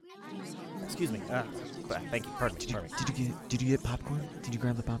Excuse me. Thank you. Pardon me. Did you get popcorn? Did you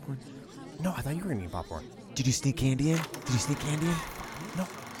grab the popcorn? No, I thought you were gonna eat popcorn. Did you sneak candy in? No.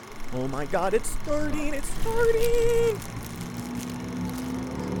 Oh my God! It's starting!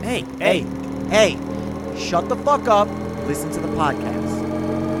 Hey! Shut the fuck up. Listen to the podcast.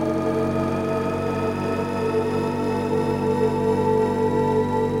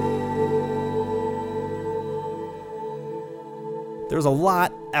 There's a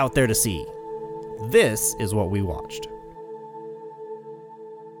lot out there to see. This is what we watched.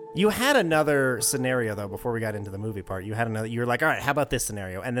 You had another scenario though before we got into the movie part. You were like, all right, how about this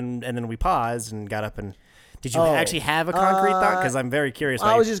scenario? And then we paused and got up and did you actually have a concrete thought? Because I'm very curious.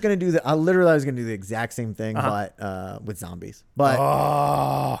 I was just gonna do I was gonna do the exact same thing, but with zombies.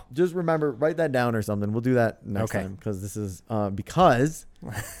 But just remember, write that down or something. We'll do that next time because this is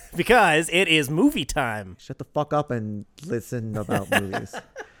because it is movie time. Shut the fuck up and listen about movies.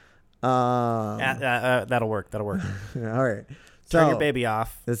 That'll work. All right. Turn your baby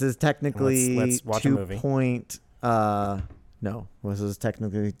off. This is technically let's watch a movie. No, this is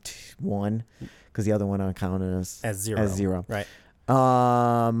technically 1 because the other one I counted as 0. Right.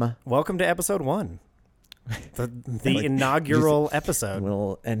 Welcome to episode 1, the inaugural episode.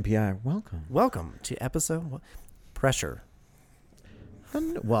 Little NPI. Welcome to episode 1. Pressure.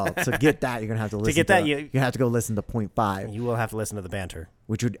 Well, to get that, you're gonna have to listen. To get that, you have to go listen to 0.5. You will have to listen to the banter,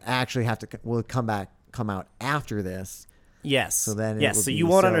 which would actually will come out after this. Yes. So then, so you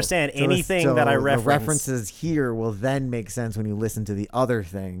won't understand anything that I reference. The references here will then make sense when you listen to the other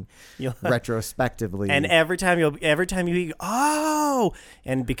thing retrospectively. And every time you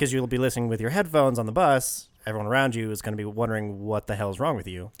and because you'll be listening with your headphones on the bus, everyone around you is going to be wondering what the hell is wrong with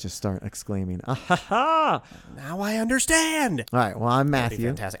you. Just start exclaiming, "Ah ha ha! Now I understand." All right. Well, I'm Matthew.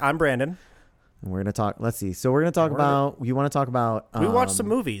 Fantastic. I'm Brandon. And we're going to talk. Let's see. So we're going to talk about. You want to talk about? We watched some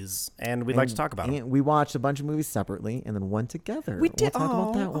movies, and we'd like to talk about them. We watched a bunch of movies separately, and then one together. We did. We'll talk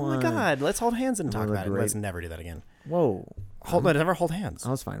about that one. Oh my God! Let's hold hands and talk about it. Let's never do that again. Whoa! Never hold hands.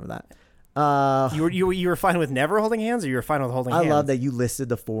 I was fine with that. You were fine with never holding hands, or you were fine with holding hands? I love that you listed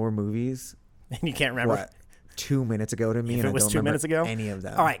the 4 movies, and you can't remember. What? 2 minutes ago to me, if and it was I don't 2 minutes ago, any of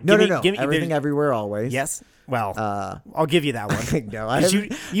them. All right, no. Everything, everywhere, always. Yes. Well, I'll give you that one. No,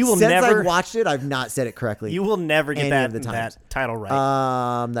 you will since never. I've watched it, I've not said it correctly. You will never get that title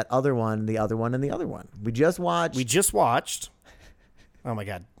right. That other one, the other one, and the other one. We just watched. Oh my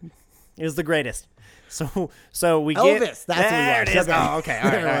God, it was the greatest. So we Elvis, get that's what we watched. It is. Oh, okay.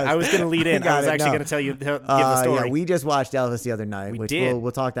 All right. I was going to lead in. I was actually going to tell you give the story. Yeah, we just watched Elvis the other night, which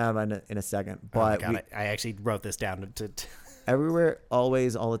we'll talk about in a second. But oh my God, I actually wrote this down to everywhere,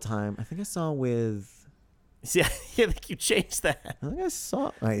 always, all the time. I think I saw with. See, I think you changed that. I think I saw.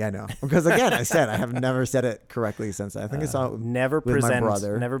 I know because again, I have never said it correctly since. I think I saw it never with my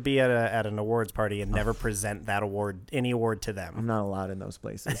brother. Never be at an awards party and never present that any award to them. I'm not allowed in those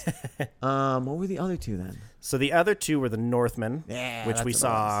places. What were the other 2 then? So the other 2 were the Northman, which we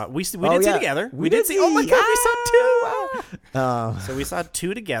saw. We did see together. We did see. Oh my God, we saw 2. So we saw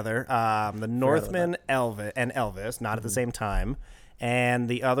 2 together. The Northman, Elvis, not at the same time. And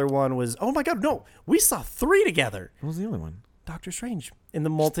the other one was, oh my God, no, we saw 3 together. What was the other one? Doctor Strange in the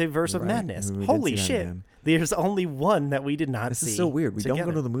Multiverse of Madness. Holy shit. There's only one that we did not see. This is so weird. We don't go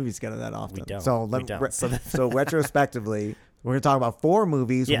to the movies together that often. We don't. So retrospectively, we're going to talk about 4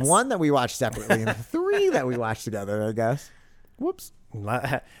 movies, 1 that we watched separately and 3 that we watched together, I guess. Whoops.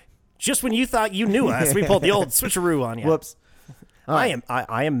 Just when you thought you knew us, we pulled the old switcheroo on you. Whoops. I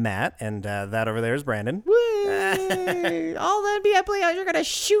am Matt, and that over there is Brandon. All the NBA players are gonna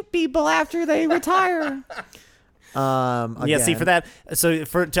shoot people after they retire. Yeah. See, for that,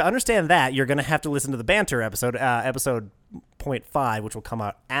 to understand that, you're gonna have to listen to the banter episode 0.5, which will come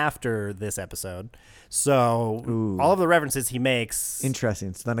out after this episode. So all of the references he makes.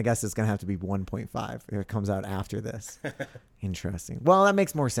 Interesting. So then I guess it's gonna have to be 1.5 if it comes out after this. Interesting. Well, that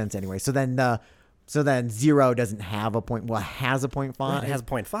makes more sense anyway. So then 0 doesn't have a point. Well, it has a 0.5. It has a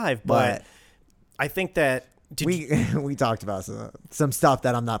 0.5, but I think that we talked about some stuff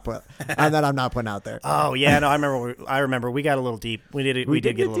that I'm not putting out there. Oh yeah, no, I remember. We got a little deep. We did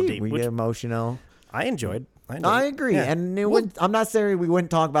get a little deep. We get emotional. I enjoyed. I agree, yeah. And I'm not saying we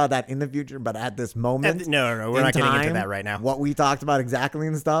wouldn't talk about that in the future, but at this moment, no, we're not getting into that right now. What we talked about exactly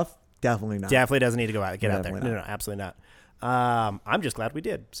and stuff, definitely not. Definitely doesn't need to get out there. No, absolutely not. I'm just glad we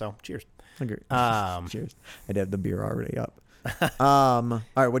did. So cheers. Agree. Cheers. I did have the beer already up. All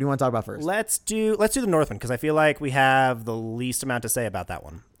right, what do you want to talk about first? Let's do the Northman, because I feel like we have the least amount to say about that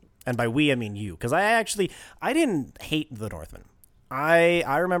one. And by we, I mean you, because I didn't hate the Northman.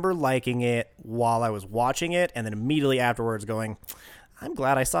 I remember liking it while I was watching it, and then immediately afterwards going, I'm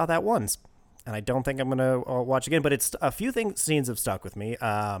glad I saw that once. and I don't think I'm gonna watch again. But it's a few scenes have stuck with me.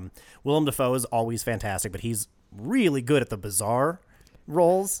 Willem Dafoe is always fantastic, but he's really good at the bizarre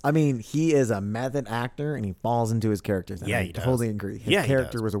roles. I mean, he is a method actor, and he falls into his characters. Yeah, he totally agree. His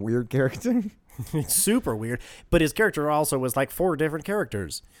character was a weird character. It's super weird, but his character also was like 4 different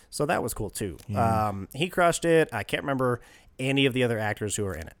characters, so that was cool too. Yeah. He crushed it. I can't remember any of the other actors who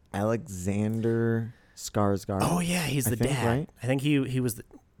were in it. Alexander Skarsgård. Oh yeah, he's the dad. Right? I think he was.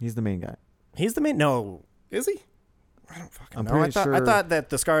 He's the main guy. He's the main. No, is he? I don't fucking know. I thought that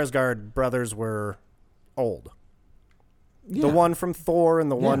the Skarsgård brothers were old. Yeah. The one from Thor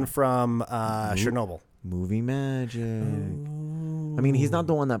and the one from Chernobyl. Movie magic. Ooh. I mean, he's not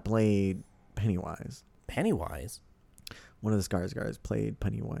the one that played Pennywise. Pennywise? One of the Skarsgårds played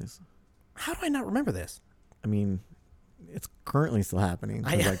Pennywise. How do I not remember this? I mean, it's currently still happening.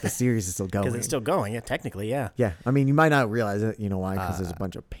 Like the series is still going. Because it's still going. Yeah, technically, yeah. Yeah. I mean, you might not realize it. You know why? Because there's a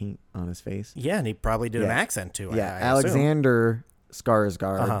bunch of paint on his face. Yeah, and he probably did an accent too. Yeah. Alexander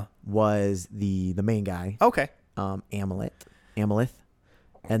Skarsgård was the main guy. Okay. Amalith.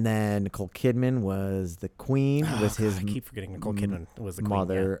 And then Nicole Kidman was the queen. I keep forgetting Nicole Kidman was the queen,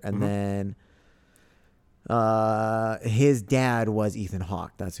 mother. Yeah. And then his dad was Ethan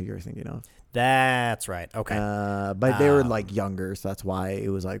Hawke. That's who you're thinking of. That's right. Okay. But they were like younger, so that's why it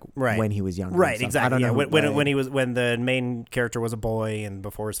was like when he was younger. Right. Exactly. I don't know when the main character was a boy and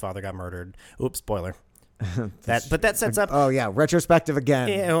before his father got murdered. Oops. Spoiler. But that sets up. Oh yeah, retrospective again.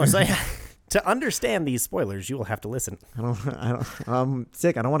 Yeah, it was like. To understand these spoilers, you will have to listen. I'm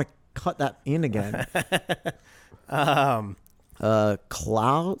sick. I don't want to cut that in again.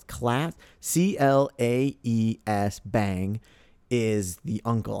 Claes Bang is the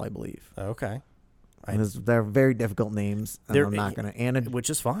uncle, I believe. Okay. They're very difficult names. I'm not going to. Which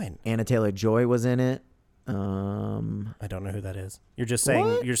is fine. Anna Taylor-Joy was in it. I don't know who that is. You're just saying.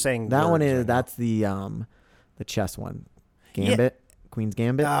 What? You're saying that one is. Right, that's the chess one. Gambit. Yeah. Queen's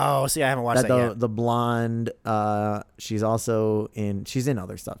Gambit. Oh, see, I haven't watched that yet. The blonde. She's also in. She's in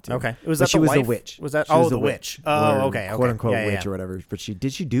other stuff too. Okay, she was a witch. Was that? The witch. Oh, okay. Quote unquote witch or whatever. But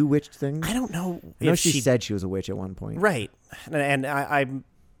did she do witch things? I don't know. No, she said she was a witch at one point. Right, and I'm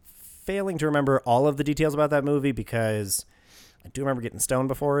failing to remember all of the details about that movie because I do remember getting stoned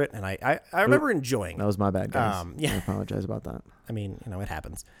before it, and I remember enjoying. That was my bad, guys. I apologize about that. I mean, it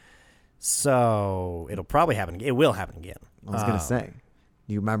happens. So it'll probably happen. It will happen again. I was gonna say,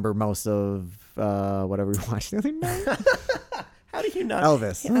 you remember most of whatever we watched the other night? How do you not?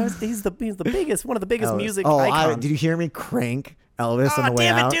 Elvis. He's the biggest, one of the biggest music icons. Did you hear me crank Elvis on the way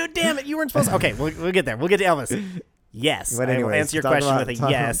out? Damn it! You weren't supposed to. Okay, we'll get there. We'll get to Elvis. Yes, I will answer your question with a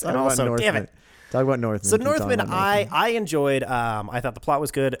yes, and also, damn it. Talk about Northman. So Northman, I enjoyed. I thought the plot was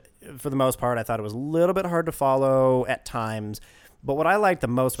good for the most part. I thought it was a little bit hard to follow at times. But what I liked the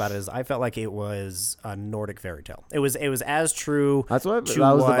most about it is I felt like it was a Nordic fairy tale. It was as true. That was the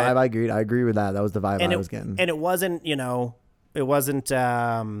vibe I agreed. I agree with that. That was the vibe I was getting. And it wasn't,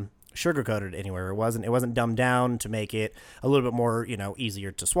 sugar-coated anywhere. It wasn't dumbed down to make it a little bit more,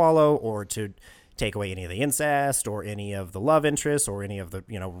 easier to swallow or to take away any of the incest or any of the love interests or any of the,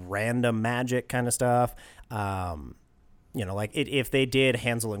 random magic kind of stuff. Like if they did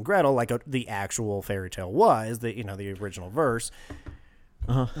Hansel and Gretel, like the actual fairy tale was, the original verse,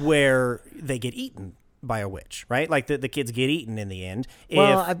 where they get eaten by a witch, right? Like the kids get eaten in the end.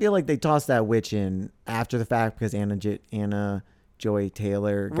 Well, I feel like they tossed that witch in after the fact because Anna Joy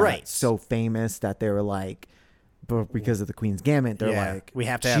Taylor got so famous that they were like, but because of the Queen's Gambit, they're like, we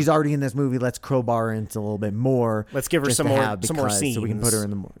have to. She's already in this movie. Let's crowbar her into a little bit more. Let's give her some more scenes, so we can put her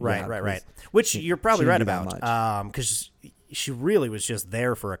in the right. Which you're probably right about, because she really was just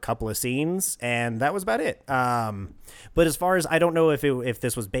there for a couple of scenes, and that was about it. But as far as I don't know if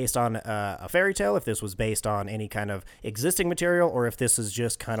this was based on a fairy tale, if this was based on any kind of existing material, or if this is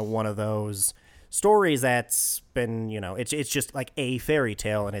just kind of one of those stories that's been, it's just like a fairy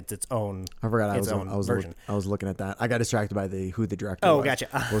tale and it's its own. I forgot version. I was looking at that. I got distracted by who the director was. Oh, gotcha.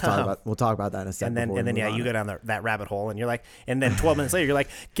 We'll talk about that in a second. And then you go down that rabbit hole and you're like, and then 12 minutes later you're like,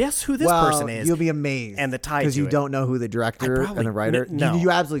 guess who this person is? You'll be amazed. And the tie because you don't know who the director and the writer. No.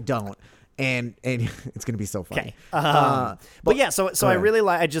 You absolutely don't. And it's gonna be so funny. Okay. But yeah, so I really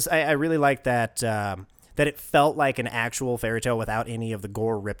like that. That it felt like an actual fairy tale without any of the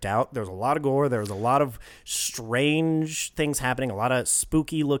gore ripped out. There was a lot of gore. There was a lot of strange things happening, a lot of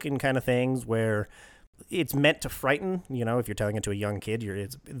spooky looking kind of things where it's meant to frighten. If you're telling it to a young kid,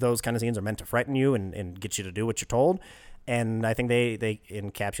 those kind of scenes are meant to frighten you and get you to do what you're told. And I think they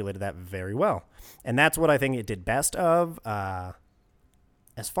encapsulated that very well. And that's what I think it did best of.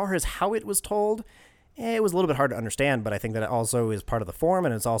 As far as how it was told, it was a little bit hard to understand, but I think that it also is part of the form,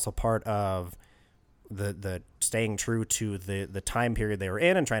 and it's also part of the staying true to the time period they were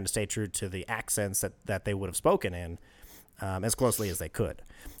in and trying to stay true to the accents that they would have spoken in as closely as they could.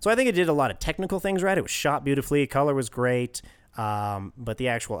 So I think it did a lot of technical things right. It was shot beautifully. Color was great. But the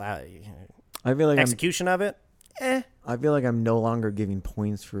actual I feel like execution of it, I feel like I'm no longer giving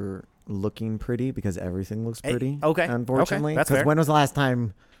points for looking pretty because everything looks pretty. Okay. Unfortunately. Okay, that's fair. What was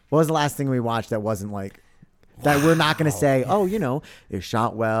the last thing we watched that wasn't like, that we're not going to say, oh, it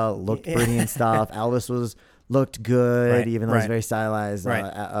shot well, looked pretty and stuff. Elvis looked good, even though it was very stylized.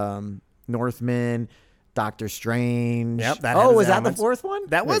 Northman, Doctor Strange. Yep. Was that the fourth one?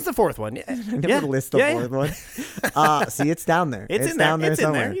 That was the fourth one. I never list the fourth one. See, it's down there. It's down there It's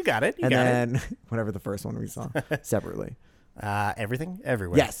somewhere. in there. You got it. Then whatever the first one we saw separately. Everything,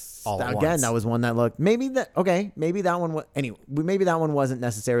 everywhere. Yes. All at Again, once. that was one that looked maybe that one was anyway. Maybe that one wasn't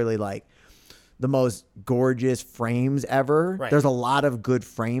necessarily like the most gorgeous frames ever. Right. There's a lot of good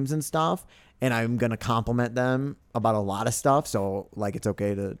frames and stuff, and I'm gonna compliment them about a lot of stuff. So like, it's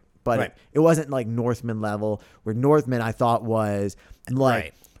okay to. But it wasn't like Northman level, where Northman I thought was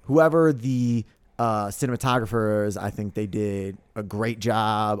like whoever the cinematographers, I think they did a great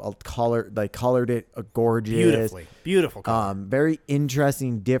job. They colored it gorgeous. Beautiful color. Very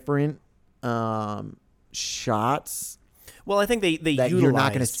interesting, different shots. Well, I think they that utilized. You're not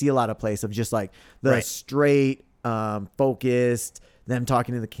going to see a lot of place of just like the straight, focused, them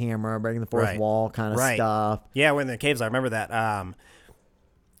talking to the camera, breaking the fourth wall kind of stuff. Yeah, when in the caves, I remember that.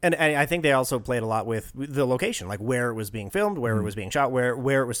 And I think they also played a lot with the location, like where it was being filmed, where it was being shot,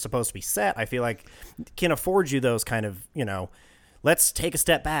 where it was supposed to be set. I feel like can afford you those kind of, let's take a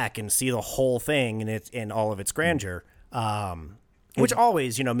step back and see the whole thing in all of its grandeur, which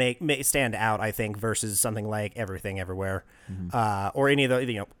always, may stand out, I think, versus something like Everything Everywhere, or any of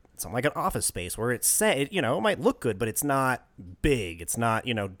the, something like an Office Space where it's set, it might look good, but it's not big. It's not,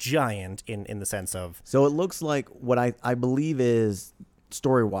 giant in the sense of. So it looks like what I believe is,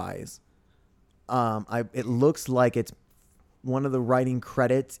 story-wise, it looks like it's one of the writing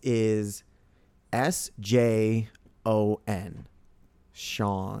credits is SJON.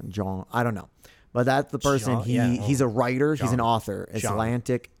 John. I don't know, but that's the person. He's a writer. He's an author,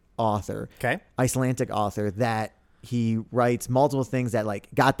 Icelandic author. Okay, Icelandic author that he writes multiple things that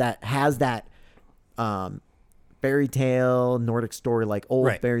has that fairy tale Nordic story, like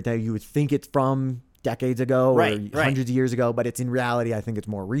old fairy tale. You would think it's from decades ago or hundreds of years ago, but it's in reality, I think it's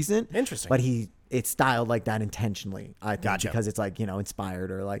more recent. Interesting. But it's styled like that intentionally, I think, because it's like, inspired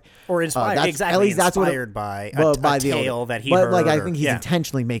or inspired. Exactly. At least that's inspired by a tale that he heard. But I think he's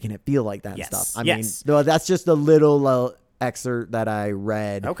intentionally making it feel like that stuff. I mean, that's just a little excerpt that I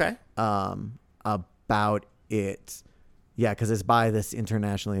read about it. Yeah, because it's by this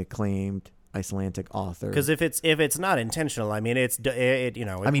internationally acclaimed Icelandic author. Because if it's not intentional, I mean, it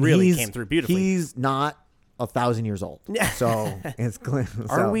really came through beautifully. He's not 1,000 years old, so it's clear.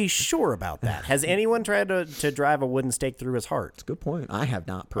 Are we sure about that? Has anyone tried to drive a wooden stake through his heart? It's a good point. I have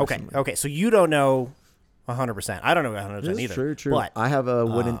not personally. Okay. So you don't know 100%. I don't know 100% either. True. But I have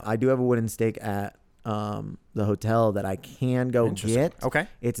I do have a wooden stake at the hotel that I can go get. Okay.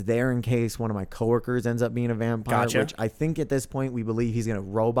 It's there in case one of my coworkers ends up being a vampire, which I think at this point we believe he's going to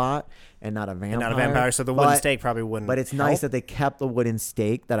robot and not a vampire. So the wooden stake probably wouldn't. But it's nice that they kept the wooden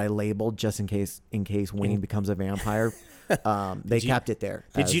stake that I labeled just in case Wayne becomes a vampire. They kept it there.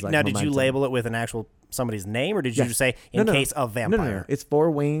 Did you label it with an actual somebody's name, or did you just say in case of vampire? No. It's for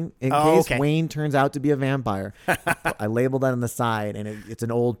Wayne in case Wayne turns out to be a vampire. I labeled that on the side, and it's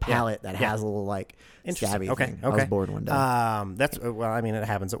an old palette that has a little like stabby thing. I was bored one day. It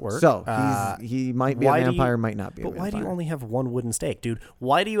happens at work. So he might be a vampire, might not be. But why do you only have one wooden stake, dude?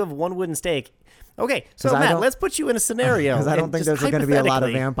 Why do you have one wooden stake? Okay, so Matt, let's put you in a scenario. Because I don't think there's going to be a lot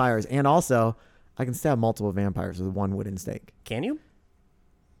of vampires, and also I can stab multiple vampires with one wooden stake. Can you?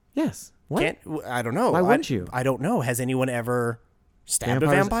 Yes. What? I don't know. Why wouldn't you? I don't know. Has anyone ever stabbed a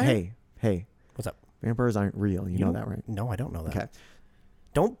vampire? Hey. What's up? Vampires aren't real. You know that, right? No, I don't know that. Okay.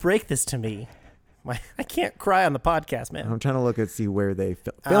 Don't break this to me. I can't cry on the podcast, man. I'm trying to look and see where they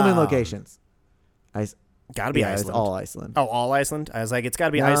filming locations. Gotta be Iceland. It's all Iceland. Oh, all Iceland? I was like, it's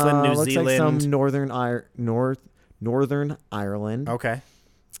gotta be Iceland, New Zealand. Like some northern Ireland. Okay.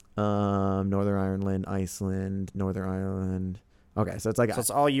 Northern Ireland, Iceland, Northern Ireland. Okay, so it's like it's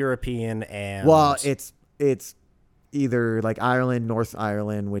all European and it's either like Ireland, North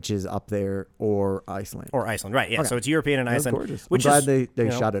Ireland, which is up there, or Iceland. Right? Yeah. Okay. So it's European and Iceland. Gorgeous. I'm glad they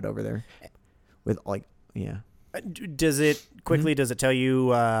shot it over there with Does it quickly? Does it tell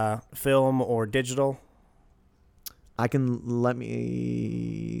you film or digital? I can let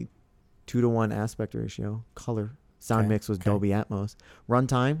me 2:1 aspect ratio. Color. Sound mix was Dolby Atmos.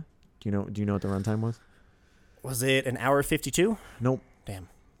 Runtime. Do you know what the runtime was? Was it an hour 52? Nope. Damn.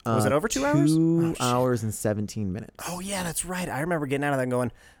 Was it over 2 hours? 2 hours and 17 minutes. Oh yeah, that's right. I remember getting out of that and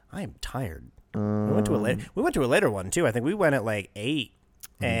going, I am tired. We went to a later one too. I think we went at like 8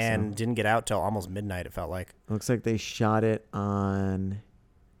 and didn't get out till almost midnight. It felt like. Looks like they shot it on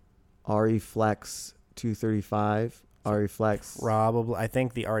RE Flex 235. RE Flex. Probably. I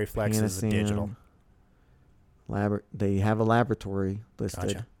think the RE Flex is a digital. They have a laboratory listed.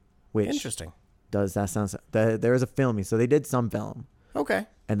 Gotcha. Which interesting. Does that sound? There is a filming, so they did some film. Okay.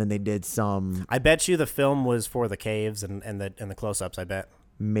 And then they did some. I bet you the film was for the caves and the close-ups. I bet.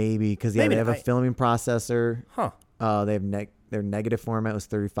 Maybe because they have a filming processor. Huh. They have their negative format was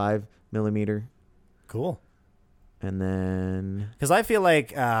 35 millimeter. Cool. And then because I feel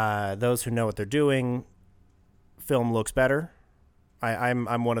like those who know what they're doing, film looks better.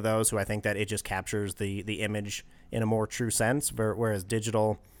 I'm one of those who I think that it just captures the image in a more true sense, whereas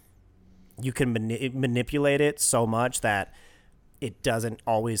digital, you can manipulate it so much that it doesn't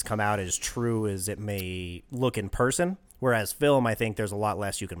always come out as true as it may look in person. Whereas film, I think there's a lot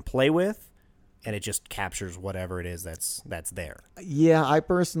less you can play with, and it just captures whatever it is that's there. Yeah, I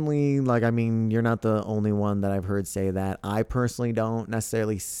personally, you're not the only one that I've heard say that. I personally don't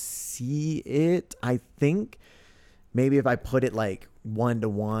necessarily see it. I think maybe if I put it like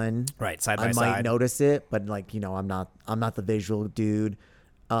 1-to-1, right, side by I side, might notice it, but I'm not the visual dude.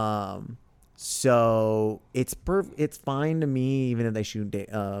 So it's fine to me, even if they shoot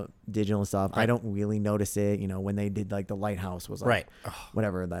digital stuff. Right. I don't really notice it. When they did like the Lighthouse was like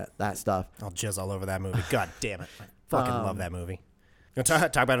whatever that stuff. I'll jizz all over that movie. God damn it, I fucking love that movie.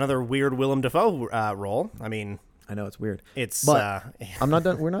 Talk about another weird Willem Dafoe role. I mean, I know it's weird. But I'm not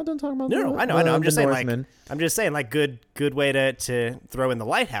done. We're not done talking about. No, I know. I'm just saying, good way to throw in the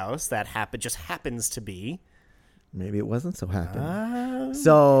Lighthouse that just happens to be. Maybe it wasn't so happy.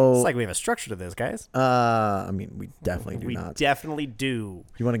 So it's like we have a structure to this, guys. We definitely do not. We definitely do.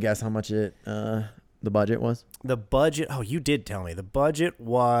 You want to guess how much the budget was? The budget. Oh, you did tell me. The budget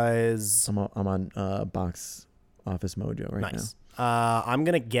was. I'm on Box Office Mojo right now. I'm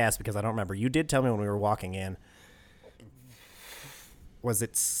gonna guess because I don't remember. You did tell me when we were walking in. Was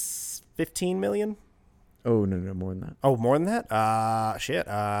it 15 million? Oh no, more than that. Oh, more than that? Shit.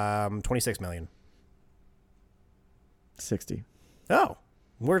 26 million. 60. Oh,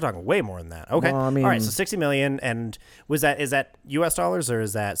 we're talking way more than that. Okay. Well, all right. So 60 million. And is that US dollars or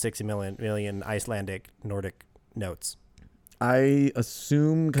is that 60 million Icelandic Nordic notes? I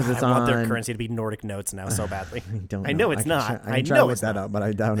assume because it's I want their currency to be Nordic notes now so badly. I know it's not. I know it's that up, but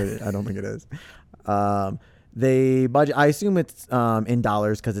I doubted it. I don't think it is. They budget. I assume it's in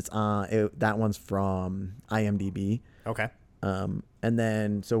dollars because it's that one's from IMDb. Okay. And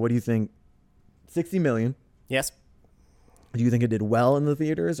then so what do you think? 60 million. Yes. Do you think it did well in the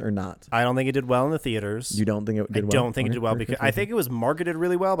theaters or not? I don't think it did well in the theaters. You don't think it did well? I don't think it did well because I think it was marketed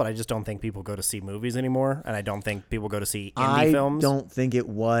really well, but I just don't think people go to see movies anymore, and I don't think people go to see indie films. I don't think it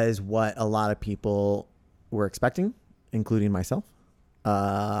was what a lot of people were expecting, including myself.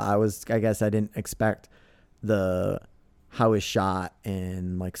 I guess I didn't expect how it's shot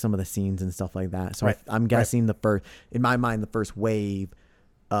and like some of the scenes and stuff like that. So right. I'm guessing in my mind, the first wave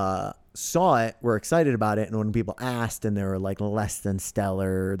saw it, were excited about it, and when people asked and they were like less than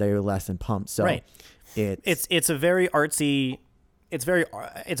stellar, they were less than pumped. So right. It's a very artsy. It's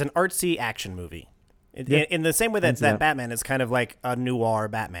an artsy action movie. In the same way that Batman is kind of like a noir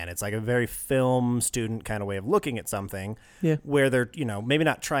Batman. It's like a very film student kind of way of looking at something. Yeah. Where they're maybe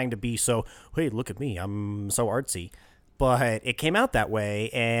not trying to be so, hey, look at me, I'm so artsy, but it came out that way.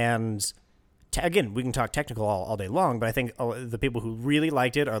 And again, we can talk technical all day long, but I think the people who really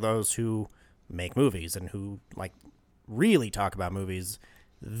liked it are those who make movies and who like really talk about movies.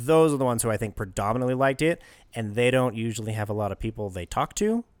 Those are the ones who I think predominantly liked it, and they don't usually have a lot of people they talk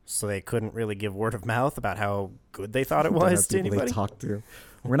to, so they couldn't really give word of mouth about how good they thought it was to anybody. They talk to.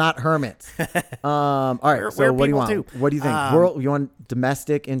 We're not hermits. All right, so what do you want? Too. What do you think? You want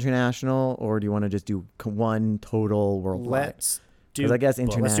domestic, international, or do you want to just do one total worldwide? Because I guess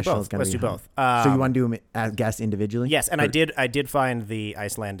international is going to be. Let's do both. So you want to do them as guess individually? Yes, and I did find the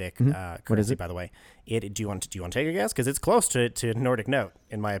Icelandic currency, by the way. Do you want to take a guess? Because it's close to Nordic note,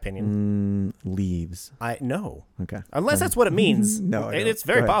 in my opinion. Leaves. No. Okay. Unless that's what it means. No, it's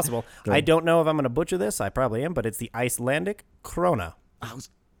very possible. I don't know if I'm going to butcher this. I probably am, but it's the Icelandic krona.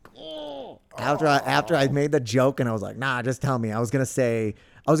 After I made the joke and I was like, nah, just tell me. I was going to say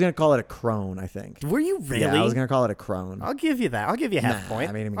I was gonna call it a crone. I think. Were you really? Yeah, I was gonna call it a crone. I'll give you that. I'll give you half a point.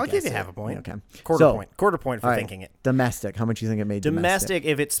 I'll give you half a point. Okay. Quarter point for thinking it. Domestic. How much do you think it made? Domestic.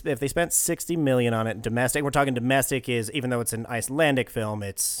 If they spent $60 million on it, domestic. We're talking domestic is even though it's an Icelandic film,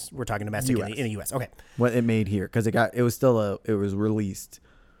 we're talking domestic in the U.S. Okay. What it made here because it was released.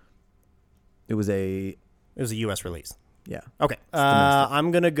 It was a U.S. release. Yeah. Okay. I'm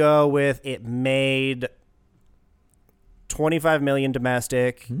gonna go with it made $25 million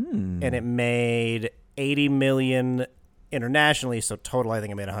domestic, and it made $80 million internationally. So total, I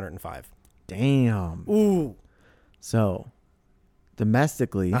think it made $105. Damn. Ooh. So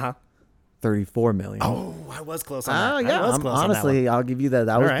domestically, $34 million. Oh, I was close on that. Yeah. Honestly, I'll give you that.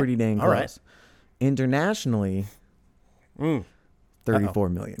 That was pretty dang close. All right. Internationally.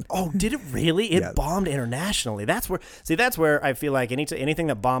 $34 million. Oh, did it really? It bombed internationally. That's where I feel like anything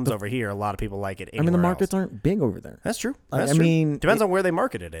that bombs over here, a lot of people like it. I mean, the markets aren't big over there. That's true. I mean, depends on where they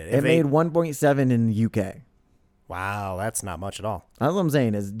marketed it. It made 1.7 in the UK. Wow, that's not much at all. That's what I'm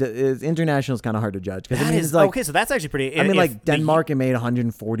saying. Is international is kind of hard to judge because it's like okay. So that's actually pretty. I mean, like Denmark, it made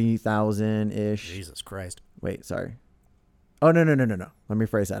 140,000 ish. Jesus Christ. Wait, sorry. Oh no. Let me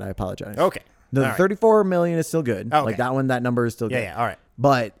rephrase that. I apologize. Okay. The 34 million is still good. Okay. Like that number is still good. Yeah, all right.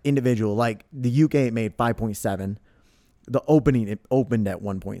 But individual, like the UK, it made 5.7. The opening, it opened at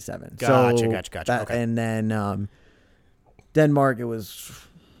 1.7. Gotcha. Okay. And then Denmark, it was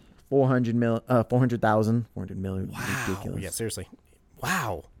 400,000. 400 million. Wow. Ridiculous. Yeah, seriously.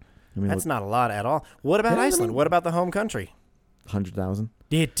 Wow. I mean, that's not a lot at all. What about Iceland? What about the home country? 100,000.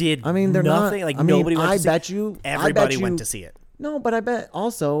 It did. I mean, they're nothing. not. Like I mean, nobody went to see it. Everybody went to see it. No, but I bet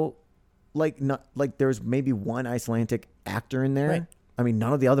also. There's maybe one Icelandic actor in there. Right. I mean,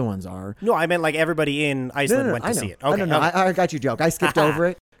 none of the other ones are. No, I meant like everybody in Iceland went to see it. Okay, no. I got your joke. I skipped over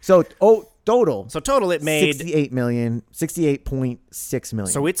it. So, total. So total, it made 68.6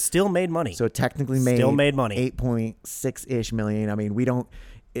 million. So it still made money. So technically made money. 8.6-ish million. I mean, we don't.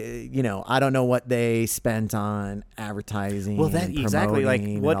 I don't know what they spent on advertising. Well, that exactly like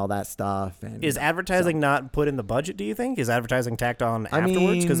what and all that stuff. And is advertising not put in the budget? Do you think is advertising tacked on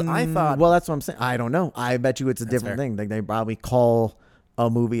afterwards? Because I thought. Well, that's what I'm saying. I don't know. I bet you it's a different thing. Like they probably call a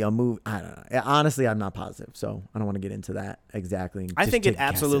movie. I don't know. Honestly, I'm not positive, so I don't want to get into that exactly. I think it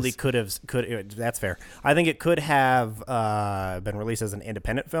absolutely could have. That's fair. I think it could have been released as an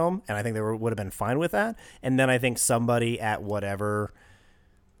independent film, and I think they would have been fine with that. And then I think somebody at whatever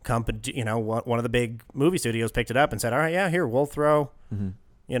company, one of the big movie studios picked it up and said, all right, yeah, here, we'll throw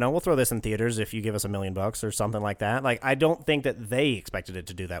this in theaters if you give us $1 million or something like that. Like, I don't think that they expected it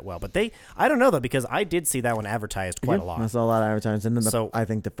to do that well, but I don't know though, because I did see that one advertised quite a lot. I saw a lot of advertising. And then I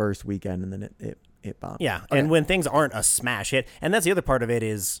think the first weekend and then it bombed. Yeah. Okay. And when things aren't a smash hit, and that's the other part of it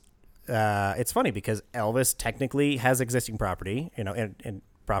is, it's funny because Elvis technically has existing property, and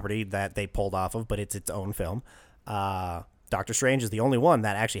property that they pulled off of, but it's its own film. Doctor Strange is the only one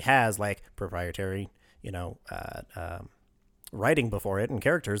that actually has like proprietary, writing before it and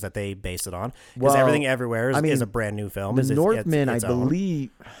characters that they base it on. Because Everything Everywhere is a brand new film. The Northman, I believe.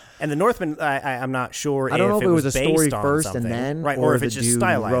 And the Northman, I'm not sure. I don't know if it was a story based on first and then, right, or if it's just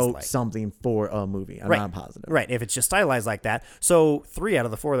stylized. Wrote something for a movie. I'm not positive. Right, if it's just stylized like that. So 3 out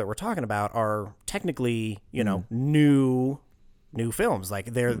of the 4 that we're talking about are technically, new films.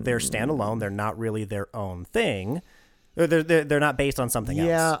 Like they're standalone. They're not really their own thing. They're not based on something else.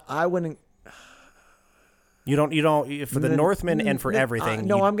 Yeah, I wouldn't. You don't for the Northman and for everything.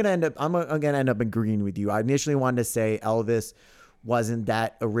 No, I'm gonna end up agreeing with you. I initially wanted to say Elvis wasn't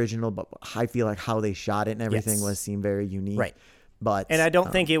that original, but I feel like how they shot it and everything seemed very unique. Right. And I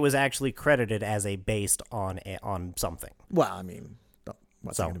don't think it was actually credited as based on something. Well, I mean,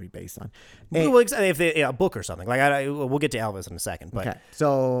 what's it going to be based on? Well, if a book or something. Like we'll get to Elvis in a second, but okay.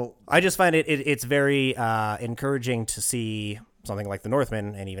 So I just find it's very encouraging to see something like the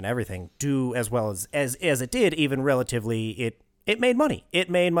Northman and even everything do as well as it did, even relatively. It made money.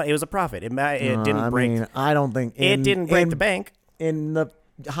 It made money. It was a profit. It didn't break. I don't think it didn't break the bank in the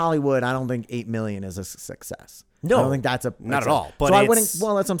Hollywood. I don't think 8 million is a success. No, I don't think that's not at all. But so I wouldn't.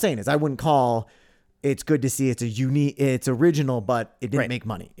 Well, that's what I'm saying is I wouldn't call. It's good to see it's original, but it didn't make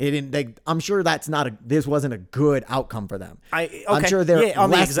money. It didn't. I'm sure this wasn't a good outcome for them. I'm sure they're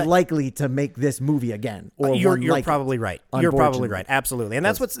less likely to make this movie again. Or you're probably right. You're probably right. Absolutely, and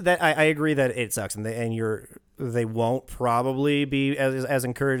that's I agree that it sucks, and they won't probably be as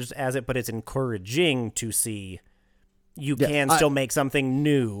encouraged as it, but it's encouraging to see. You can still make something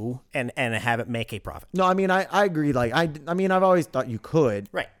new and have it make a profit. No, I mean I agree. Like I mean I've always thought you could.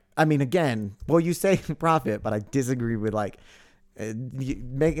 Right. I mean, again, you say profit, but I disagree with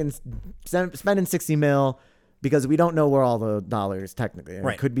spending 60 mil, because we don't know where all the dollars technically.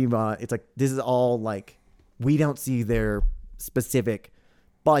 Right. It could be. It's like this is all like we don't see their specific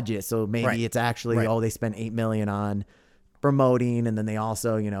budget, so maybe it's actually they spent $8 million on promoting, and then they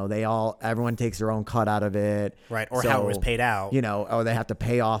also everyone takes their own cut out of it, right? Or how it was paid out, or they have to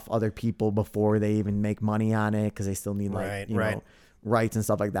pay off other people before they even make money on it because they still need rights and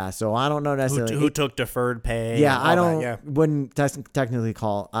stuff like that. So I don't know necessarily who took deferred pay. Yeah, I don't wouldn't technically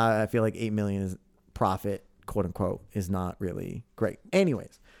call. I feel like $8 million is profit, quote unquote, is not really great.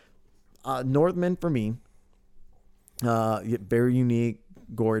 Anyways, Northman for me, very unique,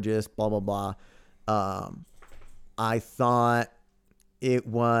 gorgeous, blah blah blah. I thought it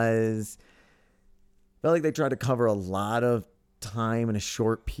was felt like they tried to cover a lot of time in a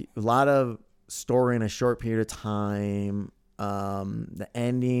lot of story in a short period of time. The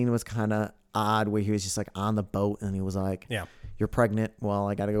ending was kind of odd where he was just like on the boat and he was like, you're pregnant. Well,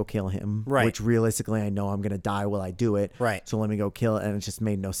 I got to go kill him. Right. Which realistically, I know I'm going to die while I do it. Right. So let me go kill it. And it just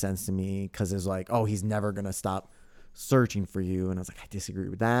made no sense to me because it was like, oh, he's never going to stop searching for you. And I was like, I disagree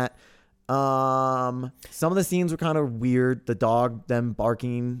with that. Some of the scenes were kind of weird. The dog, them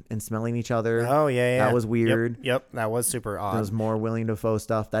barking and smelling each other. Oh yeah. That was weird. Yep. That was super odd. There was more William Dafoe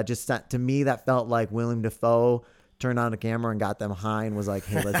stuff. That just to me, that felt like William Dafoe turned on the camera and got them high and was like,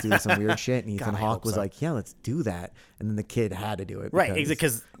 hey, let's do some weird shit. And Ethan Hawke was like, yeah, let's do that. And then the kid had to do it. Right.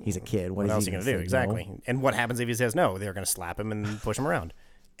 Because he's a kid. What else is he going to do? Exactly. No? And what happens if he says no? They're going to slap him and push him around.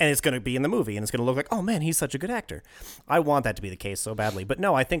 And it's going to be in the movie, and it's going to look like, oh, man, he's such a good actor. I want that to be the case so badly. But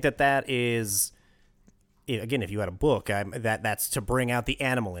no, I think that is, again, if you had a book, that's to bring out the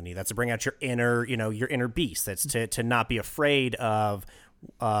animal in you. That's to bring out your inner beast. That's to not be afraid of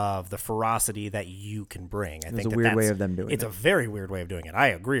the ferocity that you can bring. I think it's a weird way of them doing it. It's a very weird way of doing it. I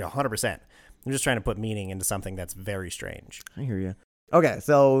agree 100%. I'm just trying to put meaning into something that's very strange. I hear you. Okay,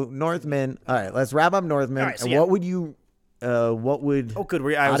 so Northman. All right, let's wrap up Northman. Right, so what would you... what would... Oh, good.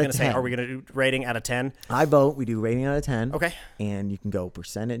 I was going to say, are we going to do rating out of 10? I vote we do rating out of 10. Okay. And you can go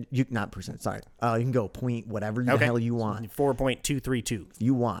percentage. Not percent, sorry. You can go point whatever the hell you want. 4.232.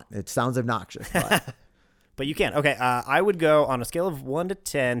 You want. It sounds obnoxious, but... But you can. Okay, I would go on a scale of 1 to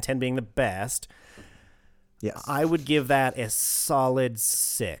 10, 10 being the best. Yes. I would give that a solid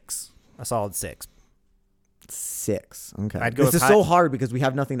 6. A solid 6. 6. Okay. I'd go this is so hard because we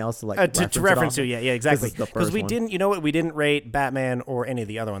have nothing else to reference to. Yeah, exactly. Because we didn't, we didn't rate Batman or any of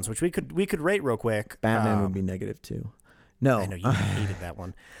the other ones, which we could rate real quick. Batman would be -2. No, I know you hated that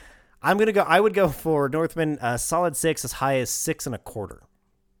one. I would go for Northman a solid 6, as high as 6.25.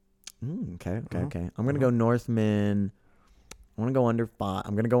 Okay. I'm gonna go Northman. I want to go under 5.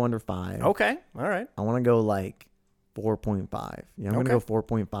 I'm gonna go under 5. Okay. All right. I want to go like 4.5. Yeah, I'm gonna go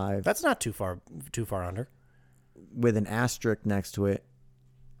 4.5. That's not too far under. With an asterisk next to it.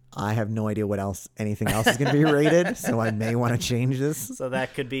 I have no idea anything else is going to be rated, so I may want to change this. So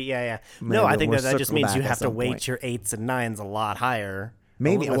that could be, yeah. No, I think that just means you have to weight your 8s and 9s a lot higher.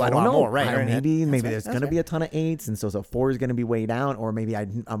 Maybe, I don't know. More, right? Maybe there's going to be a ton of 8s, and so 4 is going to be way down, or maybe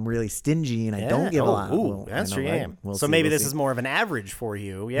I'm really stingy and I don't give a lot. Ooh, that's true. Right? So maybe this is more of an average for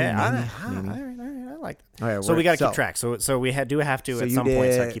you. Yeah, maybe. All right, I like that. All right, so we got to keep track. So we do have to at some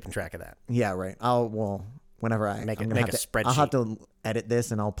point start keeping track of that. Yeah, right. Whenever I make a spreadsheet. I'll have to edit this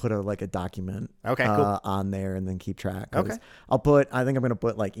and I'll put a document cool. on there and then keep track. Okay. I think I'm going to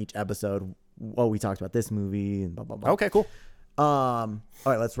put like each episode, we talked about this movie and blah, blah, blah. Okay, cool. All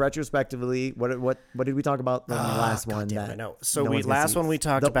right, let's retrospectively. What did we talk about in the last one? I know. So last one we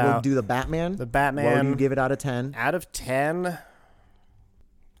talked about. We'll do the Batman. The Batman. What would you give it out of 10? Out of 10, I'm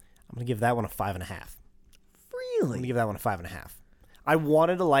going to give that one a 5.5. Really? I'm going to give that one a 5.5. I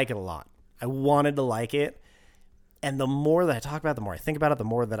wanted to like it a lot. I wanted to like it. And the more that I talk about it, the more I think about it, the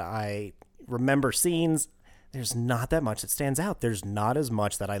more that I remember scenes, there's not that much that stands out. There's not as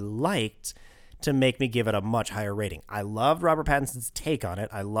much that I liked to make me give it a much higher rating. I loved Robert Pattinson's take on it.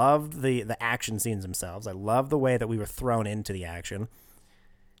 I loved the action scenes themselves. I loved the way that we were thrown into the action.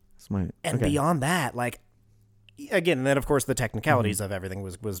 Beyond that, again, and then of course the technicalities of everything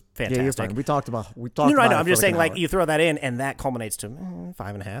was fantastic. Yeah, you're fine. We talked about No, I'm just saying, you throw that in, and that culminates to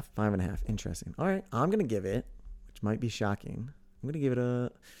 5.5. 5.5. Interesting. All right, I'm gonna give it, which might be shocking. I'm gonna give it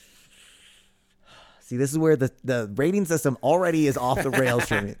a. See, this is where the rating system already is off the rails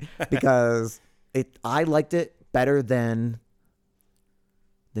for me because I liked it better than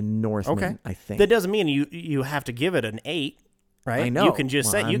the Northman. Okay. I think that doesn't mean you have to give it an 8, right? I know. You can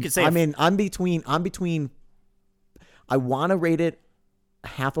just say you could say. I'm between. I want to rate it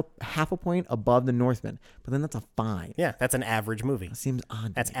half a point above the Northman, but then that's a 5. Yeah, that's an average movie. That seems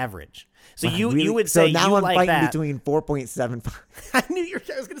odd. That's average. So But you would say now you I'm like fighting that. between 4.75 I knew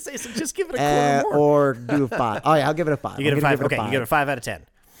I was going to say, so just give it a quarter more. or do a 5. Oh yeah, I'll give it a 5. You get a 5. Okay, you get a 5 out of 10.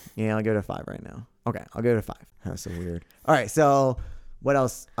 Yeah, I'll give it a 5 right now. Okay, I'll give it a 5. That's so weird. All right, so what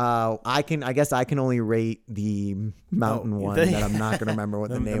else? I guess I can only rate the mountain one that I'm not going to remember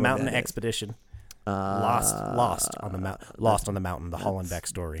what the name the mountain of that expedition. Lost on the mountain. The Hollenbeck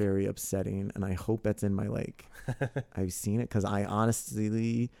story. Very upsetting, and I hope that's in my I've seen it because I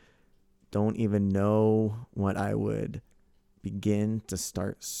honestly don't even know what I would begin to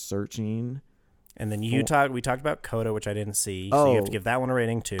start searching. And then we talked about Coda, which I didn't see. So you have to give that one a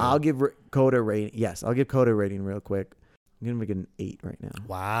rating too. I'll give Coda rating. Yes, I'll give Coda rating real quick. I'm gonna make it an 8 right now.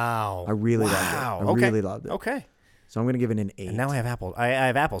 Wow. I really loved it. I really loved it. Okay. So I'm gonna give it an 8. And now I have Apple. I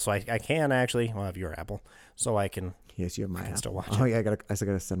have Apple, so I can actually. Well, I have your Apple, so I can. Yes, you have my Apple. Still watch it. Yeah, I still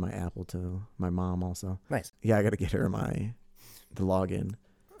gotta send my Apple to my mom also. Nice. Yeah, I gotta get her the login.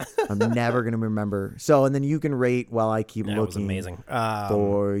 I'm never gonna remember. So and then you can rate while I keep looking. That was amazing.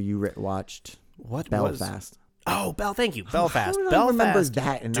 For you watched Belfast. Thank you, Belfast. How do I Belfast. remember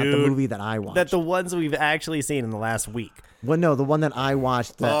that and not the movie that I watched? That the ones we've actually seen in the last week. Well, no, the one that I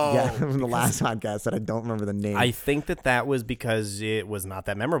watched from the last podcast that I don't remember the name. I think that was because it was not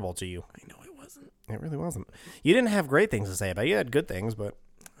that memorable to you. I know it wasn't. It really wasn't. You didn't have great things to say about it. You had good things, but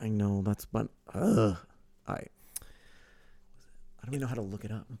I know that's but I don't even know how to look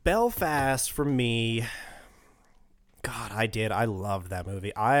it up. Belfast for me. God, I loved that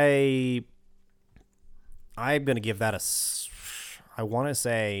movie. I'm gonna give that I want to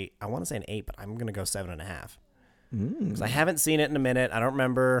say an 8, but I'm gonna go 7.5 because I haven't seen it in a minute. I don't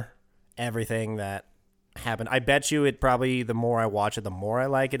remember everything that happened. I bet you it probably the more I watch it, the more I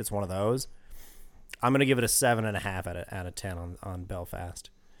like it. It's one of those. I'm gonna give it a 7.5 out of 10 on Belfast.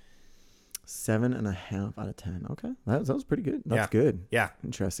 7.5 out of 10. Okay, that was pretty good. That's good. Yeah,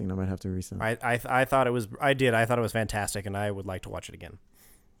 interesting. I might have to reset. I thought it was. I thought it was fantastic, and I would like to watch it again.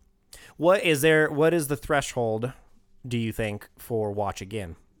 What is the threshold, do you think, for watch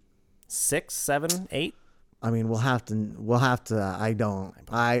again? 6, 7, 8? I mean, we'll have to. I don't.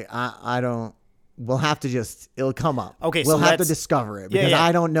 We'll have to just. It'll come up. Okay, we'll so have to discover it because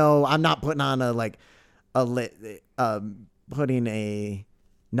I don't know. I'm not putting on putting a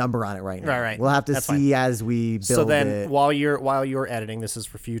number on it right now. Right. We'll have to see as we build it. So then, while you're editing, this is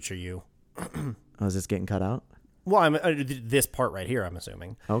for future you. Oh, is this getting cut out? Well, I'm this part right here. I'm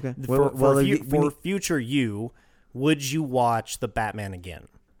assuming. Okay. For future you, would you watch the Batman again?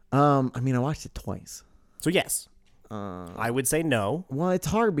 I mean, I watched it twice. So yes, I would say no. Well, it's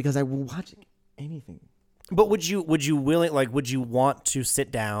hard because I will watch anything. But would you want to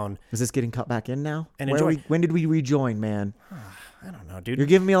sit down? Is this getting cut back in now? And enjoy. When did we rejoin, man? I don't know, dude. You're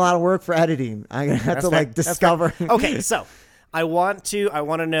giving me a lot of work for editing. I'm gonna have to discover. Okay, so I want to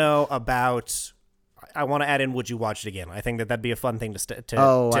know about. I want to add in. Would you watch it again? I think that'd be a fun thing to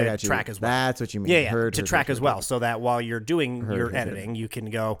track as well. That's what you mean. Yeah. To track as well, so that while you're doing your editing, you can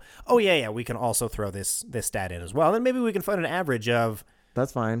go, oh yeah. We can also throw this stat in as well, and then maybe we can find an average of.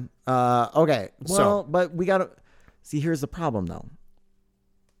 That's fine. Okay. Well, but we gotta see. Here's the problem, though.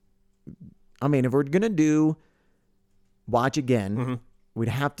 I mean, if we're gonna watch again, we'd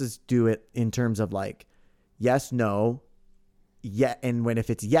have to do it in terms of yes, no, yeah, and if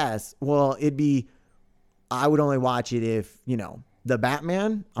it's yes, well, it'd be. I would only watch it if the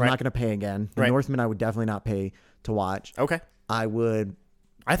Batman. I'm not gonna pay again. The Northman, I would definitely not pay to watch. Okay. I would.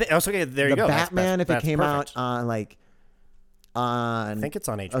 I think. Okay. There you go. The Batman, if it came out on I think it's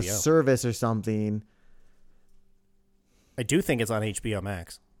on HBO. A service or something. I do think it's on HBO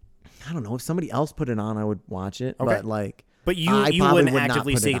Max. I don't know. If somebody else put it on, I would watch it. Okay. But you wouldn't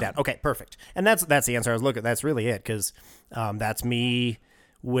actively seek it out. Okay, perfect. And that's the answer I was looking. That's really it, because that's me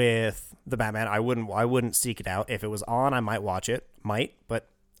with the Batman. I wouldn't seek it out. If it was on, I might watch it. But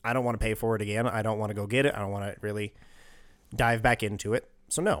I don't want to pay for it again. I don't want to go get it. I don't want to really dive back into it.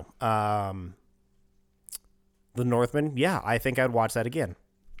 So no. The Northman, I think I'd watch that again.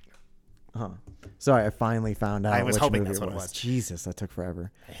 Sorry, I finally found out. I was hoping that's what it was. Jesus, that took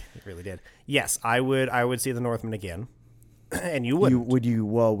forever. It really did. Yes, I would see the Northman again. And you wouldn't. Would you?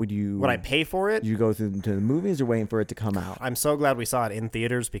 Would I pay for it? You go through to the movies or waiting for it to come out? I'm so glad we saw it in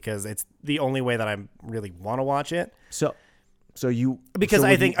theaters because it's the only way that I really want to watch it. So you because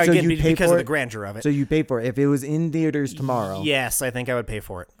I think again because of the grandeur of it. So you pay for it if it was in theaters tomorrow. Yes, I think I would pay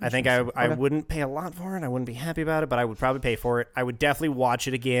for it. I think I wouldn't pay a lot for it. I wouldn't be happy about it, but I would probably pay for it. I would definitely watch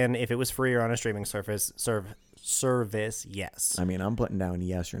it again if it was free or on a streaming service. Yes. I mean, I'm putting down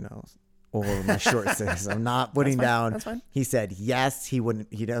yes or no. or my short six. I'm not putting down. That's fine. He said yes. He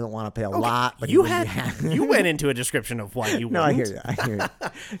wouldn't. He doesn't want to pay a lot. But you went into a description of why you. No, wouldn't. I hear you.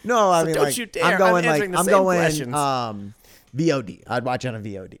 No, I mean, don't like, you dare. I'm going I'm going questions. VOD. I'd watch it on a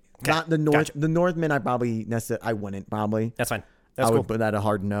VOD. Okay. Not the the Northman. I wouldn't probably. That's fine. That's I cool. would put that a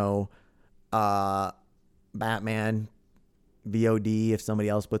hard no. Batman VOD if somebody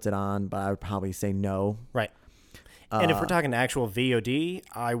else puts it on, but I would probably say no. Right. And if we're talking actual VOD,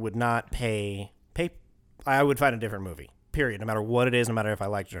 I would not pay. I would find a different movie. Period. No matter what it is, no matter if I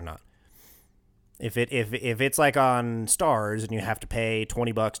liked it or not. If it's like on Stars and you have to pay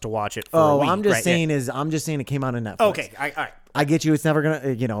 $20 to watch it for a week. I'm just saying it came out on Netflix. Okay. All right. I get you. It's never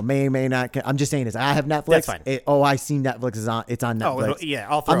gonna, may not. I'm just saying I have Netflix. That's fine. I see Netflix is on. It's on Netflix. Oh yeah,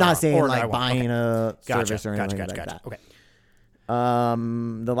 I'll throw I'm not it saying on, like buying a service or anything like gotcha. that. Okay.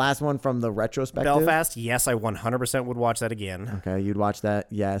 The last one from the retrospective. Belfast. Yes, I 100% would watch that again. Okay, you'd watch that.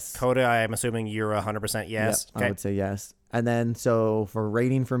 Yes. Coda. I'm assuming you're 100% yes. Yep, okay. I would say yes. And then so for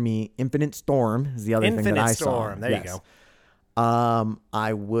rating for me, Infinite Storm is the other thing that I saw. Infinite Storm. There you go.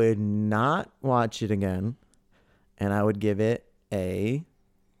 I would not watch it again, and I would give it a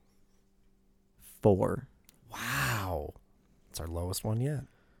 4. Wow, it's our lowest one yet.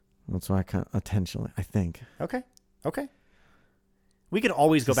 That's why I think. Okay. We can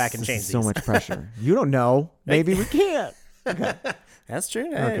always go back and change these. So much pressure. You don't know. Maybe we can't. Okay. That's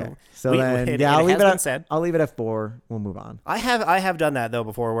true. Okay. So I'll leave it at 4. We'll move on. I have done that though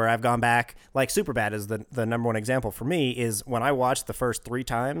before, where I've gone back. Like Superbad is the number one example for me. Is when I watched the first 3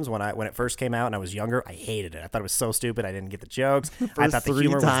 times when it first came out and I was younger. I hated it. I thought it was so stupid. I didn't get the jokes. I thought the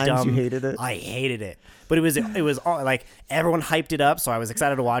humor was dumb. You hated it. I hated it. But it was all, like everyone hyped it up, so I was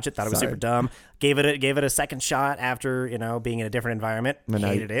excited to watch it. Thought it was super dumb. Gave it a second shot after being in a different environment.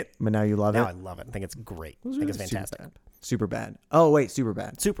 Hated it. But now you love it. Now I love it. I think it's great. I think it's fantastic. Super bad. Oh wait,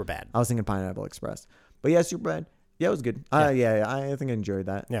 Superbad. Superbad. I was thinking Pineapple Express, but yeah, Superbad. Yeah, it was good. Yeah, I think I enjoyed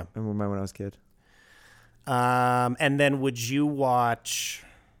that. Yeah, I remember when I was a kid. And then would you watch?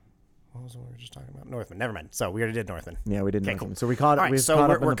 What was the one we were just talking about? Northman. Never mind. So we already did Northman. Yeah, we did Northman. Cool. So we caught. All right, so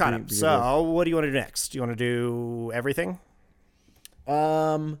we're caught up. So what do you want to do next? Do you want to do everything?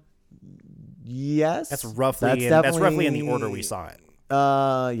 Yes. That's roughly in the order we saw it.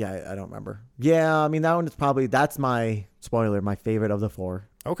 Yeah, I don't remember. Yeah, I mean that one is that's my spoiler, my favorite of the 4.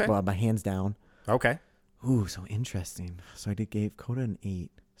 Okay. Well, my hands down. Okay. Ooh, so interesting. So I gave Coda an 8.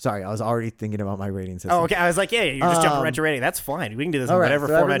 Sorry, I was already thinking about my rating system. Oh, okay. I was like, yeah, you're just jumping right to rating. That's fine. We can do this in whatever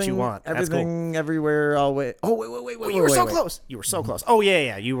format you want. That's everything, cool. Everywhere, all way. Oh, wait. You were so close. You were so close. Oh,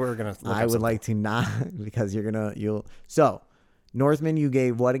 yeah. You were gonna. I would like to not because you'll. So, Northman, you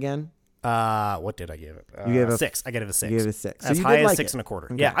gave what again? What did I give it? You gave it 6. I gave it a 6. You gave it a 6. As high as 6.25.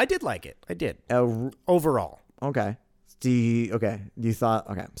 Okay. Yeah, I did like it. I did. Overall. Okay. You thought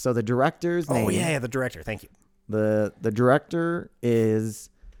okay. So the director's name. Oh yeah, the director. Thank you. The director is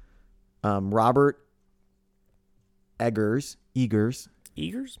Robert Eggers. Eggers?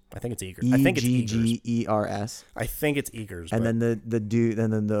 I think it's Eggers. I think it's Eggers. I think it's Eggers. And then the dude,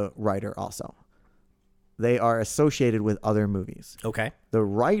 and then the writer also. They are associated with other movies. Okay. The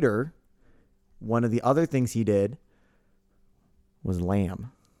writer, one of the other things he did was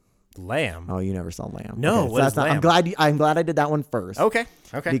Lamb. Lamb? Oh, you never saw Lamb. No, okay, what is Lamb? I'm glad I did that one first. Okay.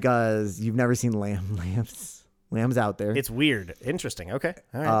 Because you've never seen Lamb. Lamb's out there. It's weird. Interesting. Okay.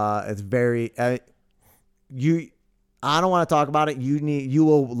 All right. It's very I don't want to talk about it. You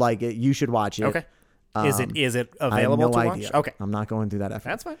will like it. You should watch it. Okay. Is it available to idea. watch? Okay. I'm not going through that effort.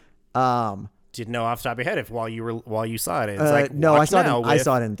 That's fine. Didn't know off the top of your head if while you saw it, it's like no, I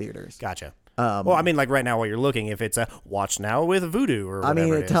saw it in theaters. Gotcha. Well, I mean, like right now while you're looking, if it's a watch now with Vudu or whatever, I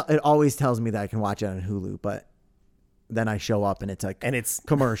mean, it always tells me that I can watch it on Hulu, but then I show up and it's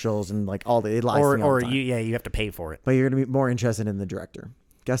commercials and like all the it lies or you have to pay for it. But you're gonna be more interested in the director.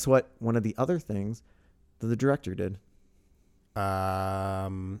 Guess what? One of the other things that the director did. I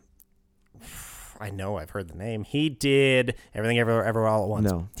know I've heard the name. He did Everything Everywhere All at Once.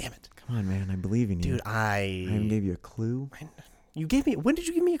 No, damn it. Come on, man. I believe in you. Dude, I even gave you a clue. You gave me. When did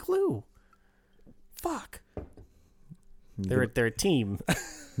you give me a clue? Fuck. They're a team.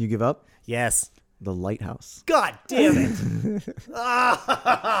 You give up? Yes. The Lighthouse. God damn it.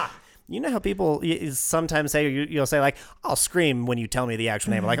 You know how people sometimes say, you'll say like, I'll scream when you tell me the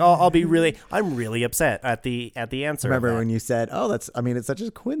actual name. Like, I'm really upset at the answer. Remember when you said, it's such a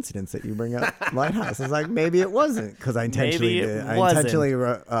coincidence that you bring up Lighthouse. I was like, maybe it wasn't because I intentionally did. I intentionally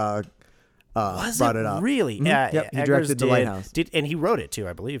brought it up. Really? Mm-hmm. Yeah. Yep. He directed The Lighthouse. And he wrote it too,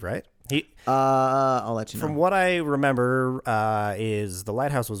 I believe, right? I'll let you know. From what I remember, is The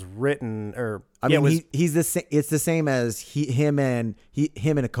Lighthouse was written, or he's the same. It's the same as him and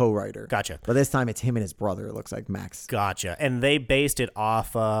a co-writer. Gotcha. But this time it's him and his brother. It looks like Max. Gotcha. And they based it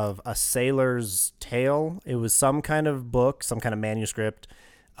off of A Sailor's Tale. It was some kind of book, some kind of manuscript.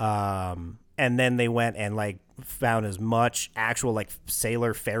 And then they went and like found as much actual like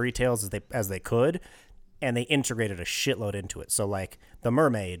sailor fairy tales as they could, and they integrated a shitload into it. So like the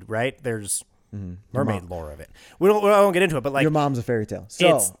mermaid, right? There's mermaid lore of it. We won't get into it, but like your mom's a fairy tale.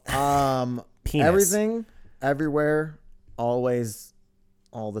 So everything, everywhere, always,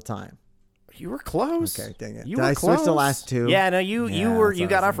 all the time. You were close. Okay, dang it. Did I switch the last two? Yeah, no, you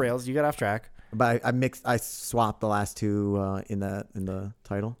got off rails. You got off track. But I swapped the last two in the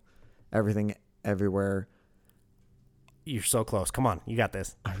title. Everything, everywhere. You're so close. Come on, you got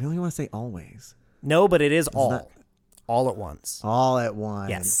this. I really want to say always. No, but it is all at once. All at once.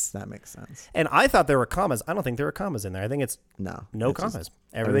 Yes, that makes sense. And I thought there were commas. I don't think there were commas in there. I think it's no commas.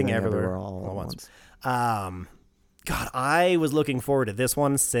 Everything everywhere, all at once. God, I was looking forward to this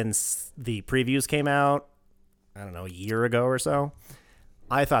one since the previews came out. I don't know, a year ago or so.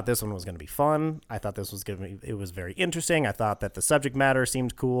 I thought this one was going to be fun. I thought this was going to be, it was very interesting. I thought that the subject matter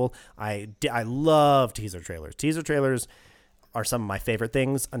seemed cool. I love teaser trailers. Teaser trailers are some of my favorite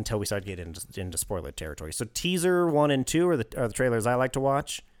things until we start getting into spoiler territory. So teaser 1 and 2 are the trailers I like to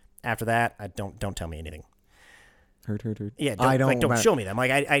watch. After that, don't tell me anything. Heard. Yeah, don't show me them.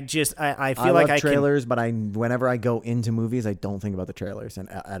 Like I feel like I love trailers, but whenever I go into movies, I don't think about the trailers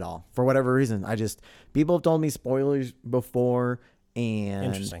at all for whatever reason. People have told me spoilers before. And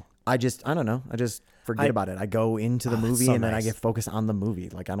interesting. I don't know. I just forget about it. I go into the movie and then I get focused on the movie.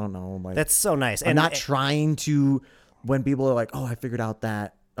 Like, I don't know. Like, that's so nice. I'm not trying to, when people are like, oh, I figured out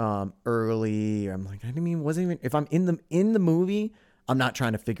that early. I'm like, if I'm in the movie, I'm not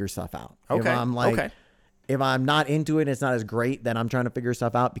trying to figure stuff out. Okay. If I'm like, if I'm not into it, it's not as great, then I'm trying to figure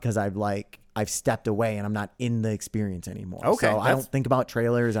stuff out because I've stepped away and I'm not in the experience anymore. Okay, so I don't think about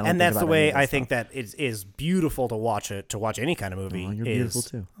trailers. And that's the way I think that is beautiful to watch it, to watch any kind of movie. Oh, you're beautiful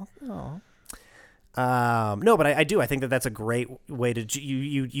too. No, but I do. I think that's a great way to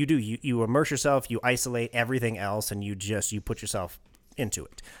you immerse yourself, you isolate everything else, and you put yourself into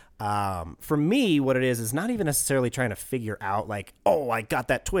it. For me, what it is not even necessarily trying to figure out like, oh, I got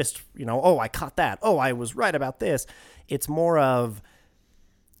that twist, oh, I caught that. Oh, I was right about this. It's more of,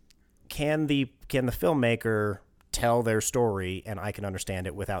 can the filmmaker tell their story and I can understand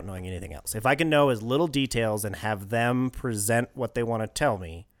it without knowing anything else? If I can know as little details and have them present what they want to tell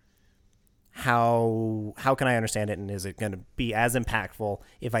me, how can I understand it, and is it going to be as impactful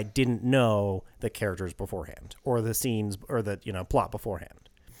if I didn't know the characters beforehand or the scenes or the plot beforehand?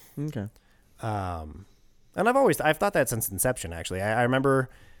 Okay. And I've thought that since Inception. Actually, I remember.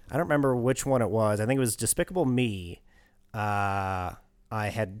 I don't remember which one it was. I think it was Despicable Me. I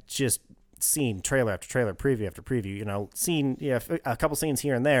had just seen trailer after trailer, preview after preview. Seen a couple scenes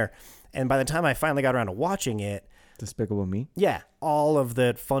here and there, and by the time I finally got around to watching it, Despicable Me? Yeah, all of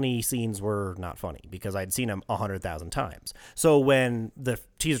the funny scenes were not funny because I'd seen them 100,000 times. So when the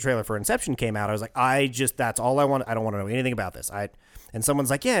teaser trailer for Inception came out, I was like, that's all I want. I don't want to know anything about this. And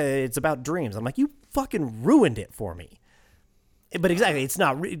someone's like, yeah, it's about dreams. I'm like, you fucking ruined it for me. But exactly, it's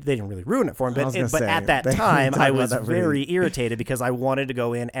not. They didn't really ruin it for me. But at that time, I was very irritated because I wanted to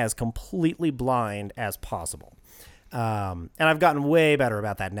go in as completely blind as possible. And I've gotten way better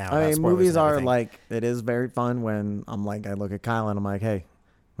about that now. I mean, movies are like, it is very fun when I'm like, I look at Kyle and I'm like, hey,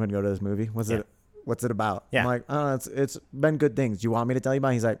 I'm gonna go to this movie. What's it about? Yeah. I'm like, oh, it's been good things. Do you want me to tell you about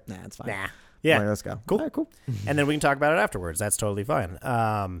it? He's like, nah, it's fine. Nah. Yeah. Like, let's go. Cool. All right, cool. And then we can talk about it afterwards. That's totally fine.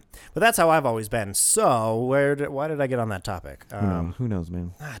 But that's how I've always been. So why did I get on that topic? Who knows,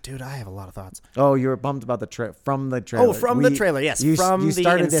 man? Dude, I have a lot of thoughts. Oh, you were pumped about the trailer. From the trailer. Oh, from the trailer, yes. You the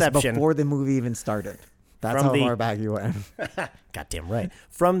started Inception. This before the movie even started. That's how far back you went. Goddamn right.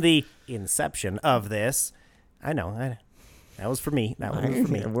 From the inception of this, I know. That was for me. That was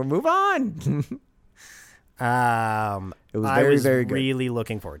for me. We'll move on. It was very, very good. Really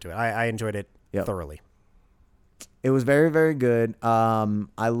looking forward to it. I enjoyed it thoroughly. It was very, very good.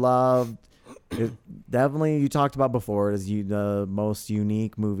 I loved it. Definitely, you talked about before, is the most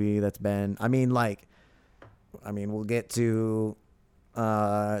unique movie that's been. We'll get to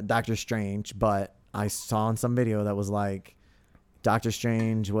Doctor Strange, but I saw in some video that was like, Doctor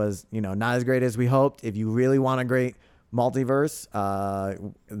Strange was, not as great as we hoped. If you really want a great multiverse,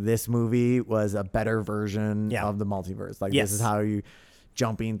 this movie was a better version of the multiverse. Like, this is how you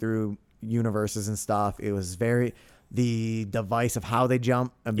jumping through universes and stuff. It was the device of how they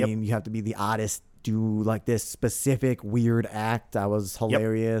jump. You have to be the oddest do like this specific weird act that was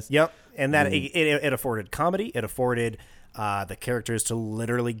hilarious. Yep. And that it afforded comedy. It afforded the characters to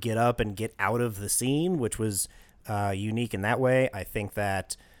literally get up and get out of the scene, which was unique in that way. I think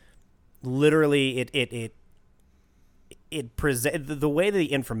that literally it the way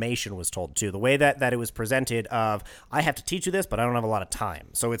the information was told too, the way that it was presented of, I have to teach you this, but I don't have a lot of time.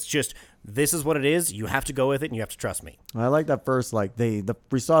 So it's just, this is what it is. You have to go with it and you have to trust me. I like that first, like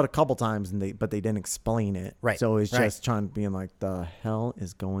we saw it a couple times but they didn't explain it. Right. So it's just trying to be like, the hell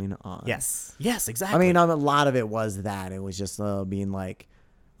is going on? Yes, exactly. I mean, a lot of it was that. It was just being like,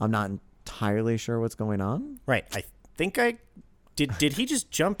 I'm not entirely sure what's going on. Right. I think did he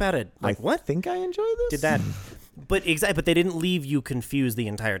just jump at it? Like, what? I think I enjoyed this. Did that? But they didn't leave you confused the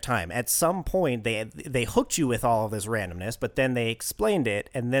entire time. At some point, they hooked you with all of this randomness, but then they explained it,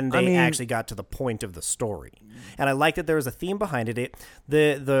 and then they actually got to the point of the story. And I like that there was a theme behind it.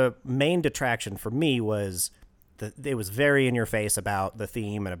 The main detraction for me was it was very in your face about the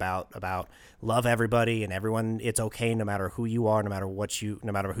theme and about love everybody and everyone. It's okay no matter who you are, no matter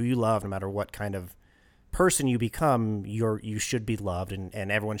who you love, no matter what kind of person you become. You should be loved,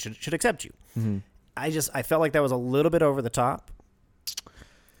 and everyone should accept you. Mm-hmm. I felt like that was a little bit over the top,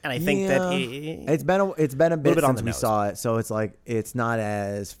 and I think that it's been a bit since we saw it, so it's like it's not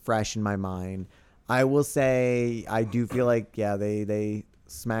as fresh in my mind. I will say I do feel like they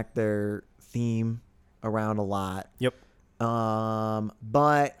smacked their theme around a lot. Yep.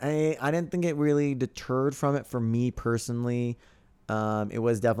 But I didn't think it really deterred from it for me personally. It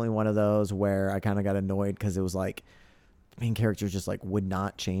was definitely one of those where I kind of got annoyed because it was like, main characters just like would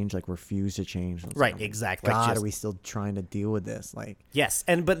not change, like refuse to change. Right, like, exactly. God, are we still trying to deal with this? Like, yes,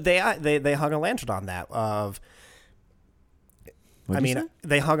 but they hung a lantern on that.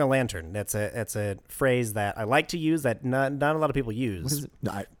 They hung a lantern. That's a phrase that I like to use that not a lot of people use.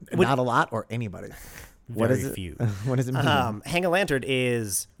 Not a lot or anybody. What is it? Few. What does it mean? Hang a lantern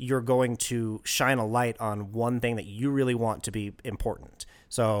is you're going to shine a light on one thing that you really want to be important.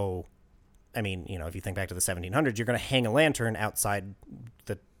 So, I mean, if you think back to the 1700s, you're going to hang a lantern outside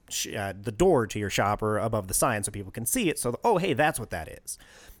the door to your shop or above the sign so people can see it. So, hey, that's what that is.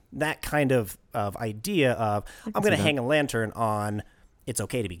 That kind of idea of, I'm going to hang a lantern on, it's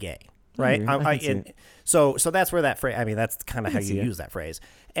okay to be gay, right? So that's where that phrase, that's kind of how you use that phrase.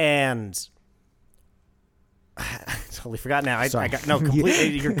 And I totally forgot now. I got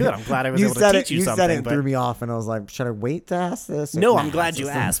completely. You're good. I'm glad I was able to teach you something. You said it, threw me off, and I was like, should I wait to ask this? No, I'm glad you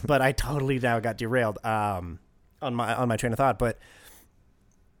asked, but I totally now got derailed on my train of thought. But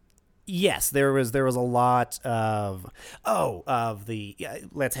yes, there was a lot of the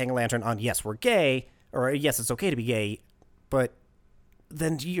let's hang a lantern on, yes, we're gay, or yes, it's okay to be gay, but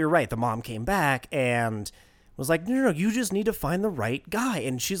then you're right. The mom came back and was like, no, you just need to find the right guy.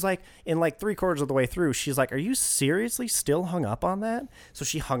 And she's like, in like 3/4 of the way through, she's like, are you seriously still hung up on that? So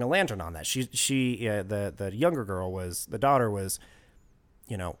she hung a lantern on that. The younger girl the daughter was,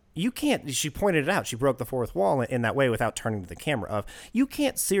 you can't, she pointed it out. She broke the fourth wall in that way without turning to the camera of, you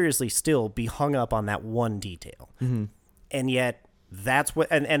can't seriously still be hung up on that one detail. Mm-hmm. And yet that's what,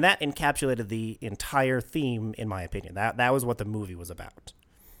 and that encapsulated the entire theme, in my opinion. That was what the movie was about.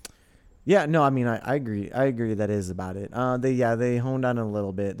 Yeah, no, I agree. I agree that is about it. They honed on it a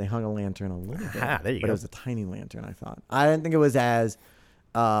little bit. They hung a lantern a little bit. There you go. But it was a tiny lantern, I thought. I didn't think it was as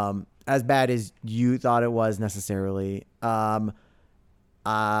bad as you thought it was necessarily. I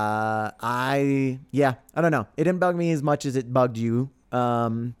don't know. It didn't bug me as much as it bugged you.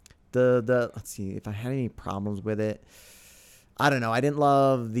 Let's see if I had any problems with it. I don't know. I didn't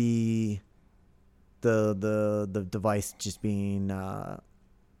love the device just being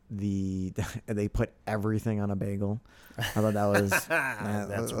they put everything on a bagel. I thought that was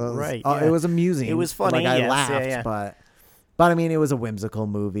that's right. It was amusing. It was funny. Like I laughed, but I mean, it was a whimsical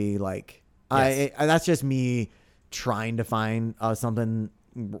movie. Like that's just me trying to find something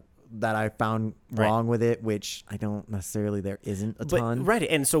that I found wrong with it, which I don't necessarily. There isn't a ton, right?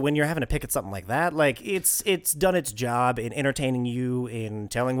 And so when you're having to pick at something like that, like it's done its job in entertaining you, in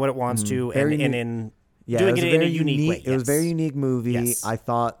telling what it wants to, and in doing it in a unique way. It was a very unique movie. Yes. I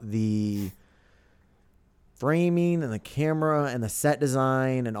thought the framing and the camera and the set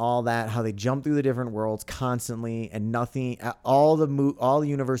design and all that, how they jump through the different worlds constantly, and nothing, all the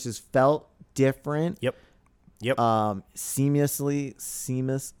universes felt different. Yep. Seamlessly,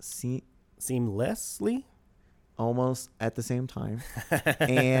 almost at the same time.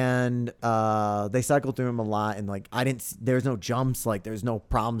 And they cycled through them a lot, and like there's no jumps, like there's no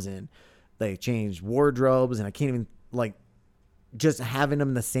problems in. They changed wardrobes, and I can't even, like, just having them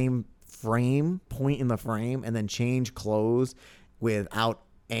in the same point in the frame, and then change clothes without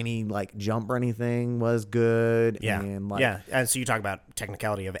any like jump or anything was good. Yeah, and like, yeah. And so you talk about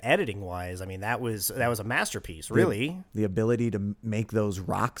technicality of editing wise. I mean, that was a masterpiece, really. The ability to make those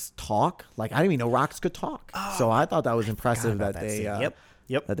rocks talk. Like I didn't even know rocks could talk. So I thought that was impressive that they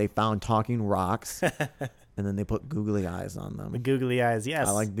that they found talking rocks. And then they put googly eyes on them. The googly eyes, yes.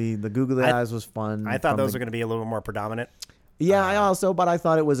 I like the googly eyes was fun. I thought those were going to be a little more predominant. Yeah, but I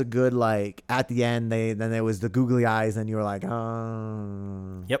thought it was a good, like, at the end, then there was the googly eyes, and you were like,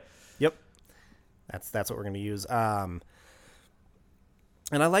 oh. Yep. That's what we're going to use. And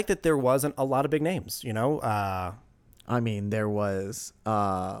I like that there wasn't a lot of big names, you know? I mean, there was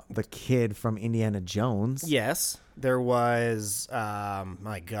the kid from Indiana Jones. Yes. There was,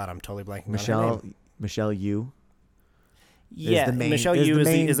 my God, I'm totally blanking on her name. Michelle Yeoh. Yeah, Michelle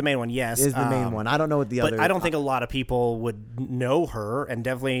Yeoh is the main one. Yes, is the main one. I don't know what the other. But I don't think a lot of people would know her, and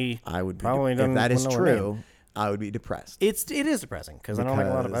definitely I would probably if that is true. I would be depressed. It is depressing because I don't like a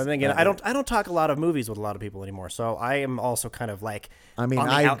lot of. Again, I don't talk a lot of movies with a lot of people anymore. So I am also kind of like. I mean,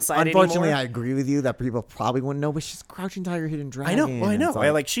 unfortunately, I agree with you that people probably wouldn't know, but she's Crouching Tiger, Hidden Dragon. I know. Well, I know.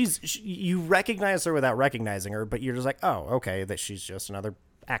 Like you recognize her without recognizing her, but you're just like, oh, okay, that she's just another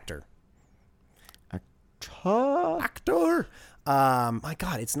actor. Actor. My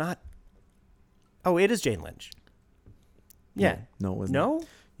God, it's not. Oh, it is Jane Lynch. Yeah. No, it wasn't. No?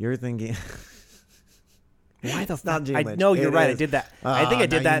 You're thinking. Why the fuck? Not Jane Lynch. No, you're right. I did that. I think I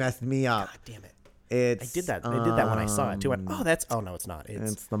did that. You messed me up. God damn it. I did that when I saw it too. Oh, no, it's not.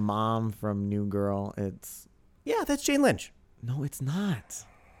 It's the mom from New Girl. Yeah, that's Jane Lynch. No, it's not.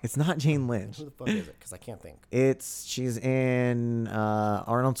 It's not Jane Lynch. Who the fuck is it? Because I can't think. She's in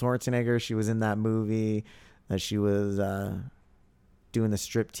Arnold Schwarzenegger. She was in that movie that she was doing the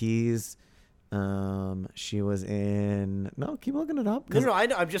striptease. She was in. No, keep looking it up. No, I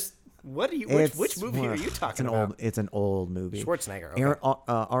know. I'm just. What are you? Which movie are you talking about? It's an old movie. Schwarzenegger. Okay.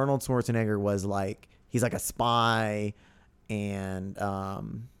 Arnold Schwarzenegger was like he's like a spy, and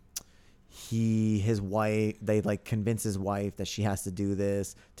his wife, they like convince his wife that she has to do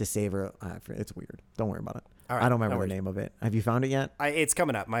this to save her. It's weird. Don't worry about it. All right, I don't remember the name of it. Have you found it yet? It's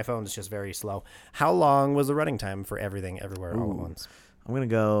coming up. My phone's just very slow. How long was the running time for Everything Everywhere All at Once? I'm going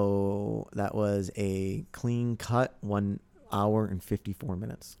to go, that was a clean cut, 1 hour and 54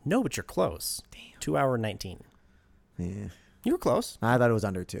 minutes. No, but you're close. Damn. 2 hour 19. Yeah. You were close. I thought it was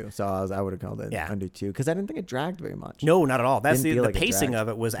under 2, so I would have called it under 2 because I didn't think it dragged very much. No, not at all. That's the pacing of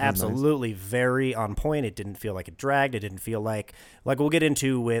it was absolutely very on point. It didn't feel like it dragged. It didn't feel like we'll get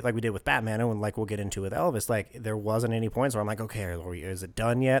into with like we did with Batman and like we'll get into with Elvis. Like there wasn't any points where I'm like, okay, is it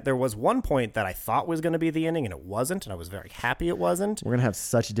done yet? There was one point that I thought was going to be the ending and it wasn't, and I was very happy it wasn't. We're gonna have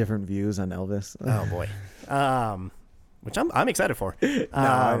such different views on Elvis. Oh boy. Which I'm excited for.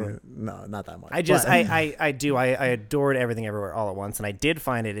 No, not that much. I adored Everything Everywhere All at Once, and I did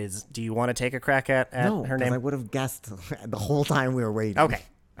find it is. Do you want to take a crack at her name? I would have guessed the whole time we were waiting. Okay,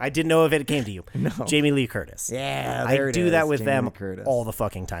 I didn't know if it came to you. No, Jamie Lee Curtis. Yeah, I do that with them all the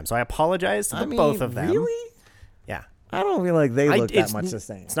fucking time. So I apologize to both of them. Really? Yeah. I don't feel like they look that much the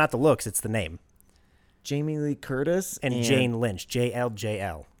same. It's not the looks; it's the name. Jamie Lee Curtis and Jane Lynch.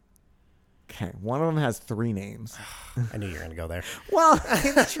 JLJL. Okay, one of them has 3 names. I knew you were going to go there. Well,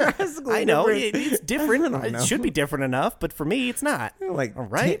 it's drastically I know. different. It's different. It should be different enough, but for me, it's not. Like, all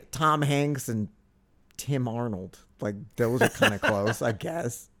right? Tom Hanks and Tim Arnold. Like, those are kind of close, I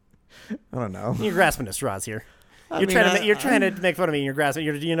guess. I don't know. You're grasping at straws here. You're trying to make fun of me, and you're grasping.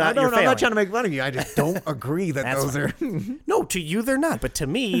 You're not. I'm not trying to make fun of you. I just don't agree that those are. No, to you, they're not. But to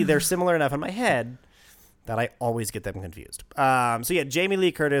me, they're similar enough in my head that I always get them confused. So yeah, Jamie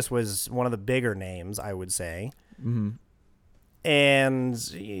Lee Curtis was one of the bigger names, I would say. Mm-hmm.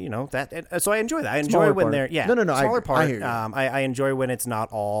 And you know that. So I enjoy that. I enjoy when they're smaller part. I enjoy when it's not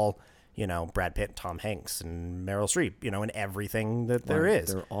all Brad Pitt, Tom Hanks, and Meryl Streep. In everything that there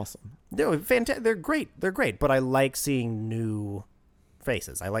is. They're awesome. They're fantastic. They're great. They're great. But I like seeing new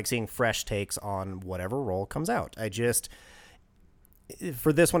faces. I like seeing fresh takes on whatever role comes out.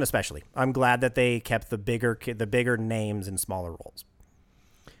 For this one especially, I'm glad that they kept the bigger names in smaller roles.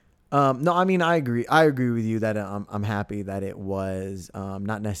 No, I mean I agree. I agree with you that I'm happy that it was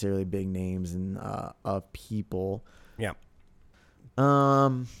not necessarily big names and of people. Yeah.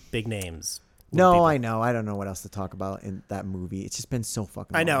 Big names. No, I know. I don't know what else to talk about in that movie. It's just been so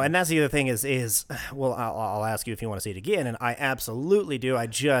fucking long. I know, and that's the other thing is well, I'll ask you if you want to see it again, and I absolutely do. I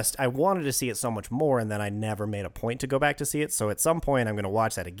wanted to see it so much more, and then I never made a point to go back to see it. So at some point, I'm going to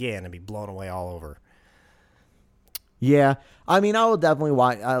watch that again and be blown away all over. Yeah, I mean, I will definitely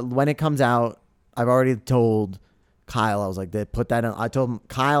watch when it comes out. I've already told Kyle. I was like, put that in. I told him,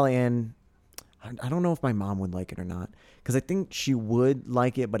 Kyle and I don't know if my mom would like it or not, because I think she would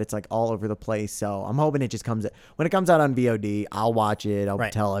like it, but it's like all over the place. So I'm hoping it just comes when it comes out on VOD. I'll watch it. I'll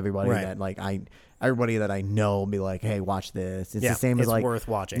tell everybody that like everybody that I know will be like, hey, watch this. It's the same as like worth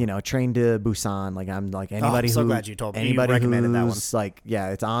watching. You know, Train to Busan. Like I'm like anybody I'm so glad you told me. Anybody you recommended that one. Like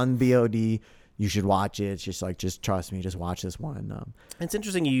it's on VOD. You should watch it. It's just like just trust me. Just watch this one. It's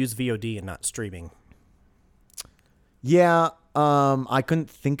interesting you use VOD and not streaming. Yeah. I couldn't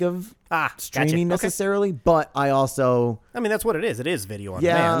think of streaming necessarily, but I also. I mean, that's what it is. It is video on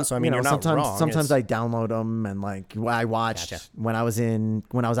demand. So I mean, you're not wrong. Sometimes I download them and like I watched when I was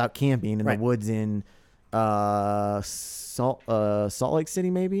out camping in the woods in Salt Lake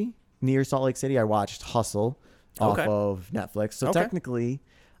City, maybe near Salt Lake City. I watched Hustle off of Netflix. So technically,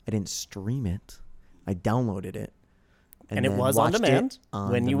 I didn't stream it. I downloaded it. And it was on demand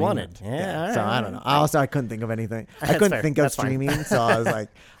when you wanted. Yeah. Right, so I don't know. I couldn't think of anything. I couldn't think of streaming. So I was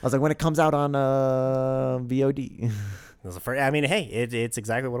like, when it comes out on VOD. I mean, hey, it's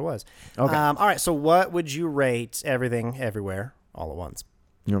exactly what it was. Okay. All right. So what would you rate Everything Everywhere All at Once?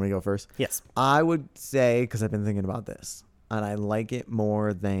 You want me to go first? Yes. I would say, because I've been thinking about this, and I like it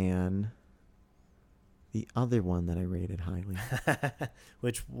more than the other one that I rated highly,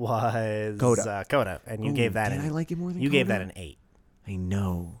 which was Coda, and you gave that. Did I like it more than? You Coda? gave that an 8. I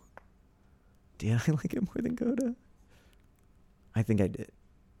know. Did I like it more than Coda? I think I did.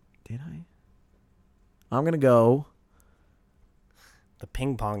 Did I? I'm gonna go. The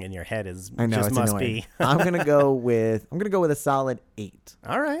ping pong in your head is. I know just it's must annoying. be. I'm gonna go with a solid 8.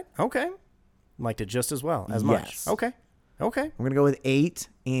 All right. Okay. Liked it just as well as much. Okay. I'm gonna go with 8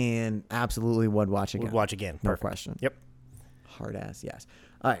 and absolutely would watch again. Would watch again. No Perfect. question. Yep. Hard ass, yes.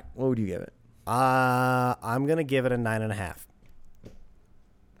 All right, what would you give it? I'm gonna give it a 9.5.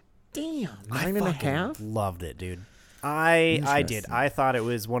 Damn, 9.5. Loved it, dude. I did. I thought it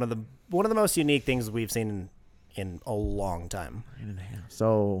was one of the most unique things we've seen in a long time. 9.5.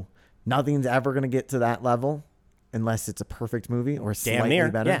 So nothing's ever gonna get to that level. Unless it's a perfect movie or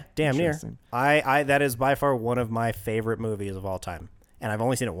slightly better. Yeah, damn near. I that is by far one of my favorite movies of all time. And I've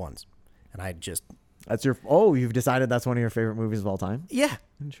only seen it once. And I just... you've decided that's one of your favorite movies of all time? Yeah.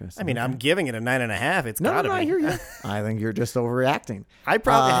 Interesting. I mean, I'm giving it a 9.5. It's gotta be. I hear you. I think you're just overreacting. I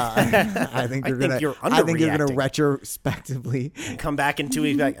probably... I think you're gonna retrospectively... Come back in 2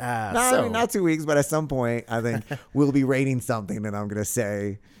 weeks like, not 2 weeks, but at some point, I think we'll be rating something and I'm gonna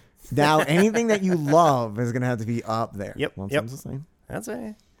say... Now, anything that you love is going to have to be up there. Yep. The same. That's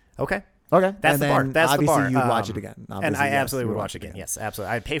it. Okay. That's the bar. That's the bar. Obviously, you'd watch it again. And I absolutely would watch it again. Yes,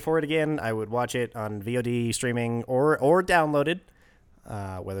 absolutely. I'd pay for it again. I would watch it on VOD, streaming, or downloaded.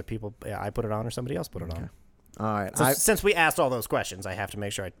 Whether people, I put it on or somebody else put it on. All right. So since we asked all those questions, I have to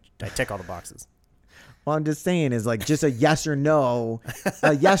make sure I tick all the boxes. Well, I'm just saying is like just a yes or no.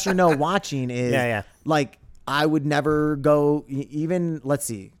 A yes or no watching is like I would never go even, let's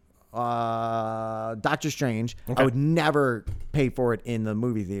see. Doctor Strange, I would never pay for it in the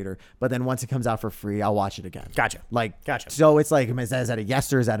movie theater, but then once it comes out for free, I'll watch it again. Gotcha. So it's like, is that a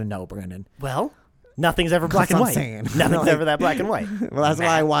yes or is that a no, Brandon? Well, nothing's ever black and white. Nothing's ever that black and white. Well, that's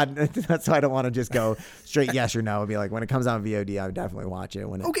why that's why I don't want to just go straight yes or no. It'd be like, when it comes out on VOD, I would definitely watch it.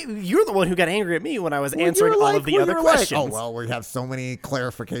 Okay, you're the one who got angry at me when I was answering all of the other questions. Oh, well, we have so many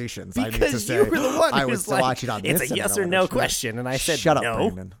clarifications. Because I need to say, you were the one I who's would like, watch it on it's a yes or no question, and I said shut up, no.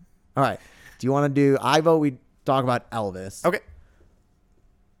 Brandon. All right. Do you want to do? I vote we talk about Elvis. Okay.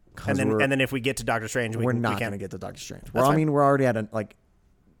 And then if we get to Doctor Strange, we're not going to get to Doctor Strange. We're already at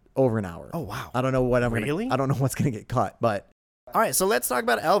over an hour. Oh wow. I don't know what really? I don't know what's going to get cut, but. All right, so let's talk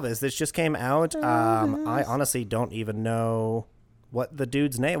about Elvis. This just came out. I honestly don't even know what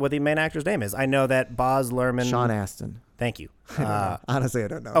the main actor's name is. I know that Baz Luhrmann. Sean Astin. Thank you. Honestly, I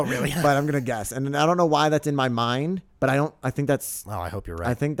don't know. Oh, really? But I'm going to guess. And I don't know why that's in my mind, but I think that's... Oh, I hope you're right.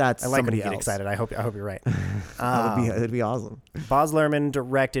 I think that's somebody else. I like when you get excited. I hope you're right. It'd be awesome. Baz Luhrmann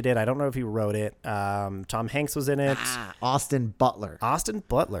directed it. I don't know if he wrote it. Tom Hanks was in it. Austin Butler.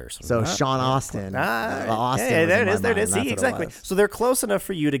 So Sean Austin. Austin. Hey, there it is. See, exactly. So they're close enough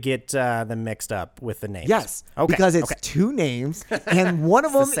for you to get them mixed up with the names. Yes. Okay. Because it's two names, and one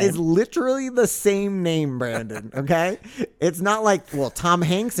of them is literally the same name, Brandon. Okay? It's not like, well, Tom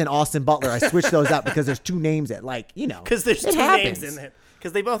Hanks and Austin Butler, I switched those up because there's two names that, because there's two names in it.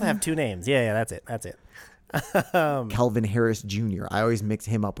 Because they both have two names. Yeah, that's it. Kelvin Harris Jr. I always mix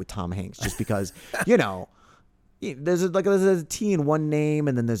him up with Tom Hanks just because, there's a T in one name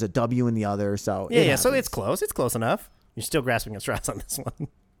and then there's a W in the other. So yeah. So it's close. It's close enough. You're still grasping at straws on this one.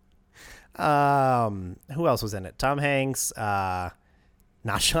 Who else was in it? Tom Hanks.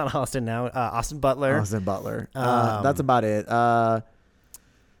 Not Sean Austin now. Austin Butler. That's about it.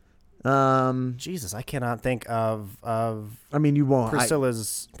 Jesus, I cannot think of I mean, you won't.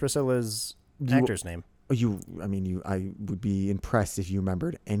 Priscilla's actor's name. I would be impressed if you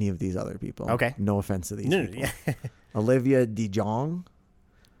remembered any of these other people. Okay. No offense to these people. Yeah. Olivia DeJonge.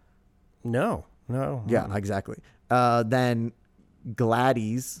 No. Yeah, exactly. Then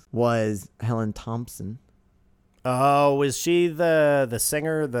Gladys was Helen Thompson. Oh, was she the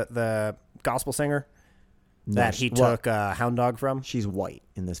singer, the gospel singer that he took Hound Dog from? She's white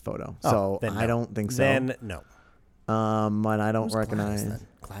in this photo, so I don't think so. Then no. And I don't recognize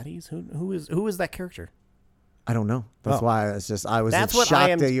Gladys. Who is that character? I don't know. That's why I was that's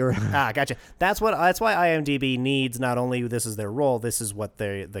shocked that you're. Gotcha. That's why IMDb needs not only this is their role, this is what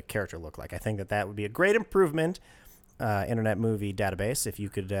the character looked like. I think that would be a great improvement. Internet Movie Database. If you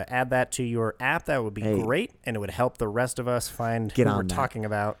could add that to your app, that would be great, and it would help the rest of us find who we're talking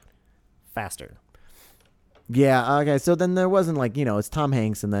about faster. Yeah. Okay. So then there wasn't it's Tom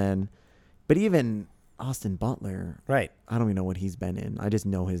Hanks, but even Austin Butler. Right. I don't even know what he's been in. I just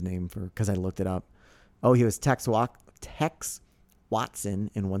know his name because I looked it up. Oh, he was Tex Watson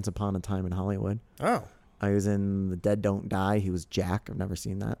in Once Upon a Time in Hollywood. Oh. I was in The Dead Don't Die. He was Jack. I've never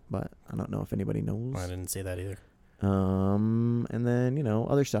seen that, but I don't know if anybody knows. I didn't see that either. And then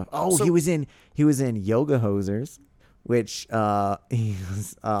other stuff. Oh, so, he was in Yoga Hosers, which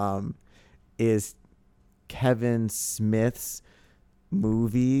is Kevin Smith's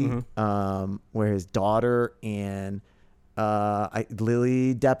movie, where his daughter and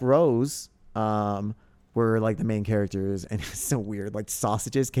Lily Depp Rose were like the main characters, and it's so weird. Like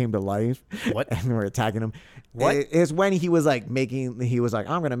sausages came to life. What? And were attacking him. What? It's when he was like,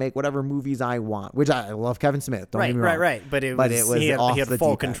 I'm gonna make whatever movies I want, which I love Kevin Smith. Don't get me wrong. Right. But it was he had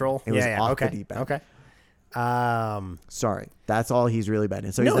full control. It was off the deep end. Okay. Sorry, that's all he's really been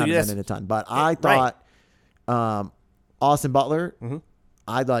in. So he's not been in a ton. But I thought Austin Butler,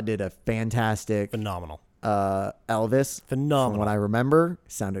 I thought did a fantastic, phenomenal. Elvis, phenomenal. From what I remember,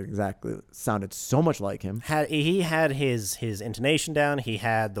 sounded so much like him. He had his intonation down. He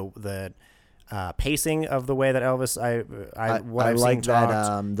had the pacing of the way that Elvis. I've seen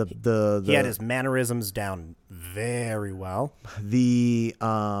talked. He had his mannerisms down very well.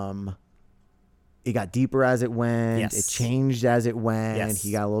 It got deeper as it went. Yes. It changed as it went. Yes.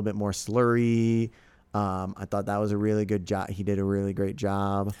 He got a little bit more slurry. I thought that was a really good job. He did a really great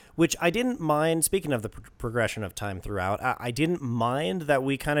job. Which I didn't mind. Speaking of the progression of time throughout, I didn't mind that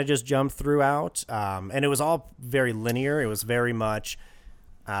we kind of just jumped throughout. And it was all very linear. It was very much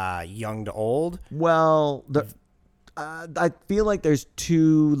young to old. Well, I feel like there's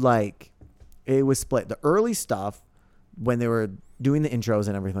two, it was split. The early stuff, when they were doing the intros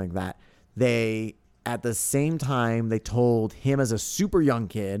and everything like that, at the same time, they told him as a super young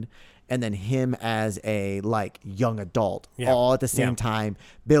kid and then him as a young adult, all at the same time,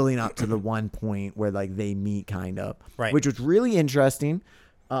 building up to the one point where they meet, kind of, right? Which was really interesting.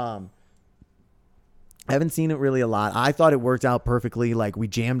 I haven't seen it really a lot. I thought it worked out perfectly. We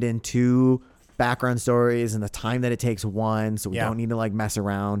jammed in two background stories and the time that it takes one, so we don't need to mess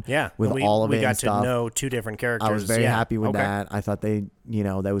around with all of it. We got and stuff. to know two different characters. I was very happy with that. I thought it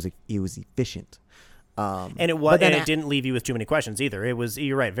was efficient. And it didn't leave you with too many questions either. It was,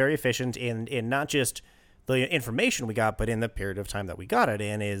 you're right, very efficient in not just the information we got, but in the period of time that we got it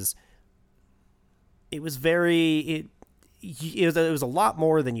in. It was a lot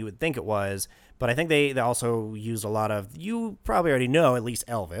more than you would think it was. But I think they also used a lot of, you probably already know, at least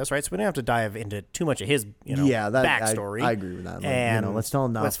Elvis, right? So we don't have to dive into too much of his backstory. I agree with that. And let's tell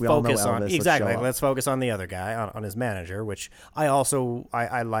enough. Let's we all know focus on Elvis. exactly. Let's focus on the other guy, on his manager, which I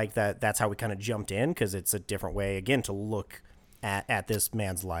like that. That's how we kind of jumped in, because it's a different way again to look at this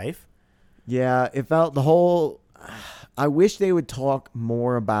man's life. Yeah, it felt I wish they would talk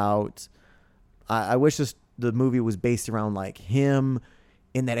more about. I wish the movie was based around him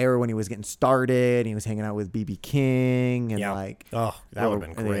in that era when he was getting started and he was hanging out with B.B. King and that would have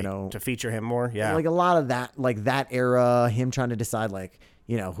been great to feature him more. Yeah. A lot of that, that era, him trying to decide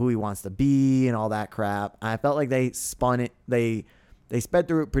who he wants to be and all that crap. I felt like they spun it. They sped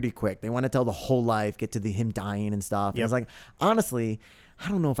through it pretty quick. They want to tell the whole life, get to him dying and stuff. Yep. And it's honestly, I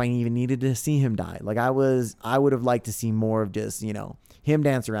don't know if I even needed to see him die. I would have liked to see more of just, him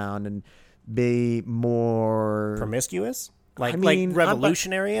dance around and be more promiscuous.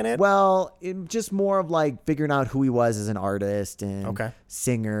 Revolutionary in it? Well, just more of figuring out who he was as an artist and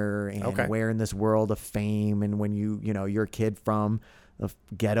singer and where in this world of fame. And when you're a kid from the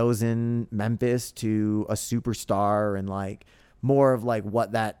ghettos in Memphis to a superstar, and more of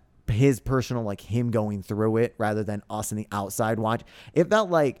what that his personal him going through it rather than us on the outside watch. It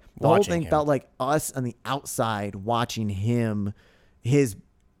felt the whole thing felt like us on the outside watching him, his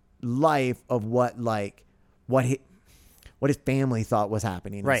life of what his family thought was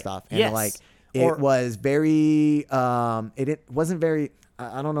happening and stuff. And like it was very it wasn't very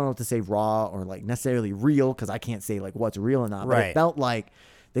I don't know what to say, raw or like necessarily real, because I can't say like what's real or not. But it felt like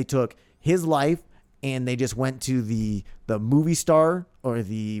they took his life and they just went to the movie star or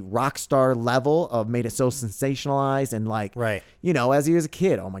the rock star level of made it so sensationalized and like, you know, as he was a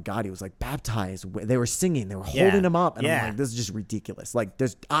kid, oh my God, he was like baptized. They were singing, they were holding him up. And I'm like, this is just ridiculous. Like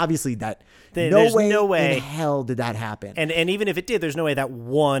there's obviously no way in hell did that happen. And even if it did, there's no way that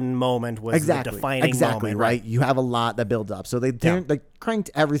one moment was the defining moment. Right. You have a lot that builds up. So they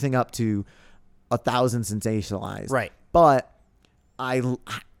cranked everything up to 1,000 sensationalized. Right. But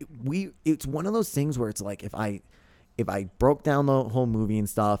it's one of those things where it's like if I broke down the whole movie and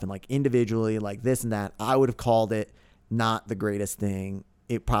stuff and like individually like this and that, I would have called it not the greatest thing.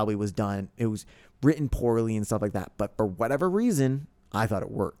 It probably was done. It was written poorly and stuff like that. But for whatever reason, I thought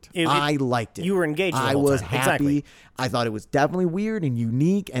it worked. I liked it. You were engaged the whole time. I was happy. Exactly. I thought it was definitely weird and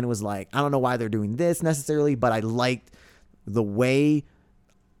unique, and it was like, I don't know why they're doing this necessarily, but I liked the way.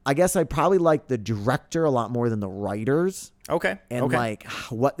 I guess I probably liked the director a lot more than the writers. Okay. And like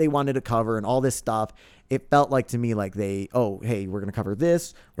what they wanted to cover and all this stuff. It felt like to me like hey, we're going to cover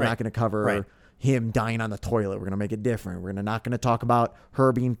this. We're not going to cover him dying on the toilet. We're going to make it different. We're not going to talk about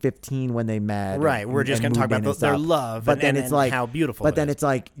her being 15 when they met. Right. We're just going to talk about their love and like how beautiful But then it's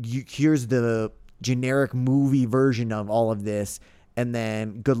like, here's the generic movie version of all of this. And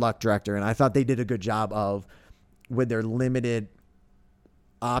then good luck, director. And I thought they did a good job of, with their limited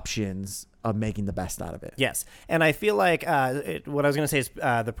options, of making the best out of it. Yes. And I feel like what I was going to say is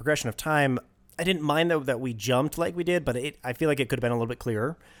the progression of time. I didn't mind that we jumped like we did, but I feel like it could have been a little bit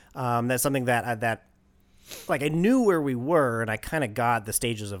clearer. That's something that like I knew where we were, and I kind of got the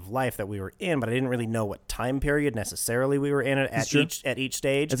stages of life that we were in, but I didn't really know what time period necessarily we were in at each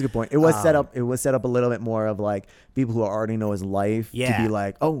stage. That's a good point. It was set up. It was set up a little bit more of like people who already know his life to be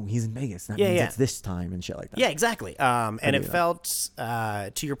like, oh, he's in Vegas. That means it's this time and shit like that. Yeah, exactly. And it felt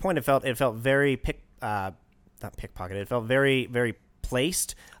to your point, it felt very not pickpocketed. It felt very, very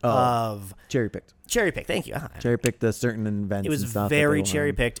placed of cherry picked. Thank you. Cherry picked the certain events. It was and stuff very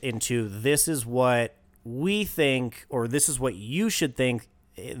cherry picked into this is what we think, or this is what you should think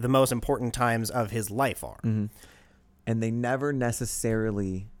the most important times of his life are. Mm-hmm. And they never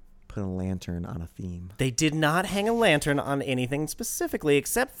necessarily put a lantern on a theme. They did not hang a lantern on anything specifically,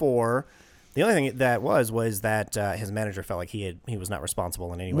 except for the only thing that was that his manager felt like he was not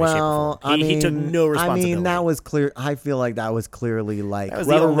responsible in any way, shape, or form. He took no responsibility. I mean, that was clear. I feel like that was clearly like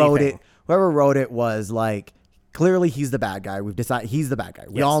whoever wrote it was like, clearly he's the bad guy. We've decided he's the bad guy.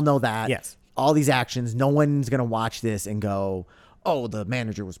 We all know that. Yes. All these actions, no one's going to watch this and go, oh, the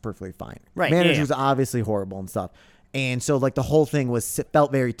manager was perfectly fine. Right. Manager was obviously horrible and stuff. And so like the whole thing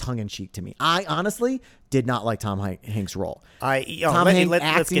felt very tongue-in-cheek to me. I honestly did not like Tom Hanks' role. Tom Hanks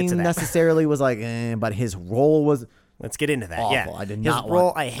acting necessarily was like, but his role was... Let's get into that. Awful. Yeah, I did not his role.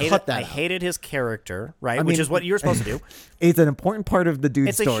 Want I hated his character. Right, I mean, which is what you're supposed to do. It's an important part of the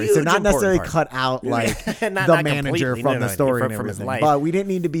dude's story, so not necessarily cut out like the manager from the story and everything. But we didn't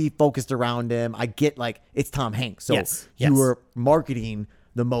need to be focused around him. I get like it's Tom Hanks, so you were marketing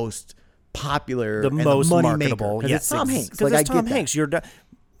the most popular, the most money marketable. Because it's Tom Hanks. Because it's Tom Hanks.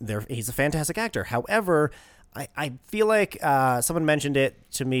 He's a fantastic actor. However, I feel like someone mentioned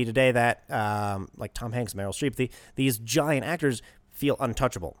it to me today that like Tom Hanks, Meryl Streep, these giant actors feel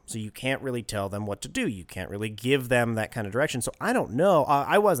untouchable. So you can't really tell them what to do. You can't really give them that kind of direction. So I don't know.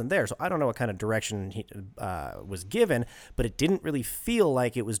 I wasn't there, so I don't know what kind of direction he was given, but it didn't really feel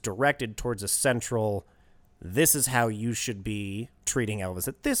like it was directed towards a central, this is how you should be treating Elvis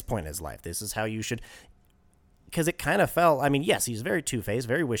at this point in his life. This is how you should... Because it kind of felt, I mean, yes, he's very two-faced,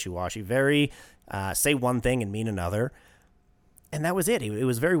 very wishy-washy, very say one thing and mean another. And that was it. It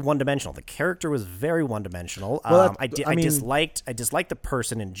was very one-dimensional. The character was very one-dimensional. Well, I disliked the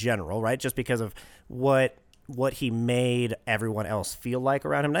person in general, right? Just because of what he made everyone else feel like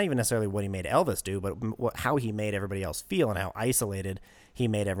around him. Not even necessarily what he made Elvis do, but how he made everybody else feel and how isolated he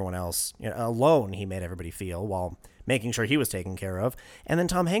made everyone else, alone he made everybody feel while making sure he was taken care of. And then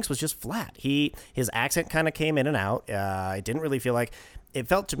Tom Hanks was just flat. His accent kind of came in and out. It didn't really feel like... It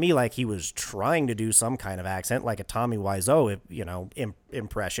felt to me like he was trying to do some kind of accent, like a Tommy Wiseau,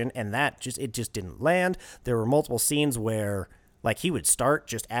 impression, and that just didn't land. There were multiple scenes where, like, he would start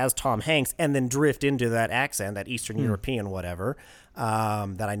just as Tom Hanks and then drift into that accent, that Eastern European whatever,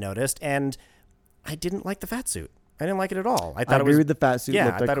 that I noticed, and I didn't like the fat suit. I didn't like it at all. I agree with the fat suit.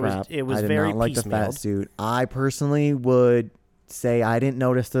 Yeah, I thought it was very I did not like piecemealed. the fat suit. I personally would say I didn't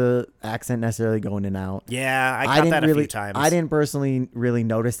notice the accent necessarily going in and out. Yeah, I got that a few times. I didn't personally really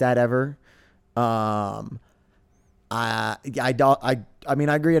notice that ever. I mean,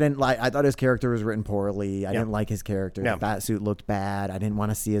 I agree. I thought his character was written poorly. I didn't like his character. The fat suit looked bad. I didn't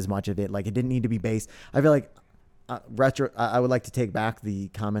want to see as much of it. Like, it didn't need to be based. I feel like I would like to take back the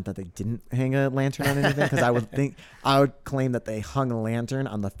comment that they didn't hang a lantern on anything, because I would claim that they hung a lantern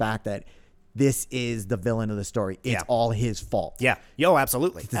on the fact that this is the villain of the story. It's all his fault. Yeah. Yo,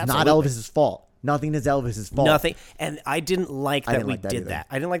 absolutely. It's not Elvis's fault. Nothing is Elvis's fault. Nothing. And I didn't like that we did that.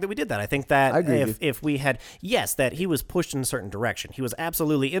 I didn't like that we did that. I think that if we had, yes, that he was pushed in a certain direction. He was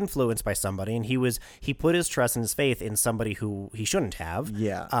absolutely influenced by somebody, and he put his trust and his faith in somebody who he shouldn't have.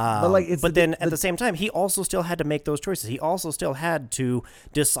 Yeah. But then at the same time, he also still had to make those choices. He also still had to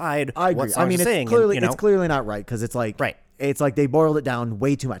decide what songs to sing. It's clearly not right, because it's like, right. It's like they boiled it down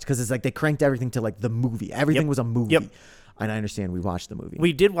way too much, because it's like they cranked everything to like the movie. Everything was a movie. Yep. And I understand we watched the movie.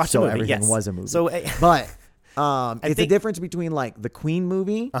 We did watch the movie. Everything was a movie. So, but it's a difference between like the Queen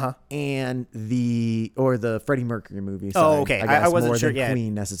movie and the Freddie Mercury movie. Sorry, okay. I wasn't more sure. Than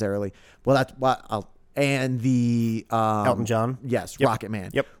Queen necessarily. Well, that's what and the Elton John. Yes, Rocket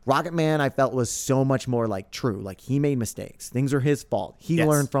Man. Yep. Rocket Man, I felt was so much more like true. Like, he made mistakes. Things are his fault. He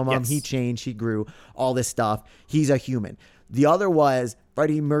learned from them. He changed. He grew. All this stuff. He's a human. The other was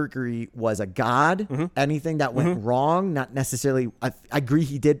Freddie Mercury was a god. Anything that went wrong, not necessarily. I agree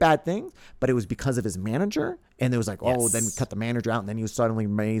he did bad things, but it was because of his manager. And it was like, then we cut the manager out, and then he was suddenly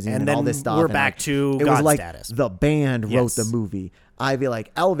amazing, and all this stuff. We're back to God status. It was like the band wrote the movie. I feel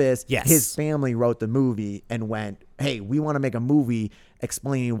like Elvis, his family wrote the movie and went, hey, we want to make a movie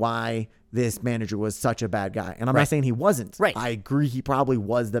explaining why this manager was such a bad guy. And I'm not saying he wasn't. Right. I agree he probably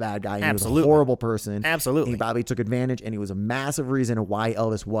was the bad guy. And he was a horrible person. Absolutely. He probably took advantage, and he was a massive reason of why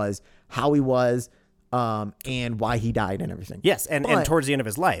Elvis was how he was, and why he died and everything. Yes, and towards the end of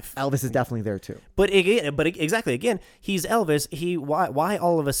his life. Elvis is definitely there too. But exactly, again, he's Elvis. Why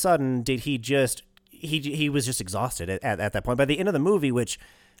all of a sudden did he just he was just exhausted at that point. By the end of the movie, which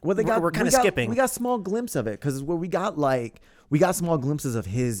we're kind of skipping. We got small glimpse of it, because we got small glimpses of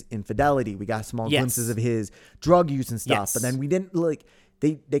his infidelity. We got small glimpses of his drug use and stuff. Yes. But then we didn't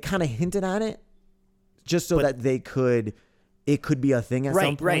they kind of hinted at it just so that it could be a thing at some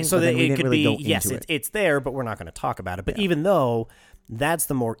point. Right. So that it could really be, it's there, but we're not going to talk about it. But even though that's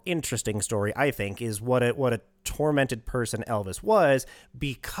the more interesting story, I think, is what a tormented person Elvis was,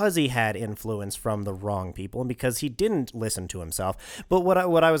 because he had influence from the wrong people and because he didn't listen to himself. But what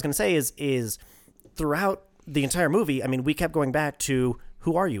I was going to say is throughout the entire movie, I mean, we kept going back to,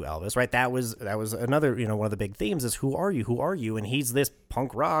 who are you, Elvis? Right? That was another, one of the big themes is, who are you? Who are you? And he's this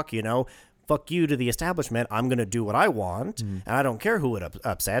punk rock, fuck you to the establishment. I'm going to do what I want, and I don't care who it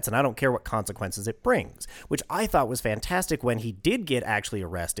upsets, and I don't care what consequences it brings, which I thought was fantastic when he did get actually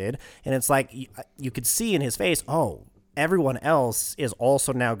arrested. And it's like, you could see in his face, oh, everyone else is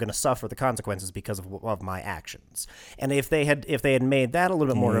also now going to suffer the consequences because of my actions. And if they had made that a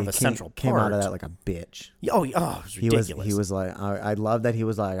little bit more of a central part, came out of that like a bitch. Oh, it was ridiculous. He was like, I love that he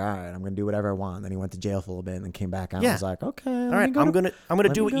was like, all right, I'm going to do whatever I want. Then he went to jail for a little bit and then came back out and was like, okay, all right, I'm going to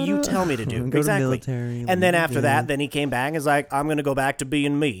do what you tell me to do. Exactly. And then after that, then he came back and was like, I'm going to go back to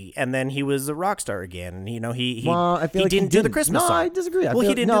being me. And then he was a rock star again. He didn't do the Christmas song. No, I disagree.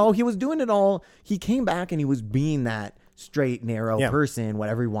 He didn't. No, he was doing it all. He came back and he was being that straight, narrow person,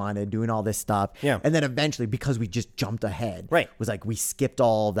 whatever he wanted, doing all this stuff. Yeah. And then eventually, because we just jumped ahead, was like, we skipped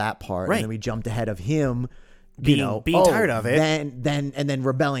all that part, and then we jumped ahead of him being tired of it. Then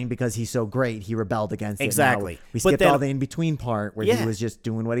rebelling because he's so great, he rebelled against it. Exactly. We skipped all the in-between part where he was just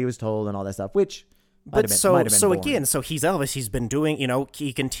doing what he was told and all that stuff, which might have been again, so he's Elvis. He's been doing,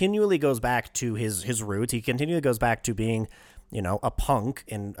 he continually goes back to his roots. He continually goes back to being, a punk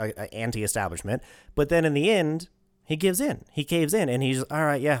and an anti-establishment. But then in the end, he gives in. He caves in, and he's all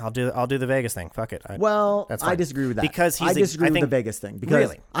right. Yeah, I'll do the Vegas thing. Fuck it. I disagree with that, because I disagree with the Vegas thing,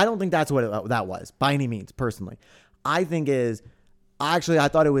 because I don't think that's what that was by any means. Personally, I think I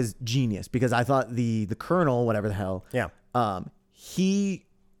thought it was genius, because I thought the Colonel, whatever the hell, he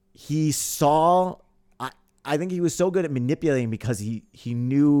saw. I think he was so good at manipulating, because he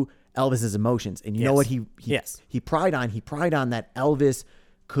knew Elvis's emotions, and you know what he pried on. He pried on that Elvis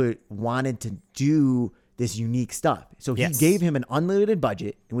wanted to do this unique stuff. So he gave him an unlimited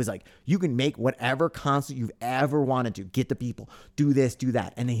budget and was like, you can make whatever concert you've ever wanted to, get the people, do this, do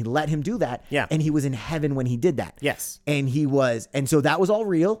that. And then he let him do that. Yeah. And he was in heaven when he did that. Yes. And so that was all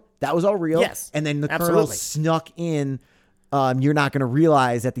real. Yes. And then the Colonel snuck in you're not going to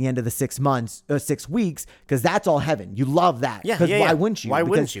realize at the end of the 6 months, 6 weeks, because that's all heaven. You love that. Yeah, Because yeah, why yeah. wouldn't you? Why Because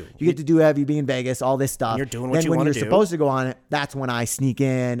wouldn't you? You get to do heavy, be in Vegas, all this stuff. You're doing what you want to do. Then when you're supposed to go on it, that's when I sneak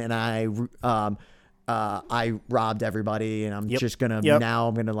in and I robbed everybody, and I'm just gonna now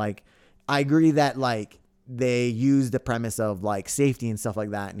I'm gonna like. I agree that like they used the premise of like safety and stuff like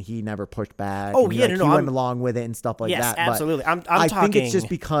that, and he never pushed back. Oh and yeah, he no, went along with it and stuff like that. Yes, absolutely. But I think it's just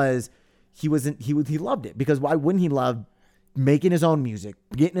because he loved it. Because why wouldn't he love making his own music,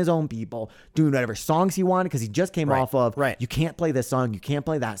 getting his own people, doing whatever songs he wanted? Because he just came off of you can't play this song, you can't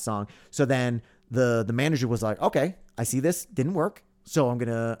play that song. So then the manager was like, okay, I see this didn't work, so I'm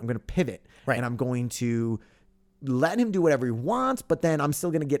gonna pivot, and I'm going to let him do whatever he wants, but then I'm still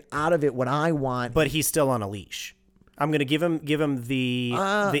going to get out of it what I want. But he's still on a leash. I'm going to give him the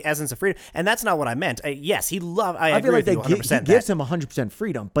essence of freedom, and that's not what I meant. Yes, he loved. I feel like he gives him 100%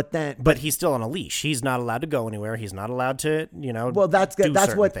 freedom, but he's still on a leash. He's not allowed to go anywhere. He's not allowed to, Well, that's do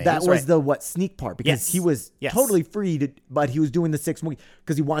what things. that was the sneak part, because he was Yes. totally free but he was doing the 6 weeks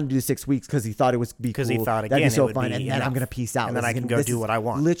because he wanted to do 6 weeks because he thought it was because cool. he thought that'd be so it fun, would be and then I'm gonna peace out, and then I can go do what I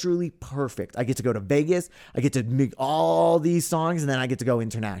want. Literally perfect. I get to go to Vegas. I get to make all these songs, and then I get to go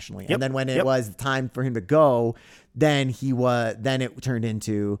internationally. And then when it was time for him to go, then it turned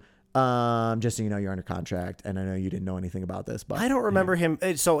into just so you know, you're under contract, and I know you didn't know anything about this, but I don't remember him.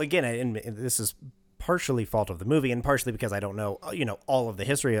 So again, and this is partially fault of the movie and partially because I don't know all of the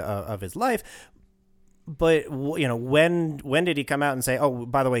history of his life. But when did he come out and say, "Oh,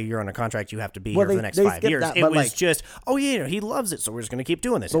 by the way, you're on a contract. You have to be here for the next 5 years"? It was just, "Oh yeah, he loves it, so we're just going to keep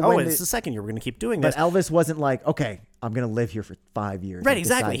doing this." Oh, it's the second year we're going to keep doing this. But Elvis wasn't like, "Okay, I'm going to live here for 5 years." Right,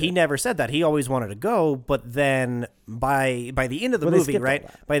 exactly. He never said that. He always wanted to go, but then by the end of the movie, right?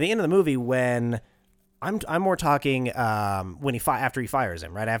 By the end of the movie, when I'm more talking when after he fires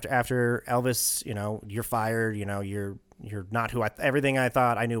him, right? After Elvis, you're fired. You're not who everything I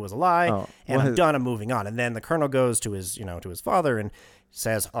thought I knew was a lie, and I'm done. I'm moving on. And then the colonel goes to his father and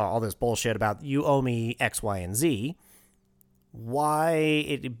says all this bullshit about you owe me X, Y, and Z.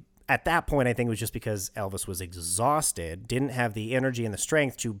 At that point, I think it was just because Elvis was exhausted, didn't have the energy and the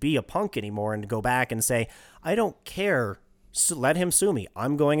strength to be a punk anymore, and to go back and say, I don't care. So let him sue me.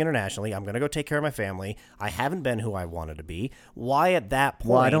 I'm going internationally. I'm going to go take care of my family. I haven't been who I wanted to be. Why at that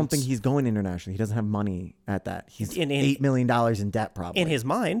point? Well, I don't think he's going internationally. He doesn't have money at that. He's $8 million in debt, probably. In his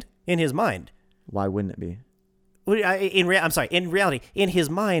mind. Why wouldn't it be? In reality, in his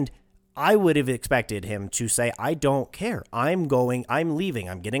mind, I would have expected him to say, I don't care. I'm leaving.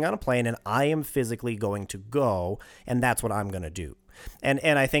 I'm getting on a plane, and I am physically going to go, and that's what I'm going to do. And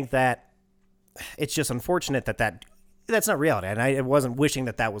I think that it's just unfortunate that's not reality, and I wasn't wishing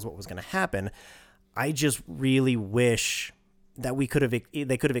that was what was going to happen. I just really wish that they could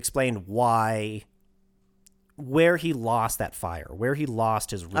have explained where he lost that fire, where he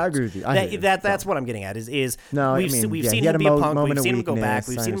lost his roots. I agree with you. That's what I'm getting at. We've seen him be a punk. We've seen him go back.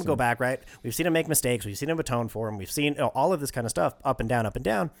 We've seen him go back. Right. We've seen him make mistakes. We've seen him atone for him. We've seen all of this kind of stuff up and down,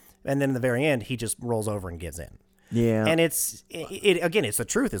 and then in the very end, he just rolls over and gives in. Yeah, and it's the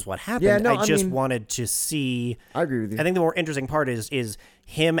truth is what happened. Yeah, no, I wanted to see. I agree with you. I think the more interesting part is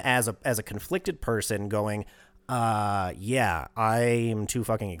him as a conflicted person going, yeah, I'm too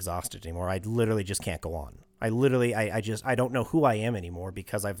fucking exhausted anymore. I literally just can't go on. I don't know who I am anymore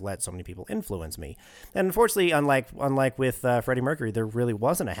because I've let so many people influence me. And unfortunately, unlike with Freddie Mercury, there really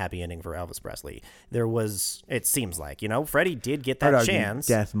wasn't a happy ending for Elvis Presley. There was, it seems like, Freddie did get that chance.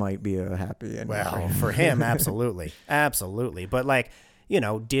 Death might be a happy ending. Well, for him, absolutely. Absolutely. But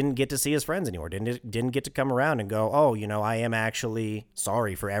didn't get to see his friends anymore. Didn't get to come around and go, oh, I am actually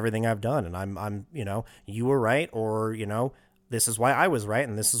sorry for everything I've done. And I'm you were right, or, this is why I was right.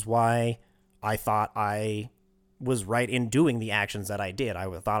 And this is why I thought I was right in doing the actions that I did. I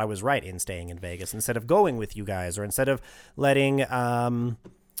thought I was right in staying in Vegas instead of going with you guys, or instead of letting Zac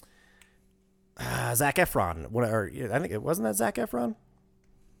Efron. I think it wasn't that Zac Efron,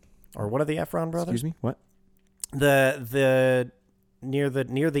 or one of the Efron brothers. Excuse me, what? The near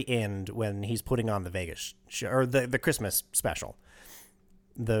the end when he's putting on the Vegas show, or the Christmas special.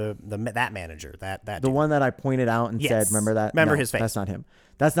 That manager, that the dude. one that I pointed out and said, remember that? Remember his face? That's not him.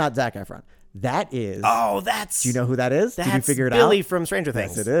 That's not Zac Efron. That is. Oh, that's. Do you know who that is? Did you figure it out? Billy from Stranger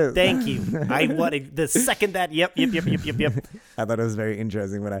Things. Yes, it is. Thank you. I wanted the second that. Yep. I thought it was very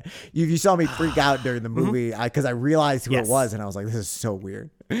interesting when you saw me freak out during the movie because I realized who it was, and I was like, this is so weird.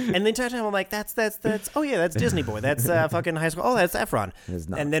 And the entire time I'm like, that's. Oh yeah, that's Disney Boy. That's fucking high school. Oh, that's Efron. It is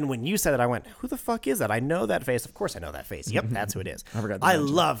not. And then when you said it, I went, who the fuck is that? I know that face. Of course, I know that face. Yep, that's who it is. I forgot. I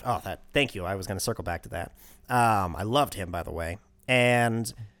loved. Oh, that. Thank you. I was going to circle back to that. I loved him, by the way,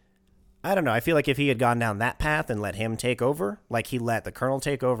 and I don't know. I feel like if he had gone down that path and let him take over, like he let the Colonel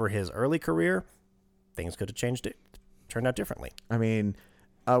take over his early career, things could have turned out differently. I mean,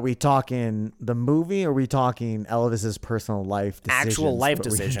 are we talking the movie, or are we talking Elvis's personal life decisions? Actual life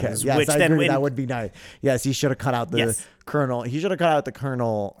decisions. Yes, which I then agree. That would be nice. Yes, he should have cut out the Colonel. He should have cut out the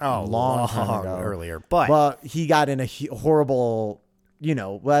Colonel long time ago. Earlier. But he got in a horrible,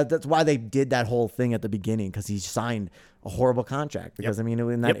 that's why they did that whole thing at the beginning, because he signed a horrible contract. Because, I mean,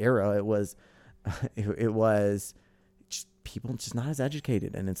 in that era, it was just people just not as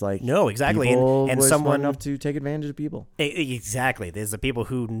educated. And it's like, no, exactly. And someone enough to take advantage of people. Exactly. There's the people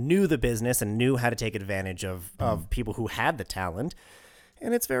who knew the business and knew how to take advantage of people who had the talent.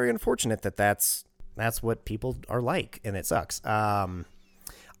 And it's very unfortunate that that's what people are like, and it sucks.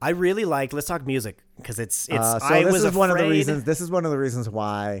 I really like. Let's talk music, because it's. This is one of the reasons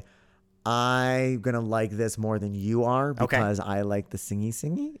why I'm gonna like this more than you are, because I like the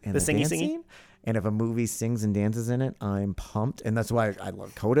singy and the dancing. And if a movie sings and dances in it, I'm pumped, and that's why I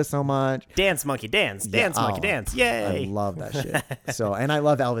love Coda so much. Dance monkey dance, monkey dance, yay! I love that shit. So, and I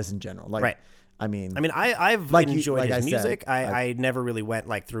love Elvis in general. Like, right. I mean, I've enjoyed his music. I never really went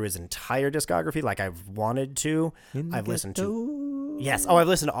through his entire discography like I've wanted to. I've listened to. Yes. Oh, I've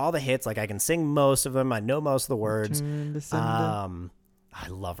listened to all the hits. Like, I can sing most of them. I know most of the words. I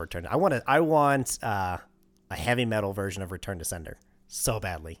love Return. I want a heavy metal version of Return to Sender so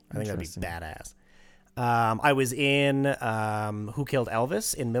badly. I think that'd be badass. I was in Who Killed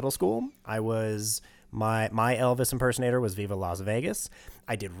Elvis in middle school. I was my Elvis impersonator was Viva Las Vegas.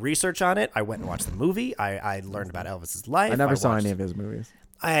 I did research on it. I went and watched the movie. I learned about Elvis's life. I never saw any of his movies.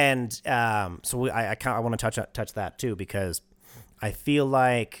 And so I want to touch that too, because I feel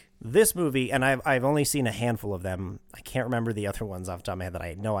like this movie, and I've only seen a handful of them. I can't remember the other ones off the top of my head that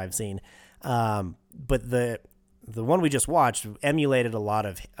I know I've seen. But the one we just watched emulated a lot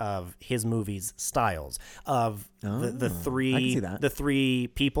of his movies' styles of the three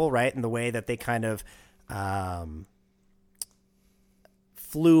people, right? And the way that they kind of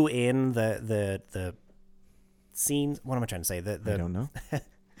flew in the scenes. What am I trying to say? I don't know.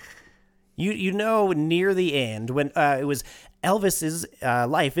 Near the end, when it was Elvis's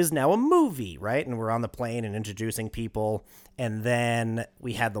life is now a movie, right? And we're on the plane and introducing people, and then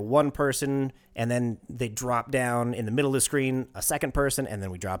we had the one person, and then they dropped down in the middle of the screen a second person, and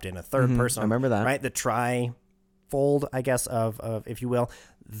then we dropped in a third person. I remember that. Right? The tri-fold, I guess, of if you will.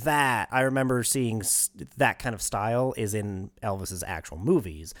 That I remember seeing that kind of style is in Elvis's actual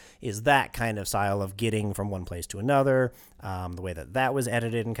movies, is that kind of style of getting from one place to another, the way that was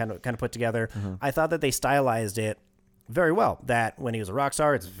edited and kind of put together. I thought that they stylized it very well, that when he was a rock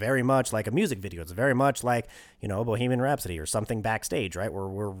star, it's very much like a music video. It's very much like, Bohemian Rhapsody or something backstage, right? Where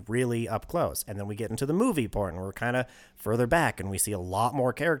we're really up close. And then we get into the movie part, and we're kind of further back, and we see a lot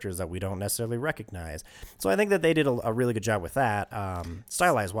more characters that we don't necessarily recognize. So I think that they did a really good job with that,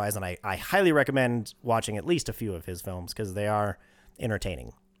 stylized wise, and I highly recommend watching at least a few of his films, because they are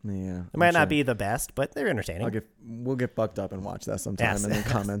entertaining. Yeah, it might not be the best, but they're entertaining. We'll get fucked up and watch that sometime, and then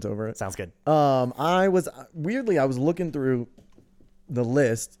comment over it. Sounds good. I was looking through the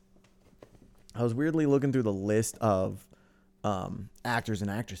list. I was weirdly looking through the list of actors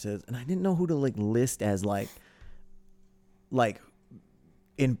and actresses, and I didn't know who to list as like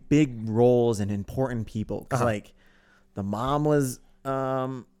in big roles and important people. Because the mom was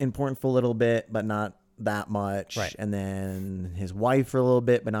important for a little bit, but not that much, right? And then his wife for a little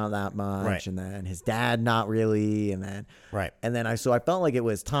bit, but not that much, right? And then his dad, not really, and then right. And then I felt like it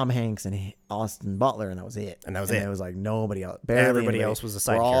was Tom Hanks and Austin Butler, and that was it. And it was like nobody else. Everybody else was a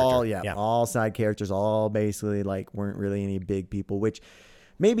side character. All side characters, all basically weren't really any big people. Which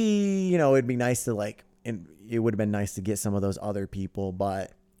maybe it'd be nice to it would have been nice to get some of those other people,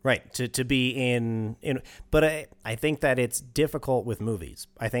 but. Right, to be in but I think that it's difficult with movies.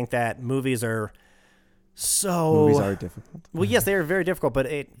 I think that movies are difficult. Well, yes, they are very difficult, but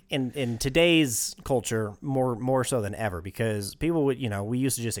in today's culture, more so than ever, because people would, we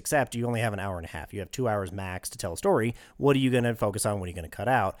used to just accept you only have an hour and a half. You have 2 hours max to tell a story. What are you going to focus on? What are you going to cut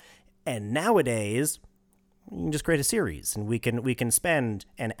out? And nowadays, you can just create a series, and we can spend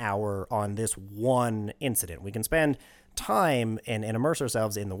an hour on this one incident. We can spend time and immerse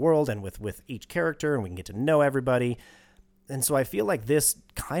ourselves in the world and with each character, and we can get to know everybody. And so I feel like this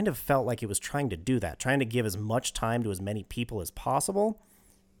kind of felt like it was trying to do that, trying to give as much time to as many people as possible.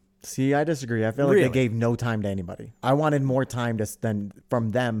 See, I disagree. I feel like they gave no time to anybody. I wanted more time to spend from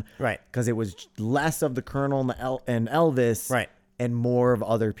them. Right. Because it was less of the Colonel and Elvis. Right. And more of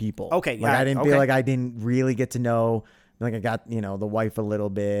other people. Okay. Yeah. I didn't feel like I didn't really get to know Like I got, the wife a little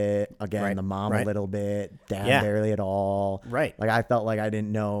bit, again, the mom a little bit, dad barely at all. Right. Like I felt like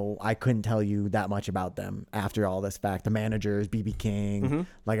I couldn't tell you that much about them after all this fact. The managers, BB King,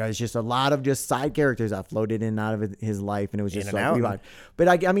 like I was just a lot of just side characters that floated in and out of his life. And it was just but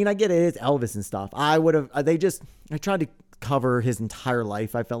I get it. It's Elvis and stuff. I tried to cover his entire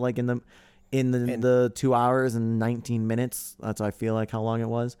life. I felt like in the 2 hours and 19 minutes. That's, I feel like how long it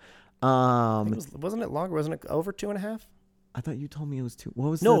was. Wasn't it longer? Wasn't it over 2.5? I thought you told me it was 2. What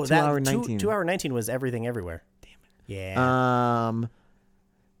was the 2 hour 19? 2 hour 19 was Everything Everywhere. Damn it. Yeah.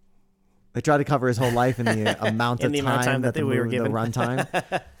 They tried to cover his whole life in the amount of time that we were given. The runtime.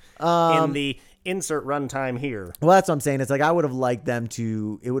 In the insert runtime here. Well, that's what I'm saying. It's like I would have liked them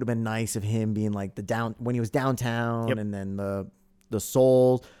to. It would have been nice of him being like when he was downtown, and then the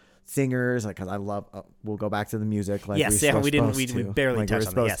soul singers, like, because I love. We'll go back to the music. Like we barely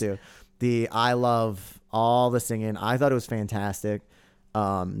touched on it. Yes. I love all the singing. I thought it was fantastic.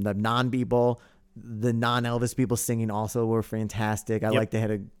 The non-people, the non-Elvis people singing also were fantastic. I liked they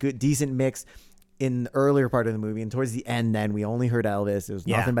had a good, decent mix in the earlier part of the movie, and towards the end, then we only heard Elvis. It was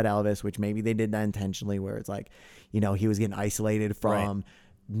nothing but Elvis, which maybe they did that intentionally, where it's like, he was getting isolated from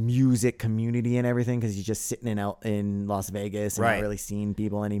music community and everything because he's just sitting in Las Vegas and not really seeing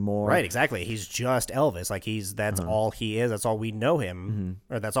people anymore. Right, exactly. He's just Elvis. Like that's all he is. That's all we know him,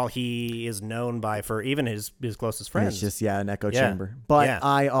 or that's all he is known by for even his closest friends. It's just an echo chamber. But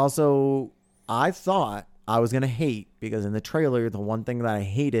I thought I was gonna hate, because in the trailer, the one thing that I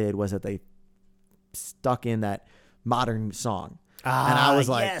hated was that they stuck in that modern song. And I was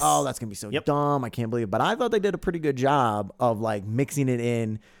like, oh, that's going to be so dumb. I can't believe it. But I thought they did a pretty good job of like mixing it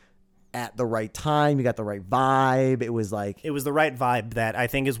in at the right time. You got the right vibe. It was the right vibe that I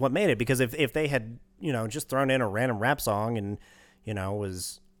think is what made it. Because if they had, just thrown in a random rap song and,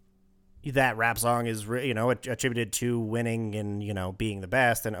 that rap song is, attributed to winning and, being the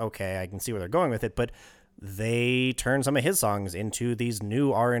best, and okay, I can see where they're going with it. But they turned some of his songs into these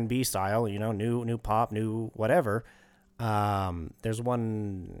new R&B style, new pop, new whatever. There's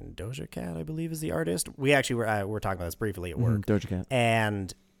one, Doja Cat, I believe, is the artist. We actually were talking about this briefly at work. Doja Cat.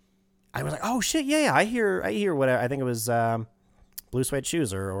 And I was like, oh shit, yeah, I hear what I think it was, Blue Suede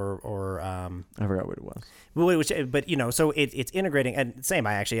Shoes or I forgot what it was. But so it's integrating, and same.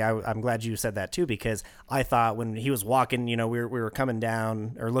 I'm glad you said that too, because I thought when he was walking, we were coming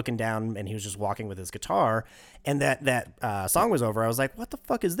down or looking down, and he was just walking with his guitar, and that song was over. I was like, what the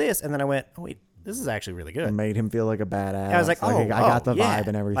fuck is this? And then I went, oh wait, this is actually really good. It made him feel like a badass. And I was like, I got the vibe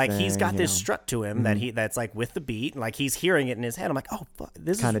and everything. Like he's got this strut to him that's like with the beat, and like he's hearing it in his head. I'm like, oh, fuck,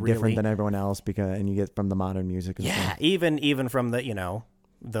 this is kind of different than everyone else, and you get from the modern music. Even from the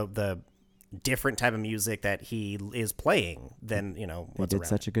the different type of music that he is playing than they did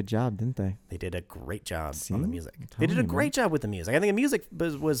such a good job, didn't they? They did a great job on the music. They did a great job with the music. I think the music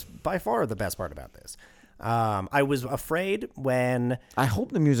was by far the best part about this. I was afraid when... I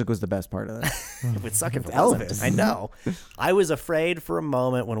hope the music was the best part of that. It would suck if it wasn't. Elvis. I know. I was afraid for a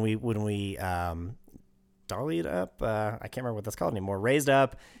moment when we dollied up, I can't remember what that's called anymore, raised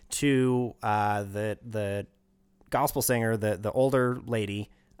up to the gospel singer, the older lady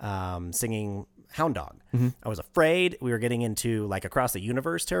singing Hound Dog. I was afraid we were getting into like Across the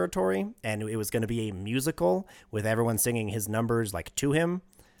Universe territory, and it was going to be a musical with everyone singing his numbers like to him.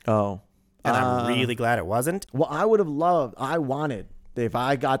 Oh. And I'm really glad it wasn't. Well, I wanted, if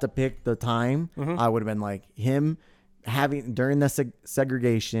I got to pick the time, I would have been like him having during the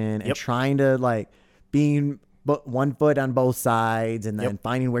segregation and trying to like being one foot on both sides, and then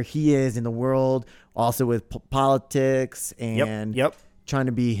finding where he is in the world, also with politics and trying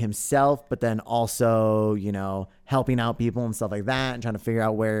to be himself, but then also, helping out people and stuff like that, and trying to figure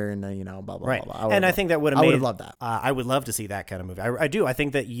out where, and blah, blah, blah. I think that would have I would have loved that. I would love to see that kind of movie. I do. I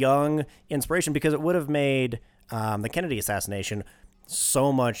think that young inspiration, because it would have made the Kennedy assassination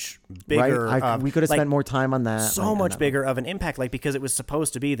so much bigger. Right? We could have spent more time on that. So much bigger of an impact, because it was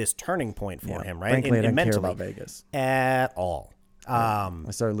supposed to be this turning point for him, right? Frankly, I didn't care about Vegas at all. I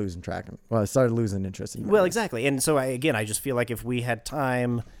started losing track. I started losing interest in Vegas. Well, exactly. And so I just feel like if we had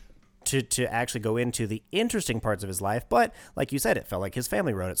time to actually go into the interesting parts of his life, but like you said, it felt like his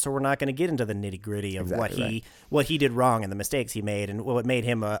family wrote it, so we're not going to get into the nitty gritty of what he did wrong and the mistakes he made and what made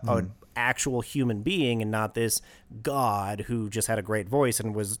him an actual human being and not this god who just had a great voice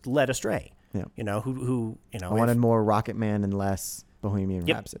and was led astray. Yeah. I wanted more Rocket Man and less Bohemian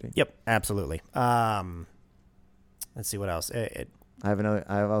Rhapsody. Yep, absolutely. Let's see what else. I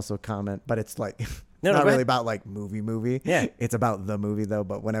have also a comment, but it's like not really about like movie. Yeah, it's about the movie though.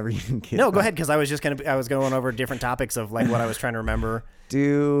 But whenever you can get go ahead, because I was going over different topics of like what I was trying to remember.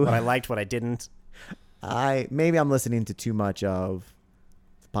 What I liked, what I didn't. Maybe I'm listening to too much of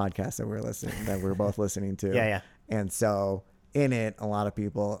the podcast that we're both listening to. Yeah. And so in it, a lot of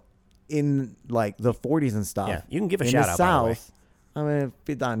people in like the 40s and stuff. Yeah, you can give a shout out. South, I'm gonna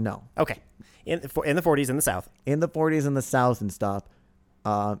be done. No. Okay. In the 40s in the South. In the 40s in the South and stuff,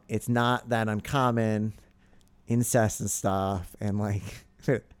 it's not that uncommon, incest and stuff, and like,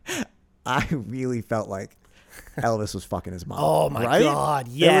 I really felt like Elvis was fucking his mom. Oh my right? God!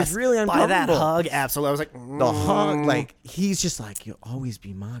 Yes, it was really uncomfortable. By that hug, absolutely. I was like, the hug, like he's just like, you'll always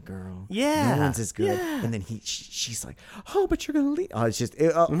be my girl. Yeah, no one's as good. Yeah. And then she's like, oh, but you're gonna leave. Oh, it's just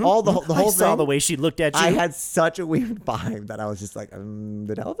all the whole I thing. saw the way she looked at you. I had such a weird vibe that I was just like, did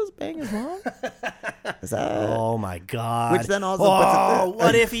Elvis bang his mom? Is that? Oh my God! Which then also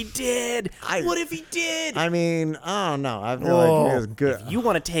what if he did? What if he did? I mean, I don't know. I feel like it was good. If you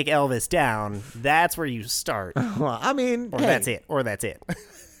want to take Elvis down, that's where you start. Well, I mean, that's it.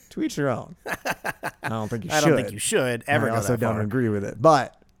 To each your own. I don't think you should. I don't think you should ever. I also don't agree with it,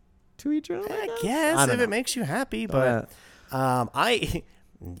 but to each your own. I guess if it makes you happy, but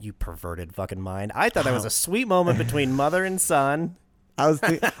you perverted fucking mind. I thought that was a sweet moment between mother and son. I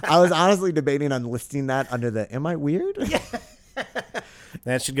was honestly debating on listing that under the "Am I weird?" Yeah.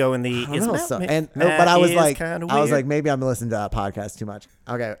 That should go in the. But I was like, maybe I'm listening to that podcast too much.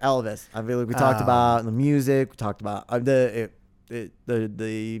 Okay, Elvis. I feel like we talked about the music. We talked about the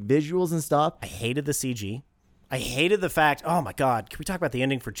visuals and stuff. I hated the CG. I hated the fact. Oh my God! Can we talk about the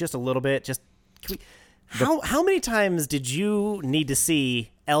ending for just a little bit? How many times did you need to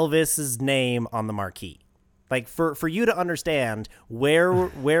see Elvis's name on the marquee? Like for you to understand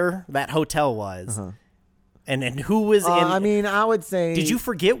where that hotel was. Uh-huh. And who was in? I mean, I would say. Did you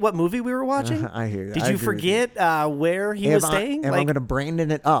forget what movie we were watching? I hear you. Did you forget where he was staying? If I'm going to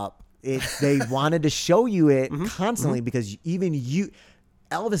Brandon it up, they wanted to show you it constantly because even you,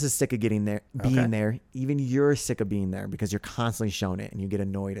 Elvis is sick of being there. Even you're sick of being there because you're constantly showing it and you get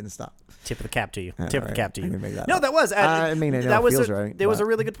annoyed and stuff. Tip of the cap to you. That Was. I mean, that was right. It was a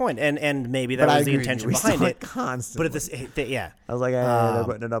really good point, and maybe that was the intention behind it. Constantly. But I was like, they're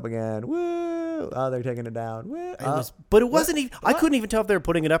putting it up again. Woo! Oh, they're taking it down. Woo! But it wasn't even. I couldn't even tell if they were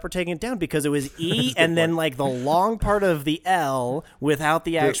putting it up or taking it down because it was E and then like the long part of the L without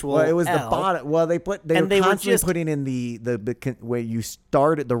the actual. Well, it was L. the bottom. Well, they were constantly putting in the where you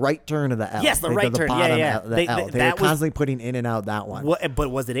started the right turn of the L. Yes, the right turn. Yeah. They were constantly putting in and out that one. But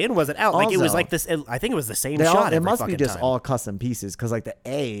was it in? Was it out? Also, like it was like this. I think it was the same shot. It must be just time. all custom pieces because like the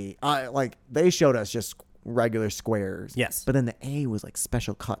A, like they showed us just regular squares. Yes, but then the A was like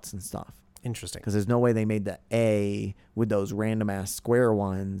special cuts and stuff. Interesting. Because there's no way they made the A with those random ass square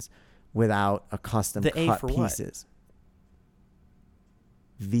ones without a custom cut A for pieces.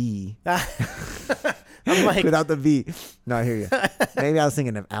 What? V. I'm like without the V. No, I hear you. Maybe I was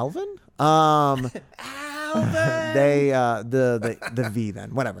thinking of Alvin. Alvin. They the V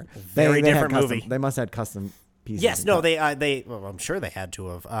then whatever. Very different movie. They must have had custom pieces. Yes. No. They. Well, I'm sure they had to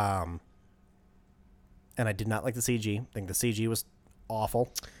have. And I did not like the CG. I think the CG was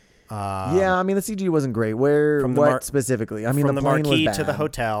awful. Yeah, I mean the CG wasn't great. What specifically? I mean from the marquee plane was bad. to the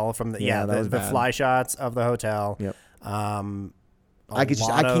hotel, from the fly shots of the hotel. Yep. I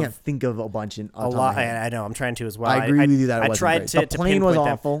can't think of a bunch in a lot. I know. I'm trying to as well. I agree with you that it wasn't tried great. to the plane was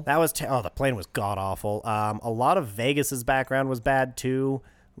awful. That was the plane was god awful. A lot of Vegas's background was bad too.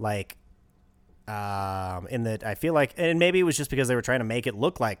 Like, I feel like, and maybe it was just because they were trying to make it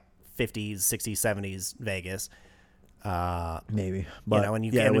look like 50s, 60s, 70s Vegas. Maybe, but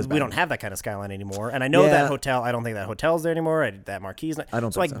and we don't have that kind of skyline anymore. And I know that hotel. I don't think that hotel's there anymore. That marquee's not. I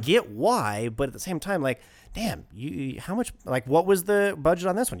don't. So think I get why, but at the same time, like, damn, how much? Like, what was the budget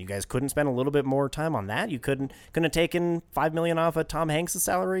on this one? You guys couldn't spend a little bit more time on that. You couldn't have taken $5 million off of Tom Hanks'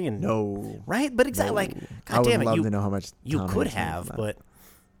 salary and no, right? But exactly, like, God damn it, love to know how much you could have,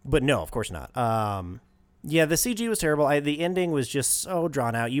 but no, of course not. Yeah, the CG was terrible. The ending was just so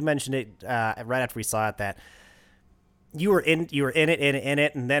drawn out. You mentioned it right after we saw it that. You were in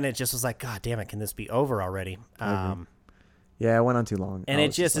it, and then it just was like, God damn it, can this be over already? Yeah, it went on too long. And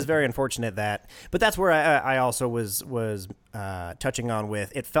it just is very unfortunate but that's where I also was touching on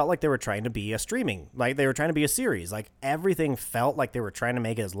with, it felt like they were trying to be a series. Like everything felt like they were trying to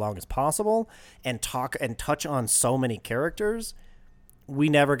make it as long as possible and talk and touch on so many characters. We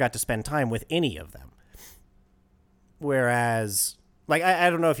never got to spend time with any of them. Whereas... Like, I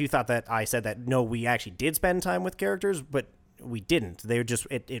don't know if you thought that I said that, no, we actually did spend time with characters, but we didn't. They were just,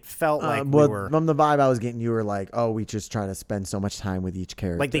 it felt like we were... From the vibe I was getting, you were like, oh, we just trying to spend so much time with each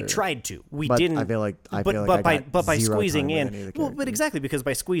character. Like, they tried to. We but didn't... I feel like by squeezing in... Well, but exactly, because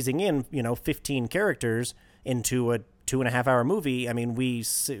by squeezing in, 15 characters into a 2.5-hour movie, I mean, we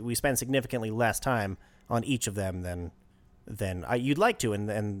spend significantly less time on each of them than you'd like to,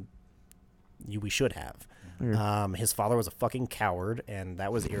 and we should have. His father was a fucking coward, and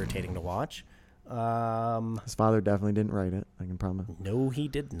that was irritating to watch. His father definitely didn't write it, I can promise. No, he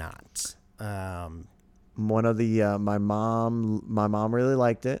did not. One of the my mom really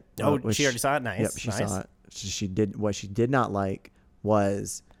liked it. She already saw it. Nice. Yep, she saw it. She did. What she did not like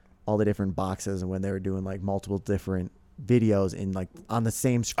was all the different boxes, and when they were doing like multiple different videos in like on the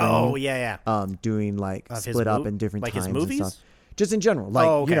same screen. Oh yeah. Doing like split up in different like times his movies? and stuff. Just in general,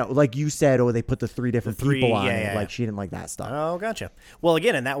 like you know, like you said, they put the three different people on it. Like she didn't like that stuff. Oh, gotcha. Well,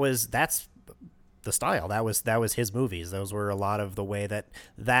 again, and that's the style. That was his movies. Those were a lot of the way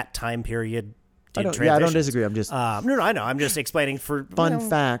that time period did transitions. Yeah, I don't disagree. I'm just no, I know. I'm just explaining for fun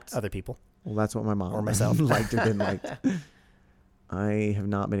fact. Other people. Well, that's what my mom or myself liked or didn't like. I have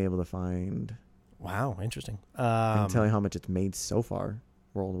not been able to find. Wow, interesting. I can tell you how much it's made so far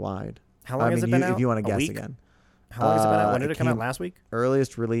worldwide. How long has it been out? If you want to guess week? again. How long has it been out? When did it come out? Last week?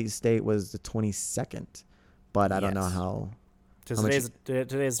 Earliest release date was the 22nd, but I don't know how. Today's the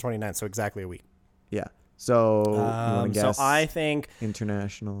 29th, so exactly a week. Yeah. So you want to guess? So I think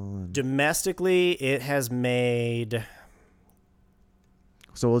international. Domestically, it has made.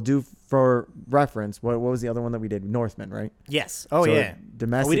 So we'll do for reference. What was the other one that we did? Northman, right? Yes. Oh so yeah.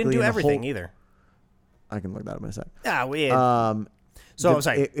 Domestically, we didn't do everything either. I can look that up in a sec. Yeah, we. So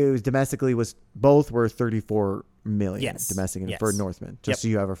sorry. It was domestically both were 34 million. Yes. Domestic for Northman. Just so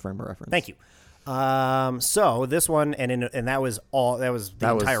you have a frame of reference. Thank you. So this one and that was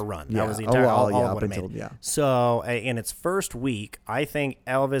the entire run. Yeah. That was the entire all up of until made. So in its first week, I think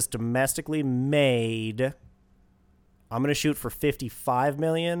Elvis domestically made. I'm going to shoot for 55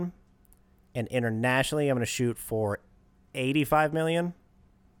 million, and internationally, I'm going to shoot for 85 million.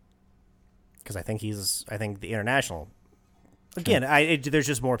 Because I think the international. Again, there's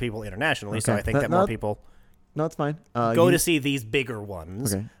just more people internationally, so I think that more people. No, it's fine. Go to see these bigger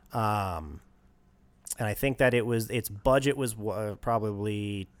ones. Okay. And I think that its budget was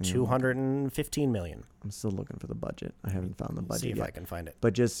probably 215 million. I'm still looking for the budget. I haven't found the budget See if yet. I can find it.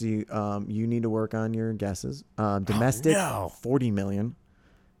 But just you need to work on your guesses. Domestic, 40 million.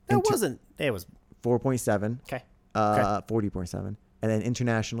 It wasn't. It was 4.7. Okay. 40.7, and then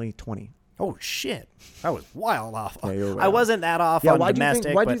internationally 20. Oh shit! I was wild off. Yeah, you're I wasn't that off on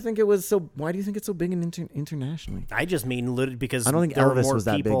domestic. Why do you think it was so? Why do you think it's so big internationally? I just mean literally because I don't think there Elvis more was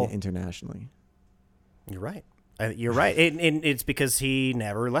that people. big internationally. You're right. You're right. It's because he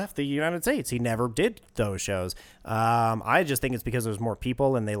never left the United States. He never did those shows. I just think it's because there's more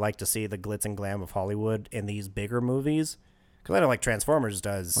people and they like to see the glitz and glam of Hollywood in these bigger movies. Because I know like Transformers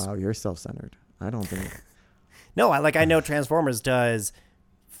does. Wow, you're self-centered. I don't think. No, I know Transformers does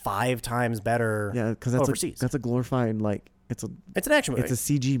 5 times better. Yeah, because that's a glorified it's an action movie. It's a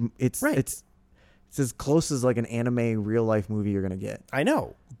CG. It's as close as like an anime real life movie you're gonna get. I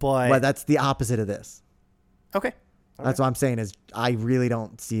know, but that's the opposite of this. Okay. That's what I'm saying is I really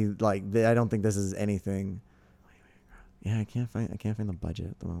don't see I don't think this is anything. Yeah, I can't find the budget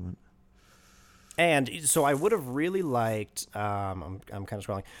at the moment. And so I would have really liked. I'm kind of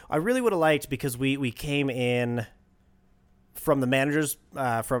scrolling. I really would have liked because we came in from the manager's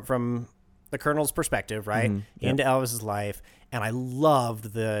from the Colonel's perspective, right, into Elvis's life, and I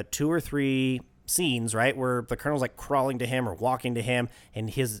loved the 2 or 3 scenes, right, where the Colonel's like crawling to him or walking to him, and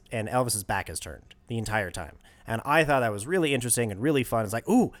Elvis's back is turned the entire time. And I thought that was really interesting and really fun. It's like,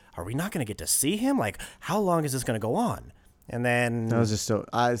 ooh, are we not going to get to see him? Like, how long is this going to go on? And then that was just so.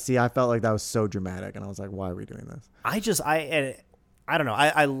 I felt like that was so dramatic, and I was like, why are we doing this? I don't know.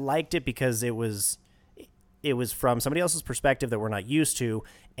 I liked it because it was from somebody else's perspective that we're not used to,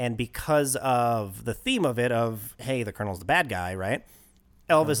 and because of the theme of it, of hey, the Colonel's the bad guy, right?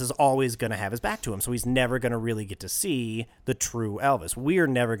 Elvis is always going to have his back to him, so he's never going to really get to see the true Elvis. We're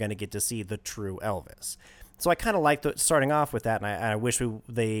never going to get to see the true Elvis. So I kind of liked starting off with that, and I wish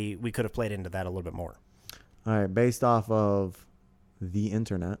we could have played into that a little bit more. All right, based off of the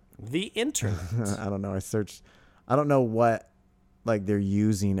internet. The internet. I don't know. I don't know what they're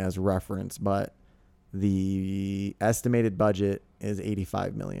using as reference, but the estimated budget is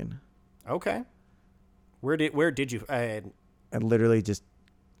 85 million. Okay. Where did you? I literally just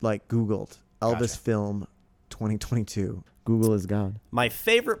Googled Elvis Gotcha. film 2022. Google is God. My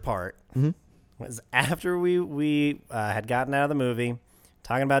favorite part was after we had gotten out of the movie,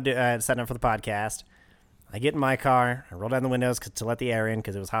 talking about setting up for the podcast. I get in my car, I roll down the windows to let the air in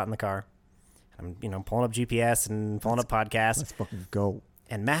because it was hot in the car. I'm pulling up GPS and pulling up podcasts. Let's fucking go.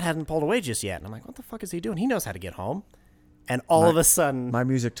 And Matt hadn't pulled away just yet. And I'm like, what the fuck is he doing? He knows how to get home. And all of a sudden, my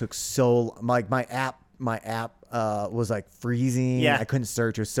music took so my my app was like freezing. Yeah. I couldn't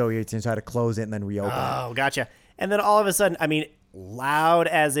search. It was so irritating, so I had to close it and then reopen it. Oh, gotcha. And then all of a sudden, I mean, loud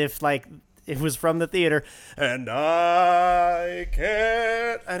as if like it was from the theater, and I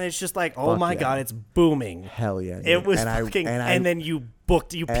can't, and it's just like, oh my God, it's booming. Hell yeah. Dude. It was and then you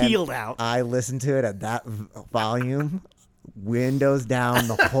peeled out. I listened to it at that volume, windows down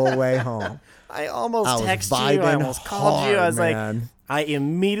the whole way home. I almost texted you. I almost called you. I was man. like, I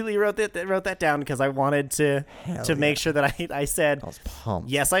immediately wrote that down because I wanted to make sure that I said, I was pumped.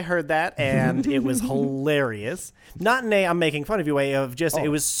 Yes, I heard that, and it was hilarious. Not in a I'm making fun of you way of just it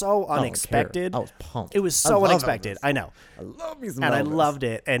was so unexpected. I was pumped. It was so unexpected. I know. I love me some and Elvis. I loved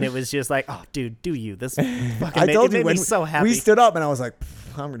it, and it was just like, oh, dude, do you? This fucking I told it you made me so happy. We stood up, and I was like,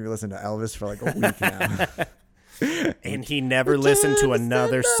 I'm going to listen to Elvis for like a week now. And he never listened to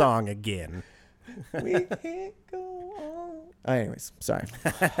another song again. We can't go on. Anyways, sorry.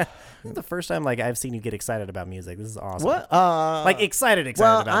 This is the first time like I've seen you get excited about music. This is awesome. What? Like excited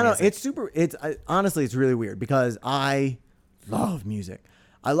Well, about I don't. music. It's super. Honestly, it's really weird because I love music.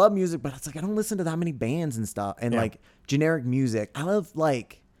 I love music, but it's like I don't listen to that many bands and stuff. And like generic music, I love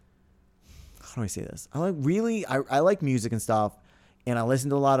like. How do I say this? I like music and stuff, and I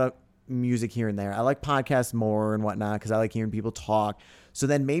listen to a lot of music here and there. I like podcasts more and whatnot because I like hearing people talk. So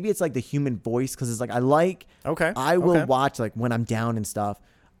then maybe it's like the human voice because it's like I will watch like when I'm down and stuff.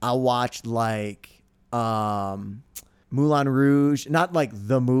 I'll watch like Moulin Rouge, not like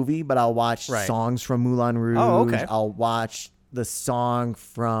the movie, but I'll watch songs from Moulin Rouge. Oh, okay. I'll watch the song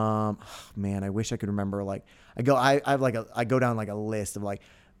from I wish I could remember. Like I go down like a list of like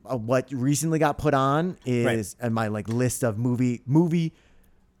what recently got put on is and my like list of movie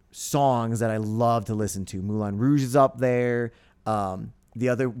songs that I love to listen to. Moulin Rouge is up there. The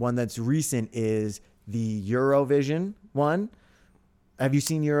other one that's recent is the Eurovision one. Have you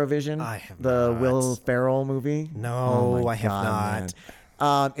seen Eurovision? I have the not. Will Ferrell movie. No, I have not.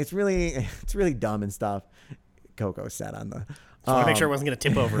 Man. It's really dumb and stuff. Coco sat on the. I want to make sure it wasn't going to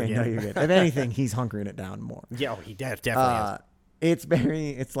tip over again. No, you're good. If anything, he's hunkering it down more. Yeah, he definitely is.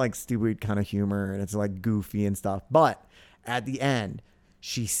 It's like stupid kind of humor and it's like goofy and stuff. But at the end,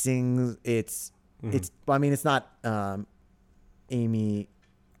 she sings. It's not Amy.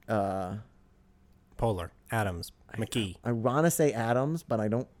 Poehler, Adams, McKee. I want to say Adams, but I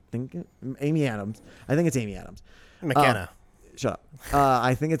don't think Amy Adams. I think it's Amy Adams. McKenna. Shut up.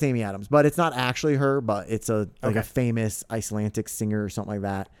 I think it's Amy Adams, but it's not actually her. But it's a famous Icelandic singer or something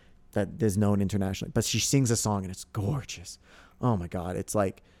like that is known internationally. But she sings a song and it's gorgeous. Oh my God! It's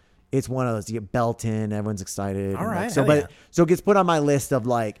like it's one of those you get belt in, everyone's excited. All right. Like, so it gets put on my list of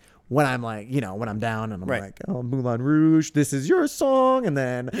like. When I'm like, when I'm down and I'm like, oh, Moulin Rouge, this is your song. And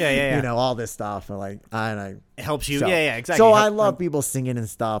then, all this stuff. And like, it helps you. So, Exactly. So I love people singing and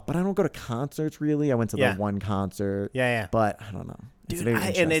stuff, but I don't go to concerts really. I went to the one concert. Yeah. But I don't know. It's Dude,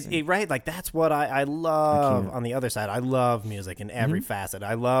 very interesting. right? Like that's what I love on the other side. I love music in every facet.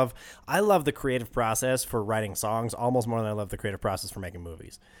 I love the creative process for writing songs almost more than I love the creative process for making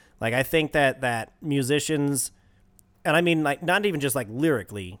movies. Like I think that musicians, and I mean, like, not even just like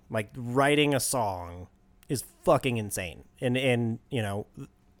lyrically, like writing a song is fucking insane. And it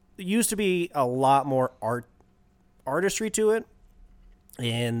used to be a lot more artistry to it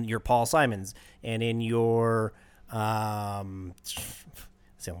in your Paul Simons and in your, it's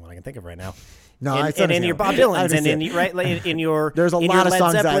the only one I can think of right now. No, and in your Bob Dylan's and in your there's a in lot your of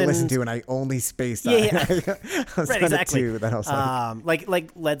songs Zeppelin. that I listen to and I only spaced out. Right, exactly. That I was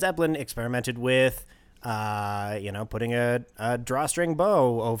like Led Zeppelin experimented with putting a drawstring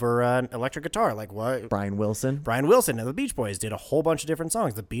bow over an electric guitar. Like what? Brian Wilson and the Beach Boys did a whole bunch of different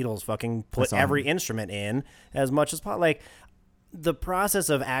songs. The Beatles fucking put every instrument in as much as possible. Like the process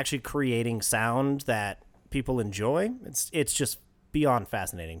of actually creating sound that people enjoy. It's just beyond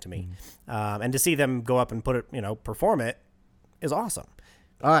fascinating to me. And to see them go up and perform it is awesome.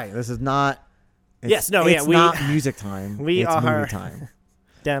 All right. This is not. It's not music time. It's movie time.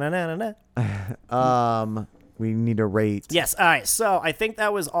 We need to rate. Yes. All right. So I think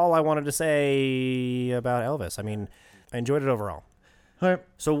that was all I wanted to say about Elvis. I mean, I enjoyed it overall. All right.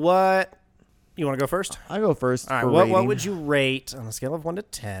 So what? You want to go first? I go first. All right. What would you rate on a scale of 1 to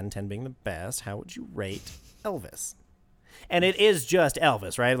 10, 10 being the best? How would you rate Elvis? And it is just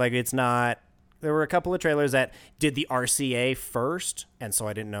Elvis, right? Like it's not. There were a couple of trailers that did the RCA first, and so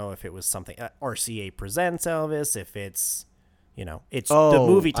I didn't know if it was something RCA presents Elvis, if it's. It's the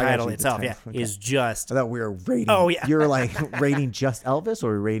movie title itself. Yeah, okay. Is just. I thought we were rating. Oh yeah, you're like rating just Elvis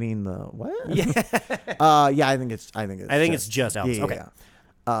or rating the what? Yeah. Yeah, I think it's just Elvis. Yeah, okay.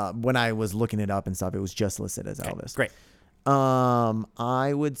 Yeah. When I was looking it up and stuff, it was just listed as Elvis. Great.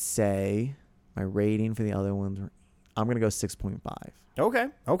 I would say My rating for the other ones, I'm going to go 6.5. Okay.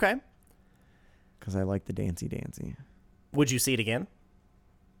 Because I like the Dancy. Would you see it again?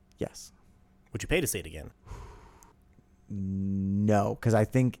 Yes. Would you pay to see it again? No, because I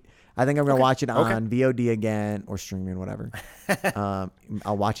think I'm going to watch it on VOD again or streaming, whatever.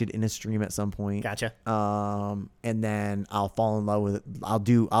 I'll watch it in a stream at some point. Gotcha. And then I'll fall in love with it.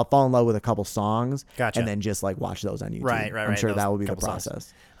 I'll fall in love with a couple songs. Gotcha. And then just like watch those on YouTube. Right. I'm sure that will be the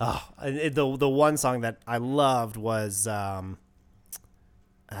process. Songs. Oh, the one song that I loved was this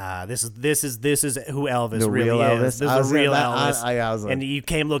is who Elvis the really real is. Elvis? This is the real Elvis. I was like, and you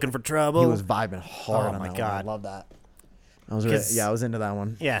came looking for trouble. He was vibing hard. Oh on my that God. one. I love that. I was into that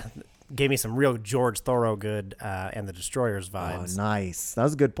one. Yeah, gave me some real George Thorogood and the Destroyers vibes. Oh, nice. That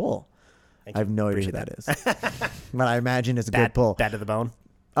was a good pull. I have no idea who that is. But I imagine it's a good pull. Bad to the Bone.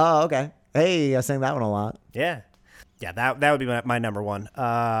 Oh, okay. Hey, I sang that one a lot. Yeah. That would be my number one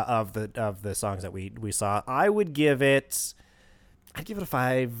of the songs that we saw. I'd give it a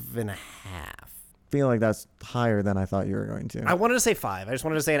 5.5. Feel like that's higher than I thought you were going to. I wanted to say 5. I just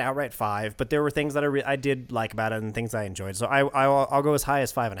wanted to say an outright 5, but there were things that I did like about it and things I enjoyed. So I'll go as high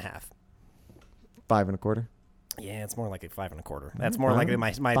as 5.5. 5.25. Yeah, it's more like a 5.25. That's more like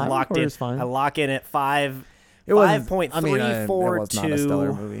my locked in. Fine. I lock in at 5. It was 5.342. I mean, it was not a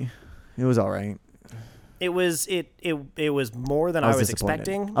stellar movie. It was all right. It was more than I was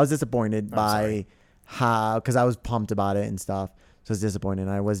expecting. I was disappointed by how, because I was pumped about it and stuff. So I was disappointed.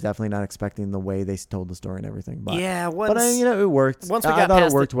 I was definitely not expecting the way they told the story and everything. But yeah, it worked. Once we I got thought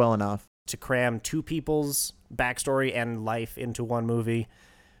past it worked well enough. To cram two people's backstory and life into one movie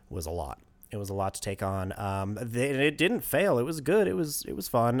was a lot. It was a lot to take on. It didn't fail. It was good. It was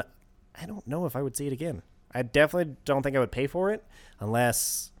fun. I don't know if I would see it again. I definitely don't think I would pay for it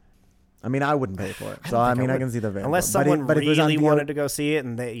unless. I mean, I wouldn't pay for it. So I can see the value. Unless someone really wanted to go see it,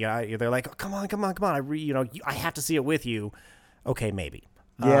 and they're like, oh, come on. I have to see it with you. Okay, maybe.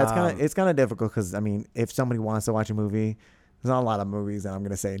 Yeah, it's kind of difficult because I mean, if somebody wants to watch a movie, there's not a lot of movies that I'm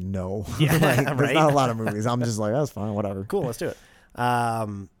gonna say no. Yeah, right. There's not a lot of movies. I'm just like, that's fine, whatever. Cool, let's do it.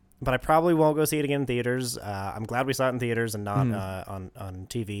 But I probably won't go see it again in theaters. I'm glad we saw it in theaters and not on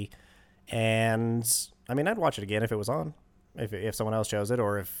TV. And I mean, I'd watch it again if it was on. If someone else chose it,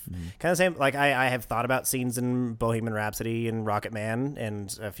 or if kind of same, like I have thought about scenes in Bohemian Rhapsody and Rocket Man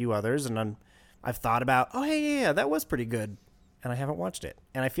and a few others, and I've thought about, oh yeah, that was pretty good, and I haven't watched it,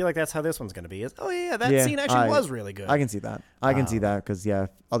 and I feel like that's how this one's going to be. Is that scene actually was really good. I can see that. I can see that because if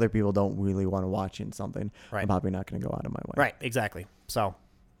other people don't really want to watch something, right. I'm probably not going to go out of my way. Right, exactly. So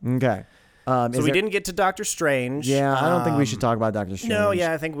okay. So we didn't get to Doctor Strange. Yeah, I don't think we should talk about Doctor Strange. No,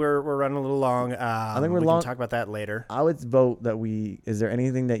 yeah, I think we're running a little long. I think we can talk about that later. I would vote that is there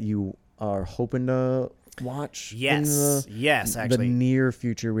anything that you are hoping to watch? Yes, actually. The near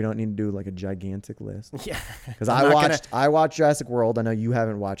future. We don't need to do like a gigantic list. Yeah. Because I watched Jurassic World. I know you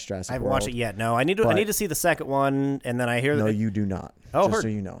haven't watched Jurassic World. I haven't watched it yet. No, I need to see the second one, and then I hear that. No, you do not. Oh, just so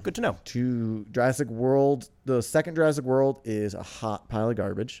you know. Good to know. Jurassic World, the second Jurassic World is a hot pile of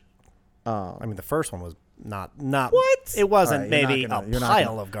garbage. I mean, the first one was not. What? It wasn't maybe a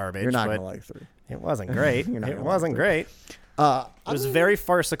pile of garbage. You're not gonna like 3. It wasn't great. It wasn't great. It was very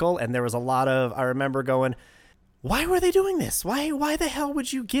farcical, and there was a lot of. I remember going, "Why were they doing this? Why the hell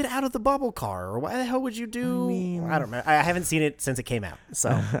would you get out of the bubble car? Or why the hell would you do?" I don't remember. I haven't seen it since it came out, so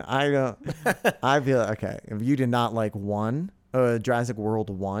I don't. I feel okay. If you did not like 1, Jurassic World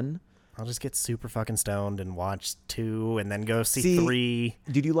 1. I'll just get super fucking stoned and watch 2 and then go see 3.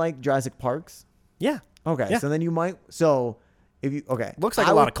 Did you like Jurassic Parks? Yeah. Okay. Yeah. So then you might. So if you looks like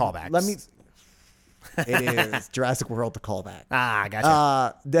a lot of callbacks. It is Jurassic World the callback. Ah,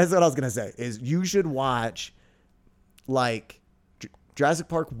 gotcha. That's what I was gonna say. Is you should watch like Jurassic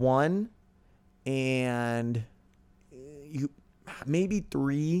Park 1 and you maybe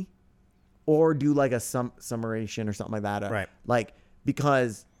 3, or do like a summation or something like that. Right. Like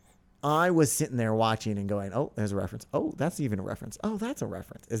because. I was sitting there watching and going, oh, there's a reference. Oh, that's even a reference. Oh, that's a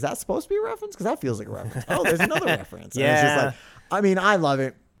reference. Is that supposed to be a reference? Because that feels like a reference. Oh, there's another reference. Yeah. And it's just like, I mean, I love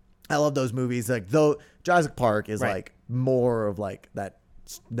it. I love those movies. Like, though Jurassic Park is like more of like that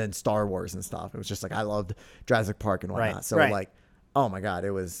than Star Wars and stuff. It was just like, I loved Jurassic Park and whatnot. Right. So like, oh my God,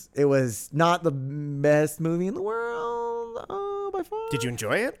 it was not the best movie in the world by far. Did you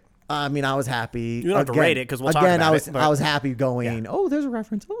enjoy it? I mean, I was happy. You don't have to rate it because we'll talk about it. I was happy going, oh, there's a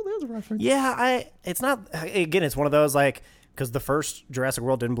reference. Oh, there's a reference. Yeah, it's not, again, it's one of those like, because the first Jurassic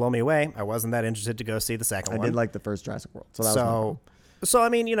World didn't blow me away. I wasn't that interested to go see the second one. I did like the first Jurassic World. So that was so I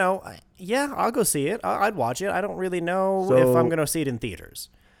mean, yeah, I'll go see it. I'd watch it. I don't really know if I'm going to see it in theaters.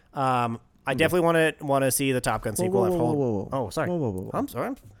 I definitely want to see the Top Gun sequel. Whoa. Oh, sorry. Whoa. I'm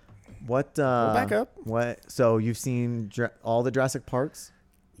sorry. What? We'll back up. What? So you've seen all the Jurassic Parks?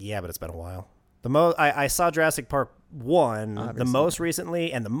 Yeah, but it's been a while. I saw Jurassic Park 1 the most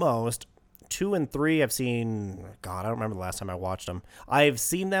recently, and the most 2 and 3 I've seen. God, I don't remember the last time I watched them. I've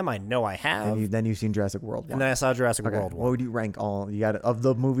seen them. I know I have. And then you've seen Jurassic World 1. And then I saw Jurassic World 1. What would you rank all? You got of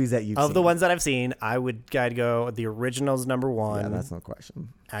the movies that you've seen? Of the ones that I've seen, I'd go the original's number 1. Yeah, that's no question.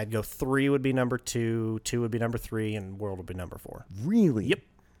 I'd go 3 would be number 2, 2 would be number 3, and World would be number 4. Really? Yep.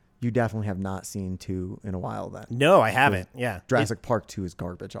 You definitely have not seen 2 in a while then. No, I haven't. Yeah. Jurassic Park 2 is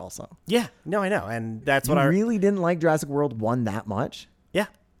garbage also. Yeah. No, I know. And that's what I really didn't like Jurassic World 1 that much? Yeah.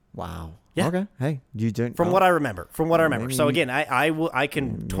 Wow. Yeah. Okay. Hey, you don't. From what I remember. So again, I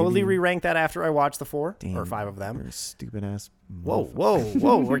can totally re-rank that after I watch the 4 or 5 of them. You're a stupid ass. Whoa!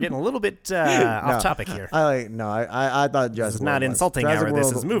 We're getting a little bit off topic here. I thought Jurassic This is not insulting hour.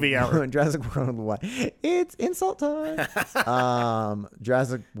 This is movie hour. Jurassic World 1. It's insult time.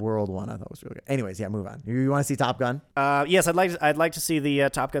 Jurassic World 1 I thought was really good. Anyways, yeah, move on. You want to see Top Gun? Yes, I'd like to see the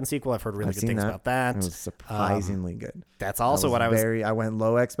Top Gun sequel. I've heard really good things about that. It was surprisingly good. That's also what I was. I went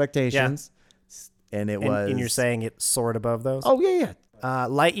low expectations, and it was. And you're saying it soared above those? Oh yeah.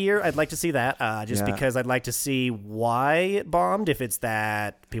 Lightyear, I'd like to see that, because I'd like to see why it bombed. If it's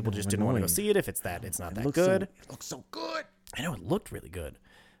that people just didn't want to go see it, if it's that it's not that good. It looks so good. I know it looked really good.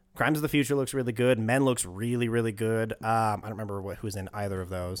 Crimes of the Future looks really good. Men looks really, really good. I don't remember who's in either of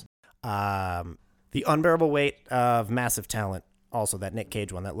those. The Unbearable Weight of Massive Talent, also that Nick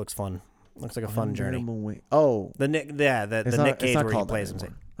Cage one, that looks fun. Looks like a fun journey. Oh, the Nick Cage where he plays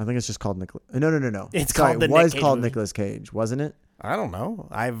himself. I think it's just called Nicolas. No. It's called the Nick Cage. It was called Nicolas Cage, wasn't it? I don't know.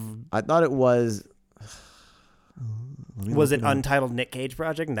 I thought it was. Was it Untitled Nick Cage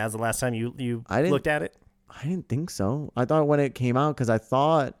Project? And that's the last time you looked at it? I didn't think so. I thought when it came out, because I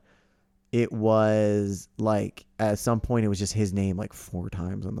thought it was like at some point it was just his name like 4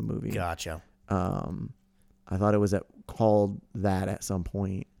 times on the movie. Gotcha. I thought it was called that at some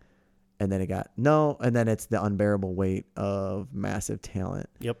point, and then and then it's The Unbearable Weight of Massive Talent.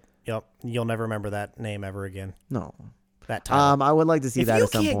 Yep. You'll never remember that name ever again. No. That time. I would like to see that at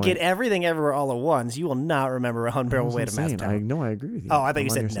some point. If you can't get everything everywhere all at once, you will not remember Unbearable Weight of Massive Talent. I agree with you. Oh, I thought you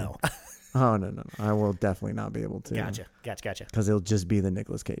said no. Oh, no. I will definitely not be able to. Gotcha. Because it'll just be the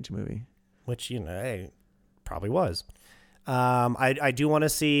Nicolas Cage movie. Which, hey, probably was. I do want to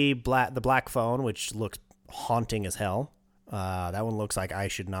see the Black Phone, which looks haunting as hell. That one looks like I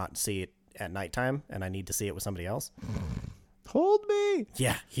should not see it at nighttime, and I need to see it with somebody else. Hold me.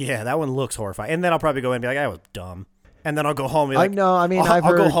 Yeah, that one looks horrifying. And then I'll probably go in and be like, I was dumb. And then I'll go home and be like,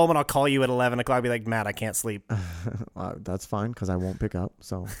 I'll go home and I'll call you at 11 o'clock and be like, Matt, I can't sleep. That's fine, because I won't pick up,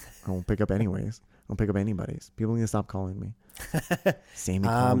 so I won't pick up anyways. I won't pick up anybody's. People need to stop calling me. Sammy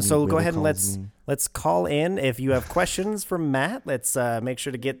called me. So go ahead and let's call in. If you have questions for Matt, let's make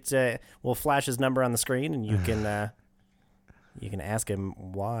sure to get, we'll flash his number on the screen, and you can ask him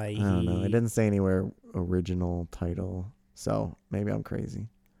why I don't know. It didn't say anywhere original title, so maybe I'm crazy.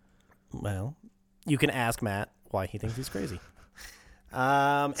 Well, you can ask Matt why he thinks he's crazy.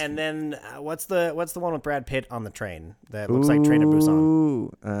 And then what's the one with Brad Pitt on the train that looks like Train to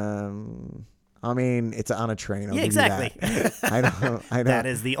Busan? I mean, it's on a train. Yeah, exactly. I don't. That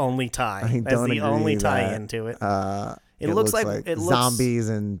is the only tie. That's the only tie into it. It looks like zombies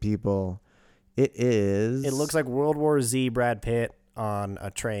and people. It is. It looks like World War Z Brad Pitt on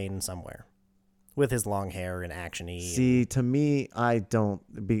a train somewhere with his long hair and action-y. See, to me, I don't.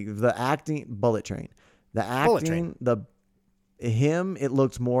 The acting, Bullet Train. The acting, it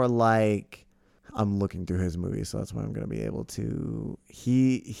looks more like. I'm looking through his movies, so that's why I'm going to be able to.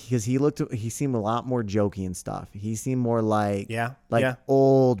 He seemed a lot more jokey and stuff. He seemed more like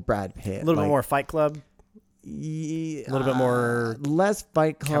old Brad Pitt. A little bit more Fight Club. Yeah, a little bit more less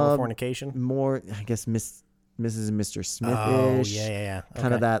Fight Club. Californication. More, I guess, Mrs. and Mr. Smith-ish. Oh, yeah. Okay.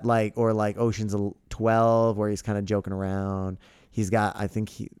 Kind of that, or like Ocean's 12, where he's kind of joking around. He's got, I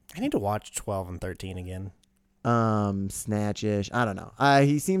need to watch 12 and 13 again. Snatch-ish. I don't know.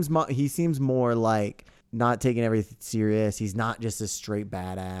 He seems more like not taking everything serious. He's not just a straight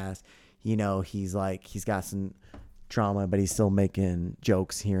badass. He's got some trauma, but he's still making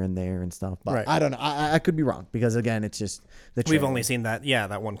jokes here and there and stuff. But I don't know. I could be wrong, because again, it's just the trailer. We've only seen that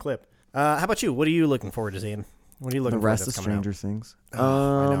one clip. How about you? What are you looking forward to seeing? What are you looking forward to? The rest of Stranger Things. I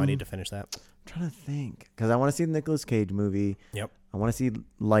know. I need to finish that. I'm trying to think, because I want to see the Nicolas Cage movie. Yep. I want to see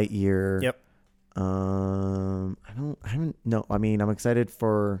Lightyear. Yep. I'm excited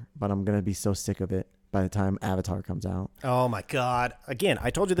but I'm gonna be so sick of it by the time Avatar comes out. Oh my God! Again, I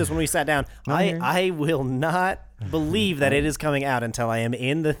told you this when we sat down. I will not believe that it is coming out until I am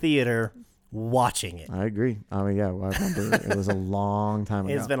in the theater watching it. I agree. I mean, yeah, I remember it was a long time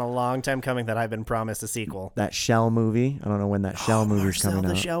ago. It's been a long time coming that I've been promised a sequel. That Shell movie. I don't know when that Shell movie's coming out.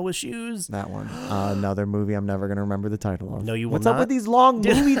 the Shell with shoes. That one. Another movie I'm never going to remember the title of. No, you will What's not? up with these long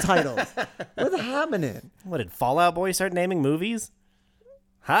movie titles? What's happening? What, did Fall Out Boy start naming movies?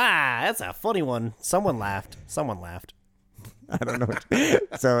 Ha! That's a funny one. Someone laughed. I don't know.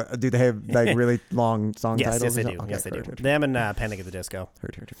 So, do they have like really long song titles? Yes, they do. Okay, Yes, they do. heard. Them and Panic at the Disco.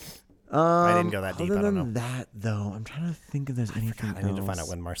 Heard. I didn't go that deep. Other I don't than know. that, though, I'm trying to think if there's anything else. I need to find out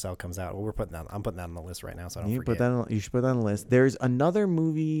when Marcel comes out. Well, I'm putting that on the list right now, so I don't forget. You should put that on the list. There's another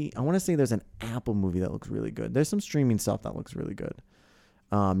movie. I want to say there's an Apple movie that looks really good. There's some streaming stuff that looks really good.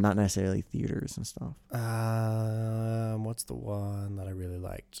 Not necessarily theaters and stuff. What's the one that I really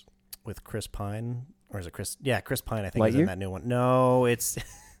liked with Chris Pine? Or is it Chris? Yeah, Chris Pine. I think is in that new one. No, it's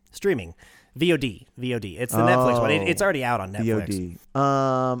streaming. VOD. It's the Netflix one. It's already out on Netflix.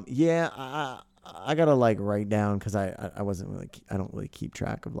 VOD. Yeah. I gotta like write down because I don't really keep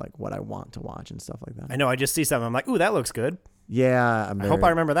track of like what I want to watch and stuff like that. I know. I just see something. I'm like, ooh, that looks good. Yeah. I hope I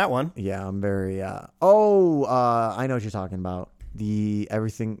remember that one. Yeah, I'm very. I know what you're talking about. The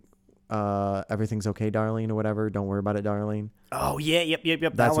everything's okay, darling, or whatever. Don't worry about it, darling. Oh yeah,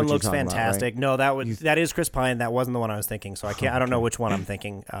 yep. That one looks fantastic. About, right? No, that is Chris Pine. That wasn't the one I was thinking. So I can't. I don't know which one I'm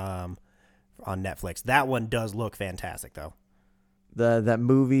thinking. On Netflix, that one does look fantastic though. That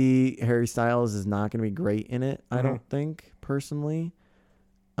movie, Harry Styles is not going to be great in it. I don't think personally.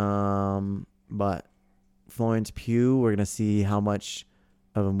 But Florence Pugh, we're gonna see how much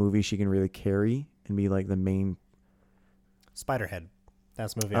of a movie she can really carry and be like the main. Spiderhead.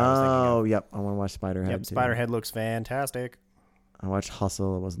 That's the movie I was thinking of. Oh, yep. I want to watch Spiderhead. Yep, too. Spiderhead looks fantastic. I watched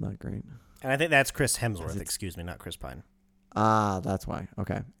Hustle. It wasn't that great. And I think that's Chris Hemsworth. Excuse me, not Chris Pine. That's why.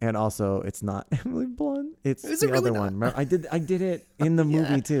 Okay. And also, it's not Emily Blunt. It's is the it really other one. I did it in the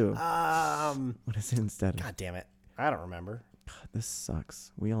movie too. What is it instead? God damn it. I don't remember. God, this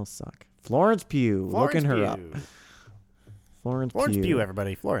sucks. We all suck. Florence Pugh. Looking her up. Florence Pugh,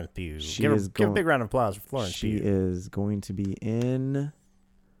 everybody. Florence Pugh. Give a big round of applause for Florence Pugh. She is going to be in.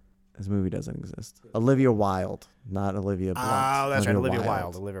 This movie doesn't exist. Olivia Wilde, not Olivia Blunt. Oh, that's right. Olivia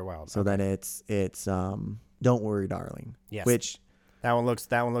Wilde. So then it's Don't Worry, Darling. Yes. Which that one looks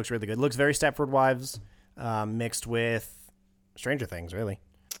really good. Looks very Stepford Wives, mixed with Stranger Things, really.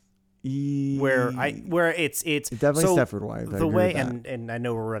 Where it's definitely Stepford Wives. The way and I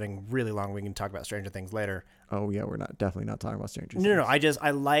know we're running really long. We can talk about Stranger Things later. Oh yeah, we're definitely not talking about Stranger Things. No.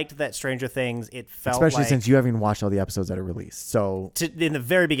 I liked that Stranger Things. It felt especially since you haven't watched all the episodes that are released. So in the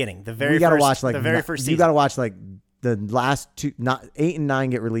very beginning, the very first season. You gotta watch like the last two, not 8 and 9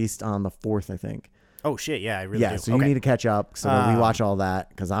 get released on the 4th, I think. Oh shit, yeah, I really do. So you need to catch up so that we watch all that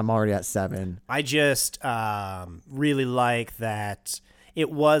because I'm already at 7. I just really like that. It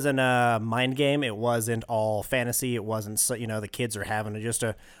wasn't a mind game. It wasn't all fantasy. It wasn't, the kids are having just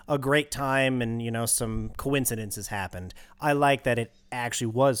a great time and, some coincidences happened. I like that it actually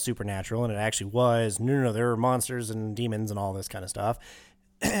was supernatural and it actually was, no, there were monsters and demons and all this kind of stuff.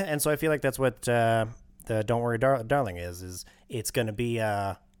 And so I feel like that's what the Don't Worry, Darling is it's going to be,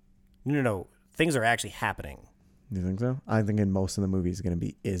 no, things are actually happening. You think so? I think in most of the movies it's going to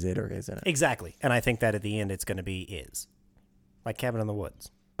be, is it or isn't it? Exactly. And I think that at the end it's going to be is. Like Cabin in the Woods.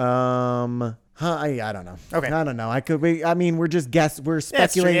 I don't know. Okay. I don't know. We're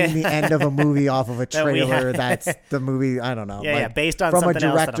speculating the end of a movie off of a trailer. That's the movie. I don't know. Yeah, based on from something a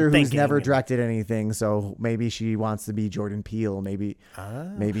director else that I'm who's never directed anything. So maybe she wants to be Jordan Peele. Maybe she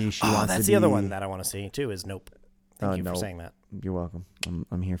wants to be. That's the other one that I want to see too. Is Nope. Thank you for saying that. You're welcome.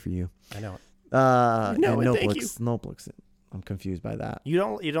 I'm here for you. I know it. Nope looks. I'm confused by that. You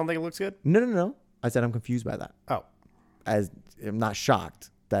don't think it looks good? No. I said I'm confused by that. Oh. As I'm not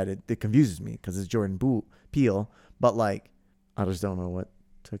shocked that it confuses me because it's Jordan Peele, but like I just don't know what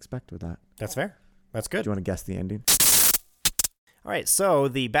to expect with that. That's fair. That's good. Do you want to guess the ending? All right, so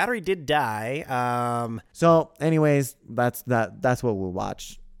the battery did die. So, anyways, that's what we'll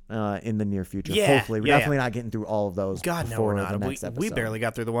watch in the near future. Yeah, hopefully, we're definitely not getting through all of those. God, no, we're not. The next episode. We barely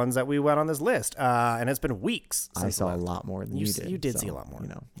got through the ones that we went on this list, and it's been weeks. I saw a lot more than you did. You did see a lot more.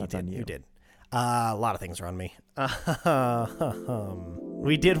 That's on you. You did. A lot of things are on me.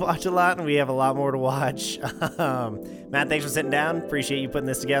 We did watch a lot, and we have a lot more to watch. Matt, thanks for sitting down. Appreciate you putting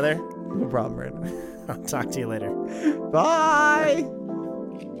this together. No problem, Brandon. I'll talk to you later. Bye.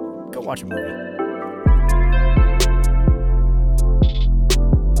 Go watch a movie.